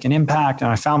trying to make an impact. And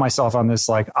I found myself on this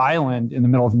island in the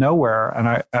middle of nowhere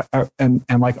and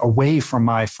away from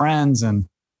my friends. And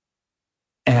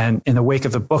in the wake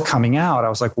of the book coming out, I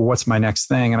was like, well, what's my next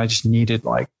thing? And I just needed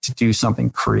to do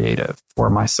something creative for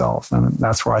myself. And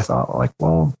that's where I thought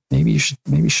well, maybe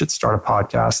you should start a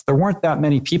podcast. There weren't that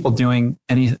many people doing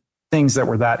any things that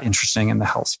were that interesting in the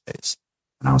health space.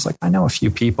 And I was like, I know a few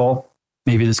people,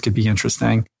 maybe this could be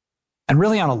interesting. And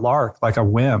really on a lark, a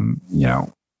whim,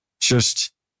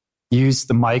 just use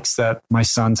the mics that my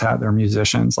sons had. They're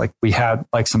musicians. We had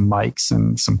some mics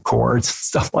and some cords and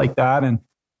stuff like that. And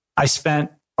I spent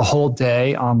a whole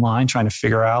day online trying to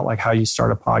figure out how you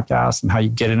start a podcast and how you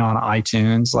get it on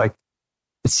iTunes.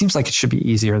 It seems like it should be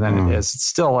easier than it is. It's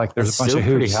still there's a bunch of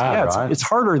hoops. Hard, right? It's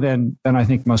harder than I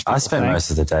think most people I spent think.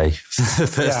 most of the day the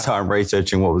first time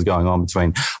researching what was going on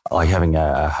between having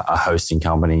a hosting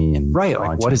company and right.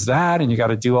 What is that? And you got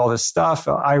to do all this stuff.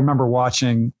 I remember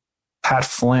watching Pat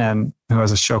Flynn, who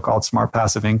has a show called Smart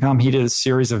Passive Income. He did a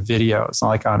series of videos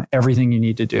on everything you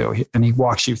need to do. And he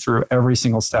walks you through every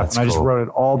single step. That's and I just wrote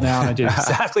it all down. I did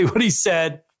exactly what he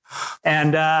said.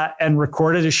 And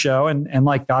recorded a show and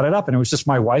got it up. And it was just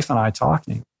my wife and I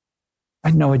talking. I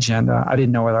had no agenda. I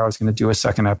didn't know whether I was going to do a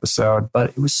second episode,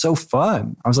 but it was so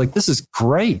fun. I was like, this is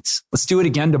great. Let's do it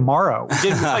again tomorrow. We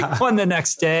did one the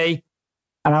next day.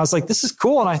 And I was like, this is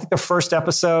cool. And I think the first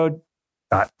episode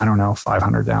got,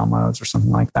 500 downloads or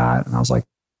something like that. And I was like,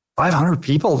 500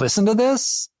 people listen to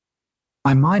this?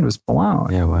 My mind was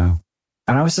blown. Yeah, wow.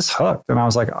 And I was just hooked. And I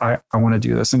was like, I want to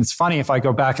do this. And it's funny, if I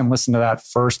go back and listen to that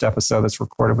first episode that's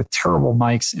recorded with terrible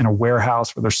mics in a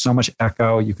warehouse where there's so much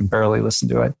echo, you can barely listen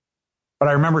to it. But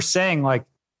I remember saying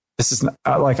this is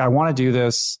I want to do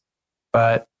this,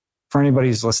 but for anybody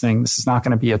who's listening, this is not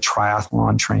going to be a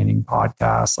triathlon training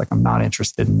podcast. I'm not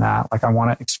interested in that. I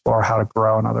want to explore how to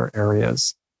grow in other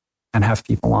areas and have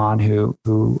people on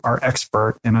who are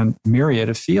expert in a myriad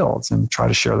of fields and try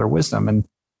to share their wisdom. And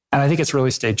And I think it's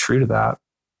really stayed true to that.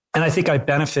 And I think I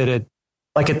benefited,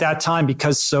 like at that time,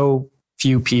 because so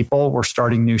few people were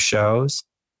starting new shows,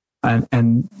 and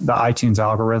the iTunes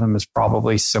algorithm is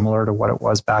probably similar to what it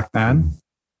was back then.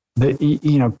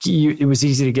 It was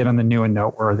easy to get on the new and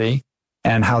noteworthy,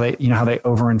 and how they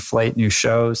overinflate new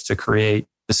shows to create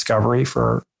discovery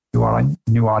for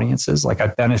new audiences. Like I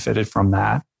benefited from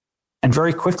that. And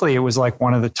very quickly, it was like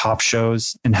one of the top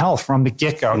shows in health from the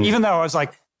get-go. Even though I was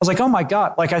like, oh my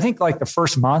God, like I think like the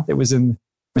first month it was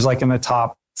like in the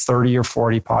top 30 or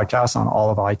 40 podcasts on all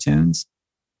of iTunes,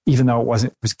 even though it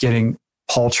was getting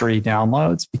paltry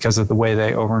downloads because of the way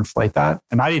they overinflate that.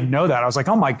 And I didn't know that. I was like,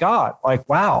 oh my God, like,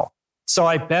 wow. So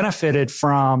I benefited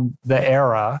from the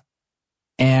era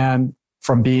and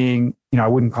from being, I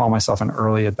wouldn't call myself an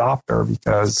early adopter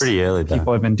because it's pretty early,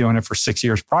 people have been doing it for 6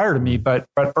 years prior to me, but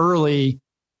early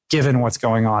given what's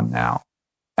going on now.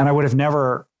 And I would have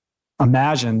never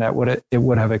imagined that it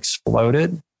would have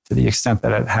exploded to the extent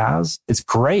that it has. It's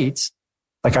great.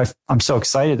 Like I'm so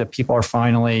excited that people are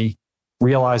finally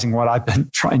realizing what I've been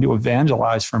trying to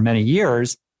evangelize for many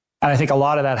years. And I think a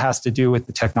lot of that has to do with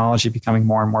the technology becoming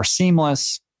more and more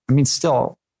seamless. I mean,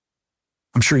 still,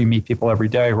 I'm sure you meet people every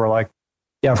day who are like,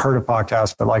 yeah, I've heard of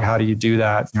podcasts, but like, how do you do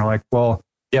that? And you're like, well,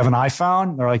 do you have an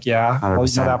iPhone? They're like, yeah. Well,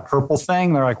 you know that purple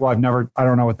thing? They're like, well, I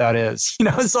don't know what that is.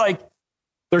 It's like,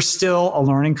 there's still a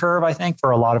learning curve, I think, for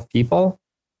a lot of people,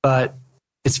 but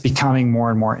it's becoming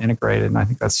more and more integrated. And I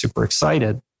think that's super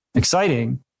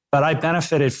exciting. But I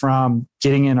benefited from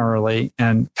getting in early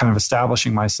and kind of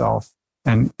establishing myself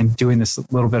and doing this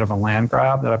little bit of a land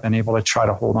grab that I've been able to try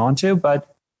to hold on to. But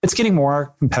it's getting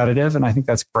more competitive, and I think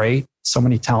that's great. So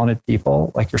many talented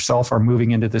people like yourself are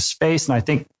moving into this space, and I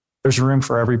think there's room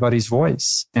for everybody's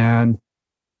voice. And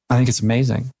I think it's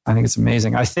amazing.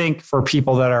 I think for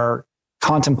people that are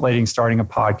contemplating starting a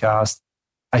podcast,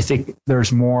 I think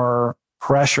there's more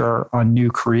pressure on new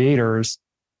creators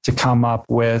to come up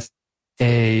with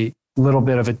a little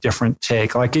bit of a different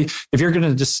take. Like if you're going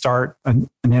to just start an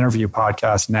interview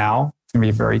podcast now, it's going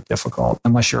to be very difficult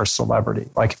unless you're a celebrity.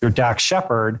 Like if you're Dax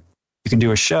Shepard, you can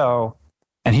do a show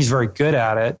and he's very good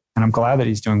at it. And I'm glad that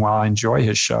he's doing well. I enjoy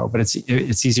his show, but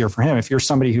it's easier for him. If you're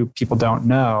somebody who people don't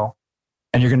know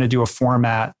and you're going to do a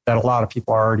format that a lot of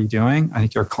people are already doing, I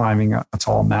think you're climbing a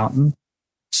tall mountain.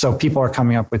 So people are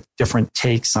coming up with different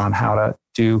takes on how to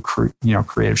do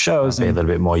creative shows. Be a little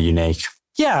bit more unique.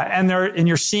 Yeah. And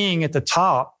you're seeing at the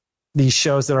top these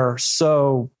shows that are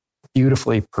so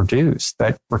beautifully produced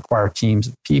that require teams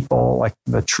of people, like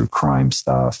the true crime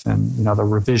stuff and, the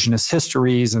revisionist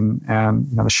histories and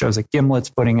the shows that Gimlet's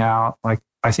putting out. Like,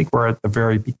 I think we're at the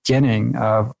very beginning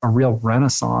of a real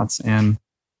renaissance in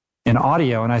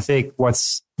audio. And I think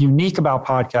what's unique about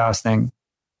podcasting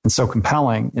and so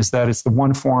compelling is that it's the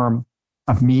one form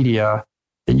of media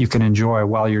that you can enjoy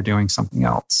while you're doing something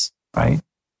else, right?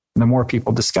 And the more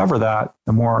people discover that,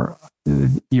 the more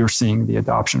you're seeing the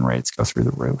adoption rates go through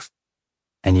the roof.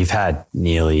 And you've had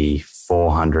nearly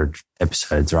 400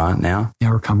 episodes right now.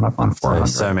 Yeah, we're coming up on 400.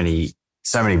 So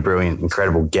many brilliant,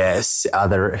 incredible guests.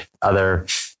 Is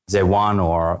there one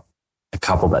or a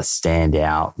couple that stand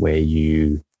out where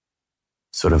you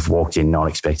sort of walked in not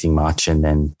expecting much and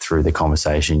then through the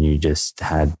conversation you just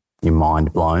had your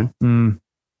mind blown?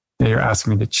 Yeah, you're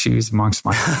asking me to choose amongst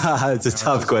my... It's a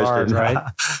tough question. Hard, right?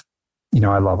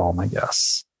 I love all my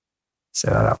guests. Say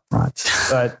that up front.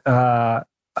 But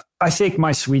I think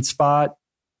my sweet spot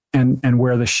and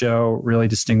where the show really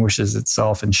distinguishes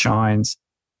itself and shines,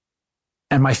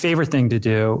 and my favorite thing to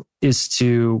do is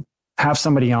to have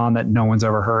somebody on that no one's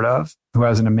ever heard of, who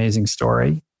has an amazing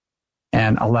story,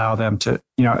 and allow them to,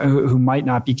 who might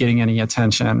not be getting any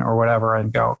attention or whatever,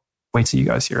 and go, wait till you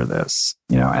guys hear this,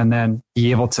 and then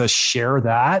be able to share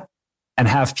that and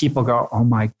have people go, oh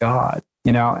my God,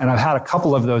 and I've had a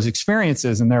couple of those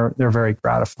experiences and they're very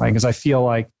gratifying because I feel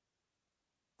like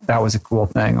that was a cool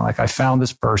thing. Like I found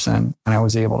this person and I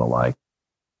was able to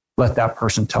let that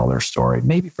person tell their story,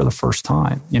 maybe for the first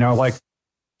time, like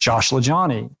Josh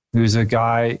LaJohny, who's a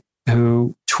guy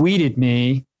who tweeted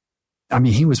me. I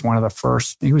mean, he was one of the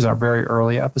first, he was our very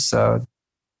early episode.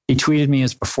 He tweeted me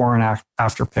his before and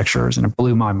after pictures and it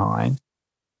blew my mind.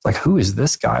 Like, who is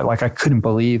this guy? Like, I couldn't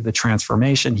believe the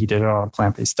transformation. He did it on a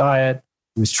plant-based diet.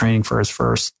 He was training for his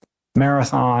first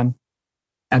marathon.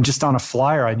 And just on a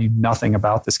flyer, I knew nothing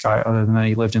about this guy other than that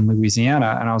he lived in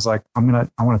Louisiana. And I was like, I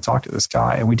want to talk to this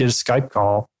guy. And we did a Skype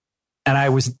call. And I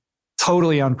was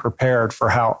totally unprepared for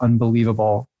how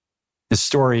unbelievable his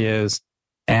story is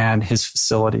and his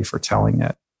facility for telling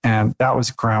it. And that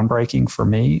was groundbreaking for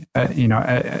me,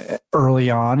 early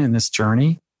on in this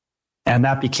journey. And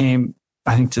that became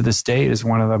I think to this date is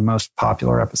one of the most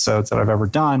popular episodes that I've ever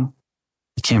done.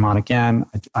 He came on again.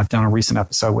 I've done a recent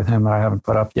episode with him that I haven't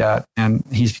put up yet, and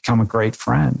he's become a great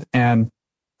friend. And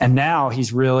now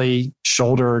he's really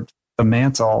shouldered the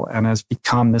mantle and has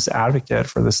become this advocate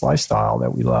for this lifestyle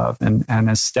that we love and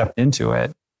has stepped into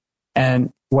it.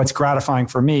 And what's gratifying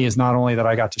for me is not only that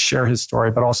I got to share his story,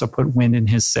 but also put wind in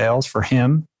his sails for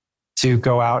him to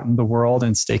go out in the world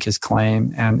and stake his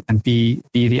claim and be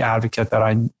the advocate that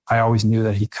I always knew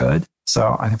that he could.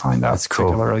 So I find that's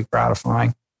particularly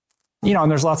gratifying.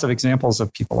 And there's lots of examples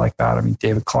of people like that. I mean,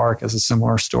 David Clark has a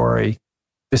similar story.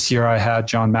 This year I had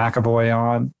John McAvoy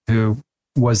on, who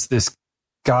was this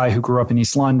guy who grew up in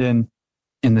East London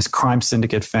in this crime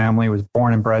syndicate family, was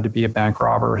born and bred to be a bank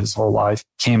robber his whole life,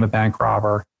 became a bank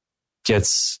robber,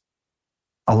 gets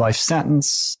a life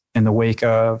sentence in the wake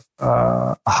of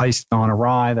a heist gone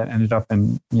awry that ended up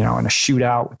in a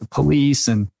shootout with the police,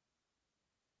 and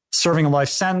serving a life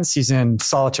sentence. He's in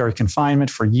solitary confinement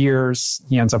for years.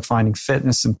 He ends up finding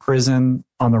fitness in prison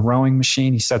on the rowing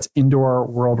machine. He sets indoor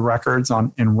world records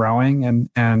in rowing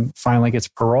and finally gets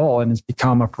parole and has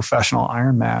become a professional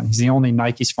Ironman. He's the only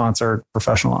Nike-sponsored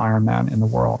professional Ironman in the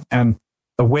world. And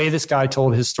the way this guy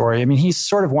told his story, I mean, he's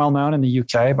sort of well known in the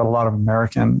UK, but a lot of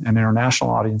American and international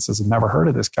audiences have never heard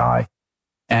of this guy.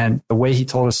 And the way he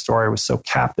told his story was so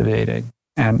captivating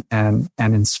and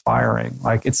inspiring.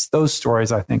 Like, it's those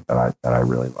stories I think that I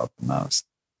really love the most.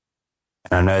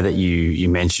 And I know that you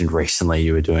mentioned recently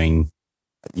you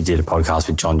did a podcast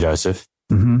with John Joseph,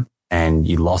 and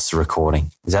you lost the recording.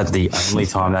 Is that the only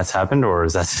time that's happened, or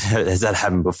has that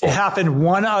happened before? It happened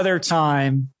one other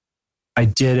time. I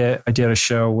did a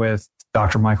show with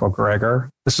Dr. Michael Greger.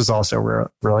 This was also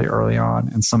really early on,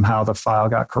 and somehow the file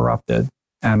got corrupted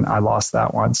and I lost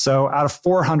that one. So out of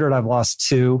 400, I've lost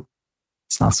 2.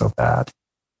 It's not so bad.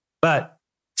 But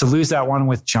to lose that one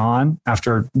with John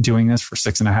after doing this for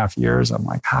 6.5 years, I'm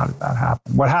like, how did that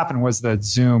happen? What happened was that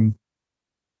Zoom,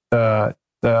 the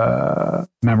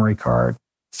memory card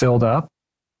filled up,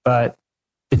 but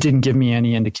it didn't give me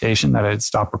any indication that it had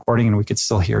stopped recording and we could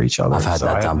still hear each other. I've had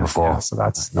that done before. Yeah, so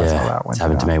that's how that went. It's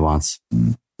happened to me once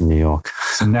in New York.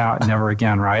 So now, never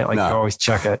again, right? Like, no. You always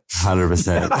check it.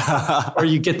 100%. Or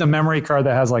you get the memory card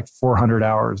that has like 400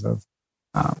 hours of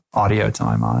audio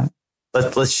time on it.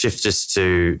 Let's shift just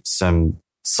to some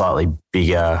slightly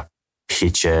bigger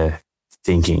picture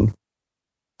thinking.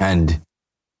 And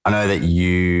I know that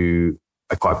you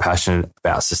are quite passionate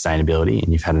about sustainability,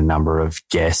 and you've had a number of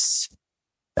guests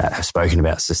that have spoken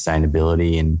about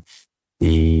sustainability, and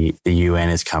the UN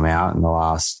has come out in the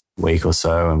last week or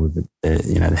so, and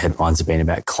the headlines have been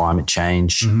about climate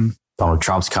change. Mm-hmm. Donald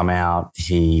Trump's come out.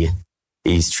 He's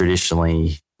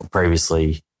previously,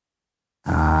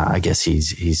 I guess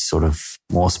he's sort of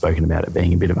more spoken about it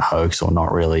being a bit of a hoax, or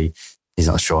not really. He's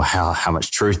not sure how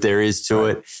much truth there is to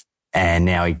it. And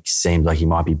now he seems like he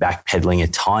might be backpedaling a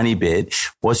tiny bit.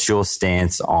 What's your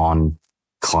stance on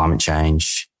climate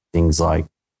change? Things like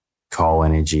coal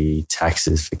energy,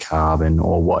 taxes for carbon,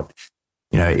 or what?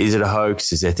 Is it a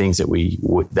hoax? Is there things that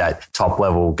that top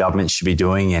level government should be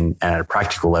doing? And at a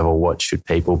practical level, what should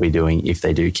people be doing if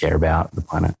they do care about the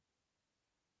planet?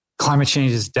 Climate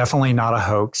change is definitely not a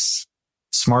hoax.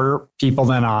 Smarter people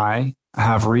than I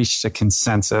have reached a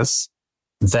consensus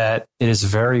that it is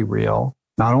very real.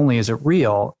 Not only is it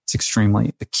real, it's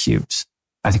extremely acute.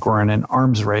 I think we're in an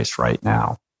arms race right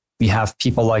now. We have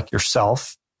people like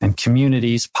yourself and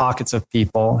communities, pockets of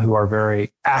people who are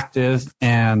very active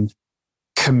and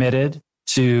committed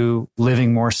to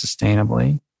living more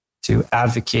sustainably, to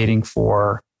advocating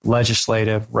for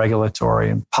legislative, regulatory,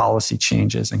 and policy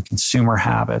changes and consumer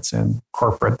habits and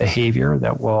corporate behavior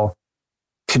that will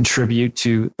contribute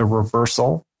to the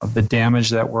reversal of the damage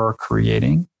that we're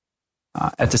creating.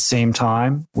 At the same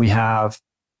time, we have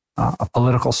a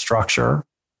political structure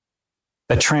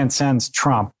that transcends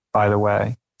Trump, by the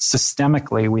way.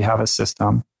 Systemically, we have a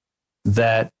system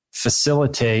that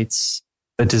facilitates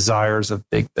the desires of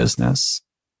big business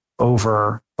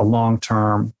over the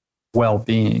long-term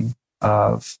well-being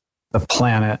of the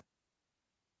planet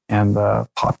and the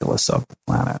populace of the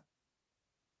planet.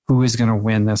 Who is going to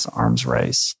win this arms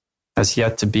race has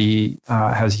yet to be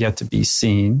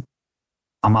seen.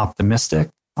 I'm optimistic.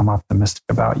 I'm optimistic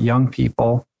about young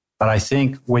people. But I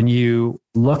think when you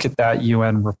look at that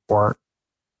UN report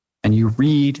and you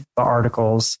read the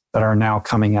articles that are now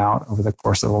coming out over the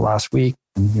course of the last week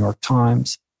in the New York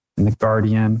Times, in The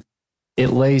Guardian, it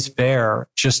lays bare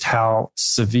just how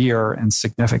severe and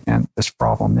significant this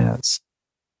problem is.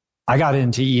 I got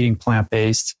into eating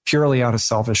plant-based purely out of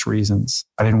selfish reasons.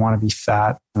 I didn't want to be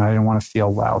fat and I didn't want to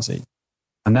feel lousy.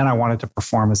 And then I wanted to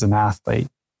perform as an athlete.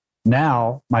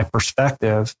 Now my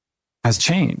perspective has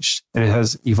changed. It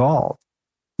has evolved.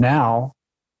 Now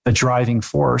the driving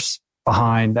force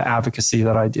behind the advocacy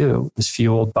that I do is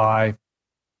fueled by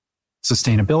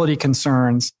sustainability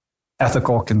concerns,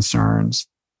 ethical concerns,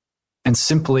 and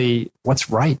simply what's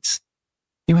right.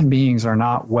 Human beings are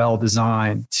not well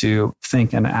designed to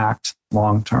think and act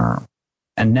long term.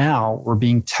 And now we're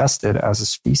being tested as a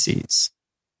species.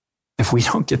 If we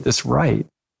don't get this right,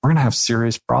 we're going to have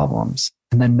serious problems.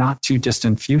 In the not too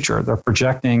distant future, they're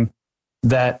projecting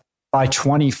that by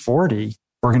 2040,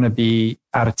 we're going to be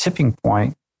at a tipping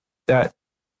point that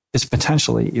is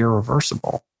potentially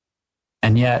irreversible.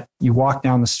 And yet you walk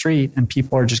down the street and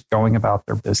people are just going about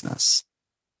their business.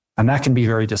 And that can be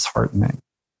very disheartening.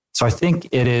 So I think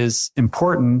it is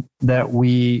important that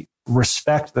we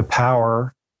respect the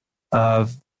power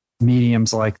of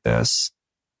mediums like this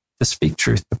to speak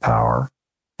truth to power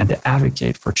and to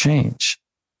advocate for change,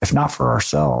 if not for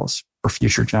ourselves, for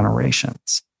future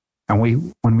generations. And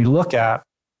when we look at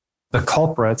the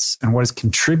culprits and what is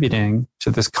contributing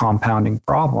to this compounding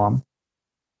problem,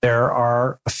 there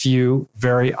are a few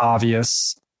very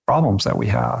obvious problems that we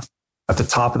have. At the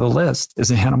top of the list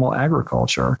is animal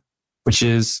agriculture, which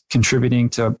is contributing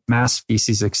to mass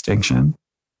species extinction.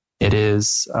 It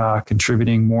is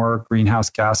contributing more greenhouse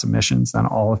gas emissions than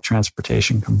all of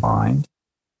transportation combined.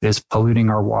 It is polluting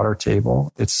our water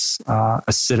table. It's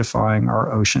acidifying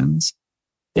our oceans.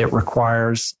 It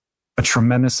requires a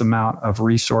tremendous amount of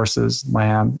resources,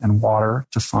 land and water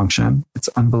to function. It's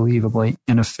unbelievably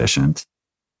inefficient.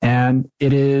 And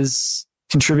it is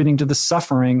contributing to the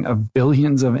suffering of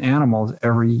billions of animals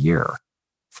every year.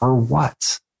 For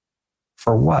what?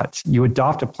 For what? You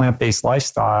adopt a plant-based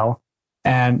lifestyle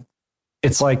and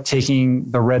it's like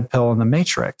taking the red pill in the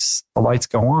Matrix. The lights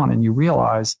go on and you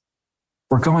realize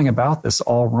we're going about this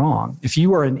all wrong. If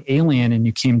you were an alien and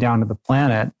you came down to the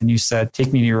planet and you said,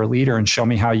 take me to your leader and show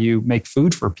me how you make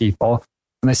food for people.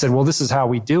 And they said, well, this is how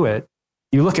we do it.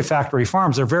 You look at factory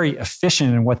farms, they're very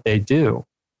efficient in what they do.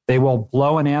 They will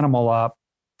blow an animal up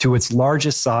to its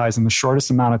largest size in the shortest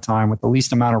amount of time with the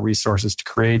least amount of resources to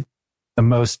create the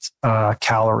most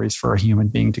calories for a human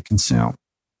being to consume.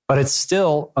 But it's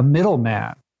still a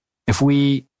middleman. If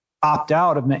we opt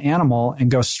out of the animal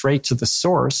and go straight to the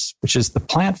source, which is the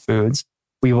plant foods,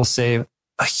 we will save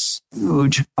a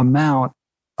huge amount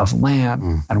of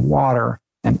land and water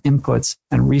and inputs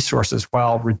and resources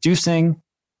while reducing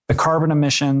the carbon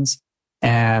emissions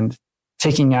and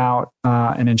taking out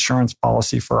an insurance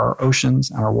policy for our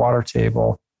oceans and our water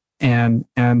table and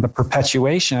the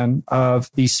perpetuation of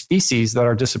these species that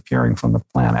are disappearing from the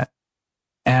planet.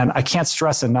 And I can't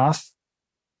stress enough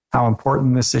how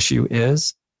important this issue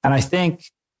is. And I think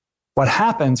what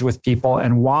happens with people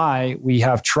and why we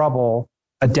have trouble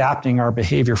adapting our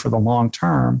behavior for the long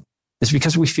term is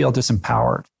because we feel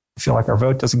disempowered. We feel like our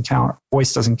vote doesn't count, our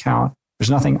voice doesn't count.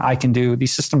 There's nothing I can do.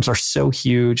 These systems are so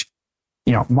huge.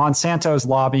 You know, Monsanto's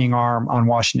lobbying arm on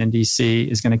Washington, D.C.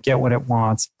 is going to get what it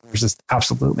wants. There's just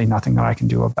absolutely nothing that I can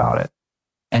do about it.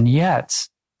 And yet,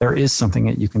 there is something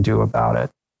that you can do about it.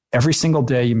 Every single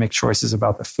day, you make choices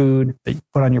about the food that you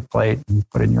put on your plate and you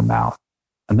put in your mouth.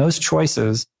 And those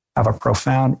choices have a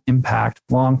profound impact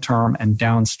long-term and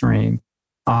downstream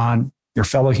on your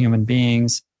fellow human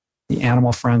beings, the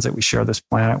animal friends that we share this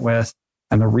planet with,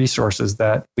 and the resources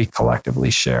that we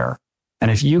collectively share.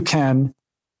 And if you can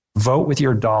vote with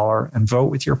your dollar and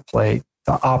vote with your plate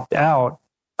to opt out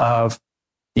of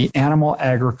the animal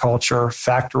agriculture,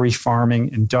 factory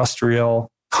farming, industrial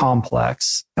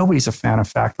complex. Nobody's a fan of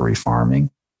factory farming.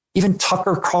 Even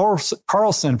Tucker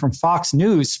Carlson from Fox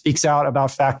News speaks out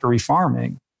about factory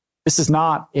farming. This is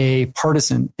not a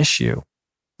partisan issue.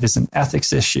 It is an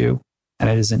ethics issue, and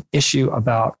it is an issue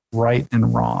about right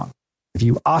and wrong. If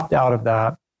you opt out of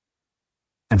that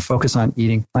and focus on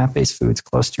eating plant-based foods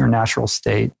close to your natural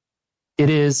state, it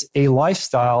is a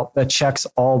lifestyle that checks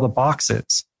all the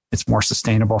boxes. It's more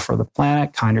sustainable for the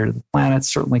planet, kinder to the planet,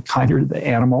 certainly kinder to the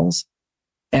animals.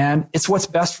 And it's what's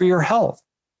best for your health.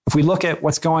 If we look at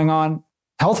what's going on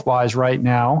health-wise right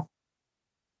now,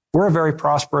 we're a very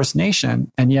prosperous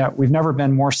nation, and yet we've never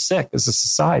been more sick as a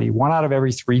society. 1 out of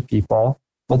every 3 people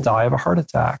will die of a heart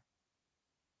attack.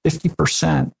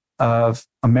 50% of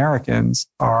Americans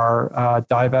are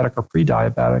diabetic or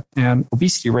pre-diabetic, and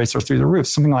obesity rates are through the roof.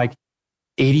 Something like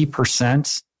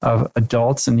 80% of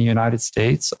adults in the United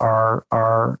States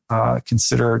are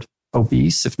considered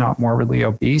obese, if not morbidly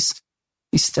obese.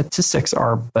 These statistics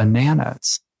are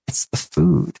bananas. It's the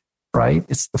food, right?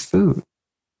 It's the food.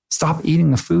 Stop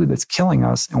eating the food that's killing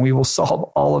us, and we will solve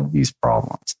all of these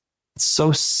problems. It's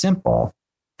so simple.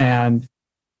 And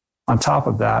on top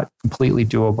of that, completely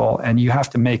doable. And you have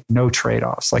to make no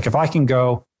trade-offs. Like if I can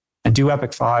go and do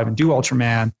Epic 5 and do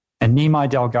Ultraman, and Nimai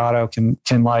Delgado can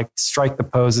like strike the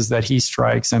poses that he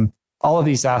strikes, and all of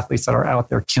these athletes that are out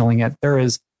there killing it, there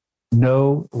is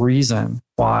no reason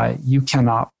why you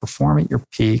cannot perform at your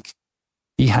peak,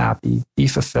 be happy, be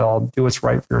fulfilled, do what's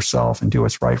right for yourself and do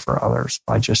what's right for others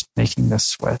by just making this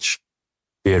switch.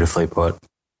 Beautifully put.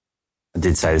 I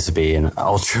did say this would be an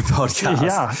ultra podcast.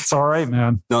 Yeah, it's all right,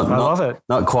 man. I love it.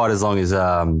 Not quite as long as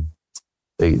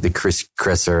the Chris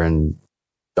Kresser and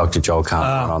Dr. Joel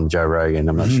Kahn on Joe Rogan.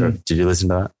 I'm not sure. Did you listen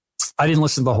to that? I didn't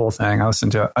listen to the whole thing. I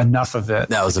listened to enough of it.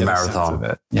 That was a marathon. Of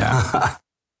it. Yeah.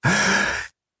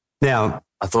 Now,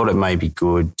 I thought it may be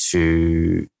good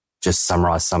to just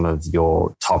summarize some of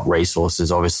your top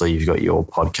resources. Obviously, you've got your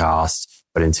podcast,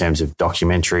 but in terms of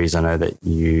documentaries, I know that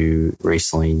you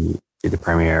recently did the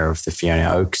premiere of the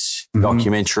Fiona Oakes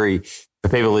documentary. For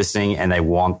people listening and they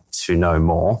want to know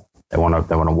more, they want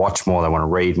to watch more, they want to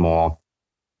read more,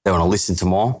 they want to listen to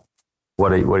more.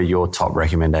 What are your top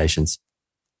recommendations?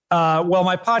 Well,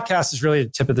 my podcast is really the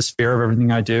tip of the spear of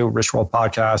everything I do. Rich Roll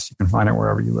Podcast. You can find it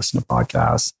wherever you listen to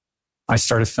podcasts. I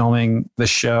started filming the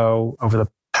show over the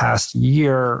past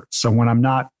year. So when I'm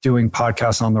not doing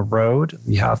podcasts on the road,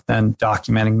 we have been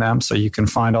documenting them. So you can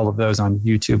find all of those on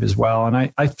YouTube as well.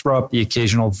 And I throw up the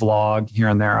occasional vlog here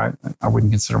and there. I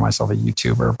wouldn't consider myself a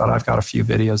YouTuber, but I've got a few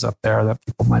videos up there that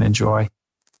people might enjoy.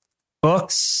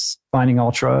 Books, Finding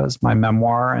Ultra is my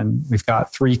memoir. And we've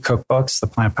got 3 cookbooks, The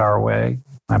Plant Power Way,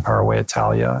 Plant Power Way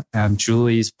Italia, and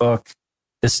Julie's book,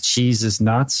 This Cheese is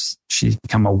Nuts. She's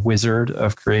become a wizard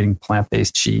of creating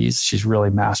plant-based cheese. She's really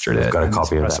mastered it. I've got a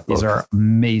copy of that book. These are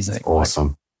amazing. It's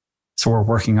awesome. So we're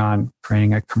working on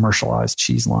creating a commercialized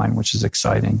cheese line, which is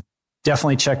exciting.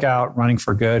 Definitely check out Running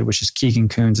for Good, which is Keegan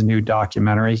Kuhn's new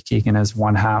documentary. Keegan is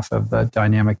one half of the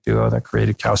dynamic duo that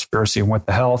created Cowspiracy and What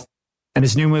the Health. And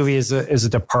his new movie is a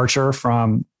departure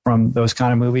from those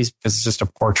kind of movies because it's just a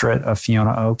portrait of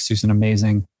Fiona Oakes, who's an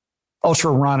amazing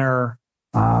ultra runner,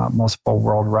 multiple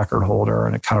world record holder,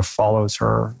 and it kind of follows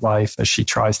her life as she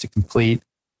tries to complete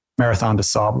Marathon des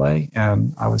Sables.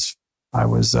 And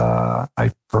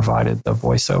I provided the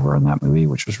voiceover in that movie,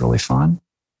 which was really fun.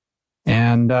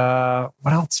 And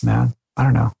what else, man? I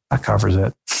don't know. That covers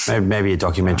it. Maybe a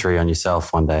documentary on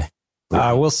yourself one day.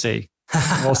 We'll see.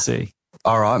 We'll see.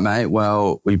 All right, mate.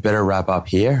 Well, we better wrap up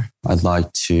here. I'd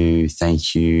like to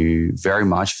thank you very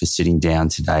much for sitting down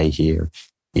today here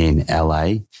in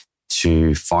LA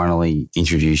to finally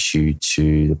introduce you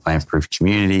to the Plant Proof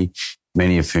community,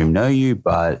 many of whom know you,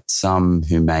 but some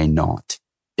who may not.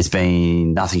 It's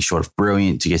been nothing short of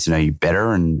brilliant to get to know you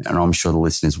better, and I'm sure the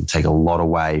listeners will take a lot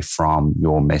away from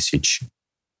your message.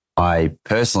 I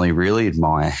personally really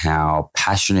admire how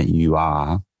passionate you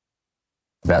are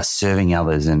about serving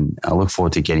others, and I look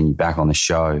forward to getting you back on the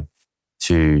show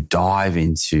to dive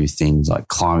into things like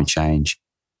climate change,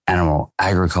 animal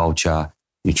agriculture,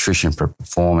 nutrition for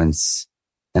performance,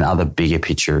 and other bigger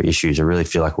picture issues. I really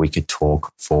feel like we could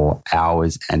talk for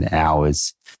hours and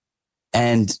hours.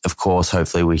 And of course,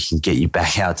 hopefully we can get you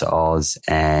back out to Oz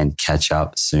and catch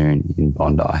up soon in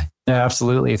Bondi. Yeah,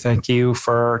 absolutely. Thank you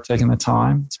for taking the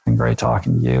time. It's been great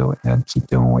talking to you, and keep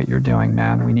doing what you're doing,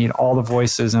 man. We need all the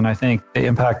voices, and I think the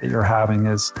impact that you're having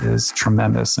is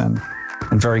tremendous and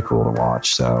very cool to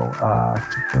watch. So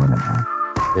keep doing it, man.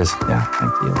 Yes. Yeah,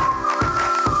 thank you.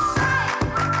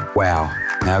 Wow,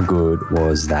 how good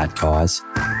was that, guys?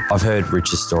 I've heard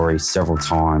Rich's story several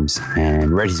times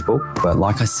and read his book, but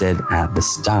like I said at the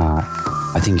start,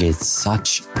 I think it's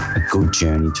such a good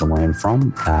journey to learn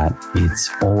from that it's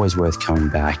always worth coming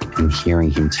back and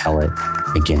hearing him tell it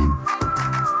again.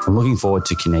 I'm looking forward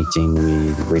to connecting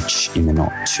with Rich in the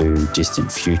not too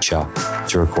distant future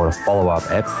to record a follow-up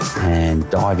ep and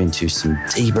dive into some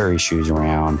deeper issues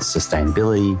around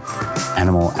sustainability,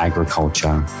 animal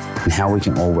agriculture, and how we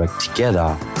can all work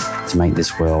together to make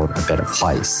this world a better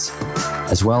place,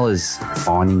 as well as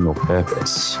finding your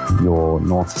purpose, your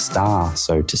North Star,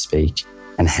 so to speak,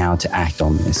 and how to act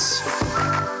on this.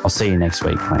 I'll see you next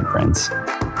week, plant friends.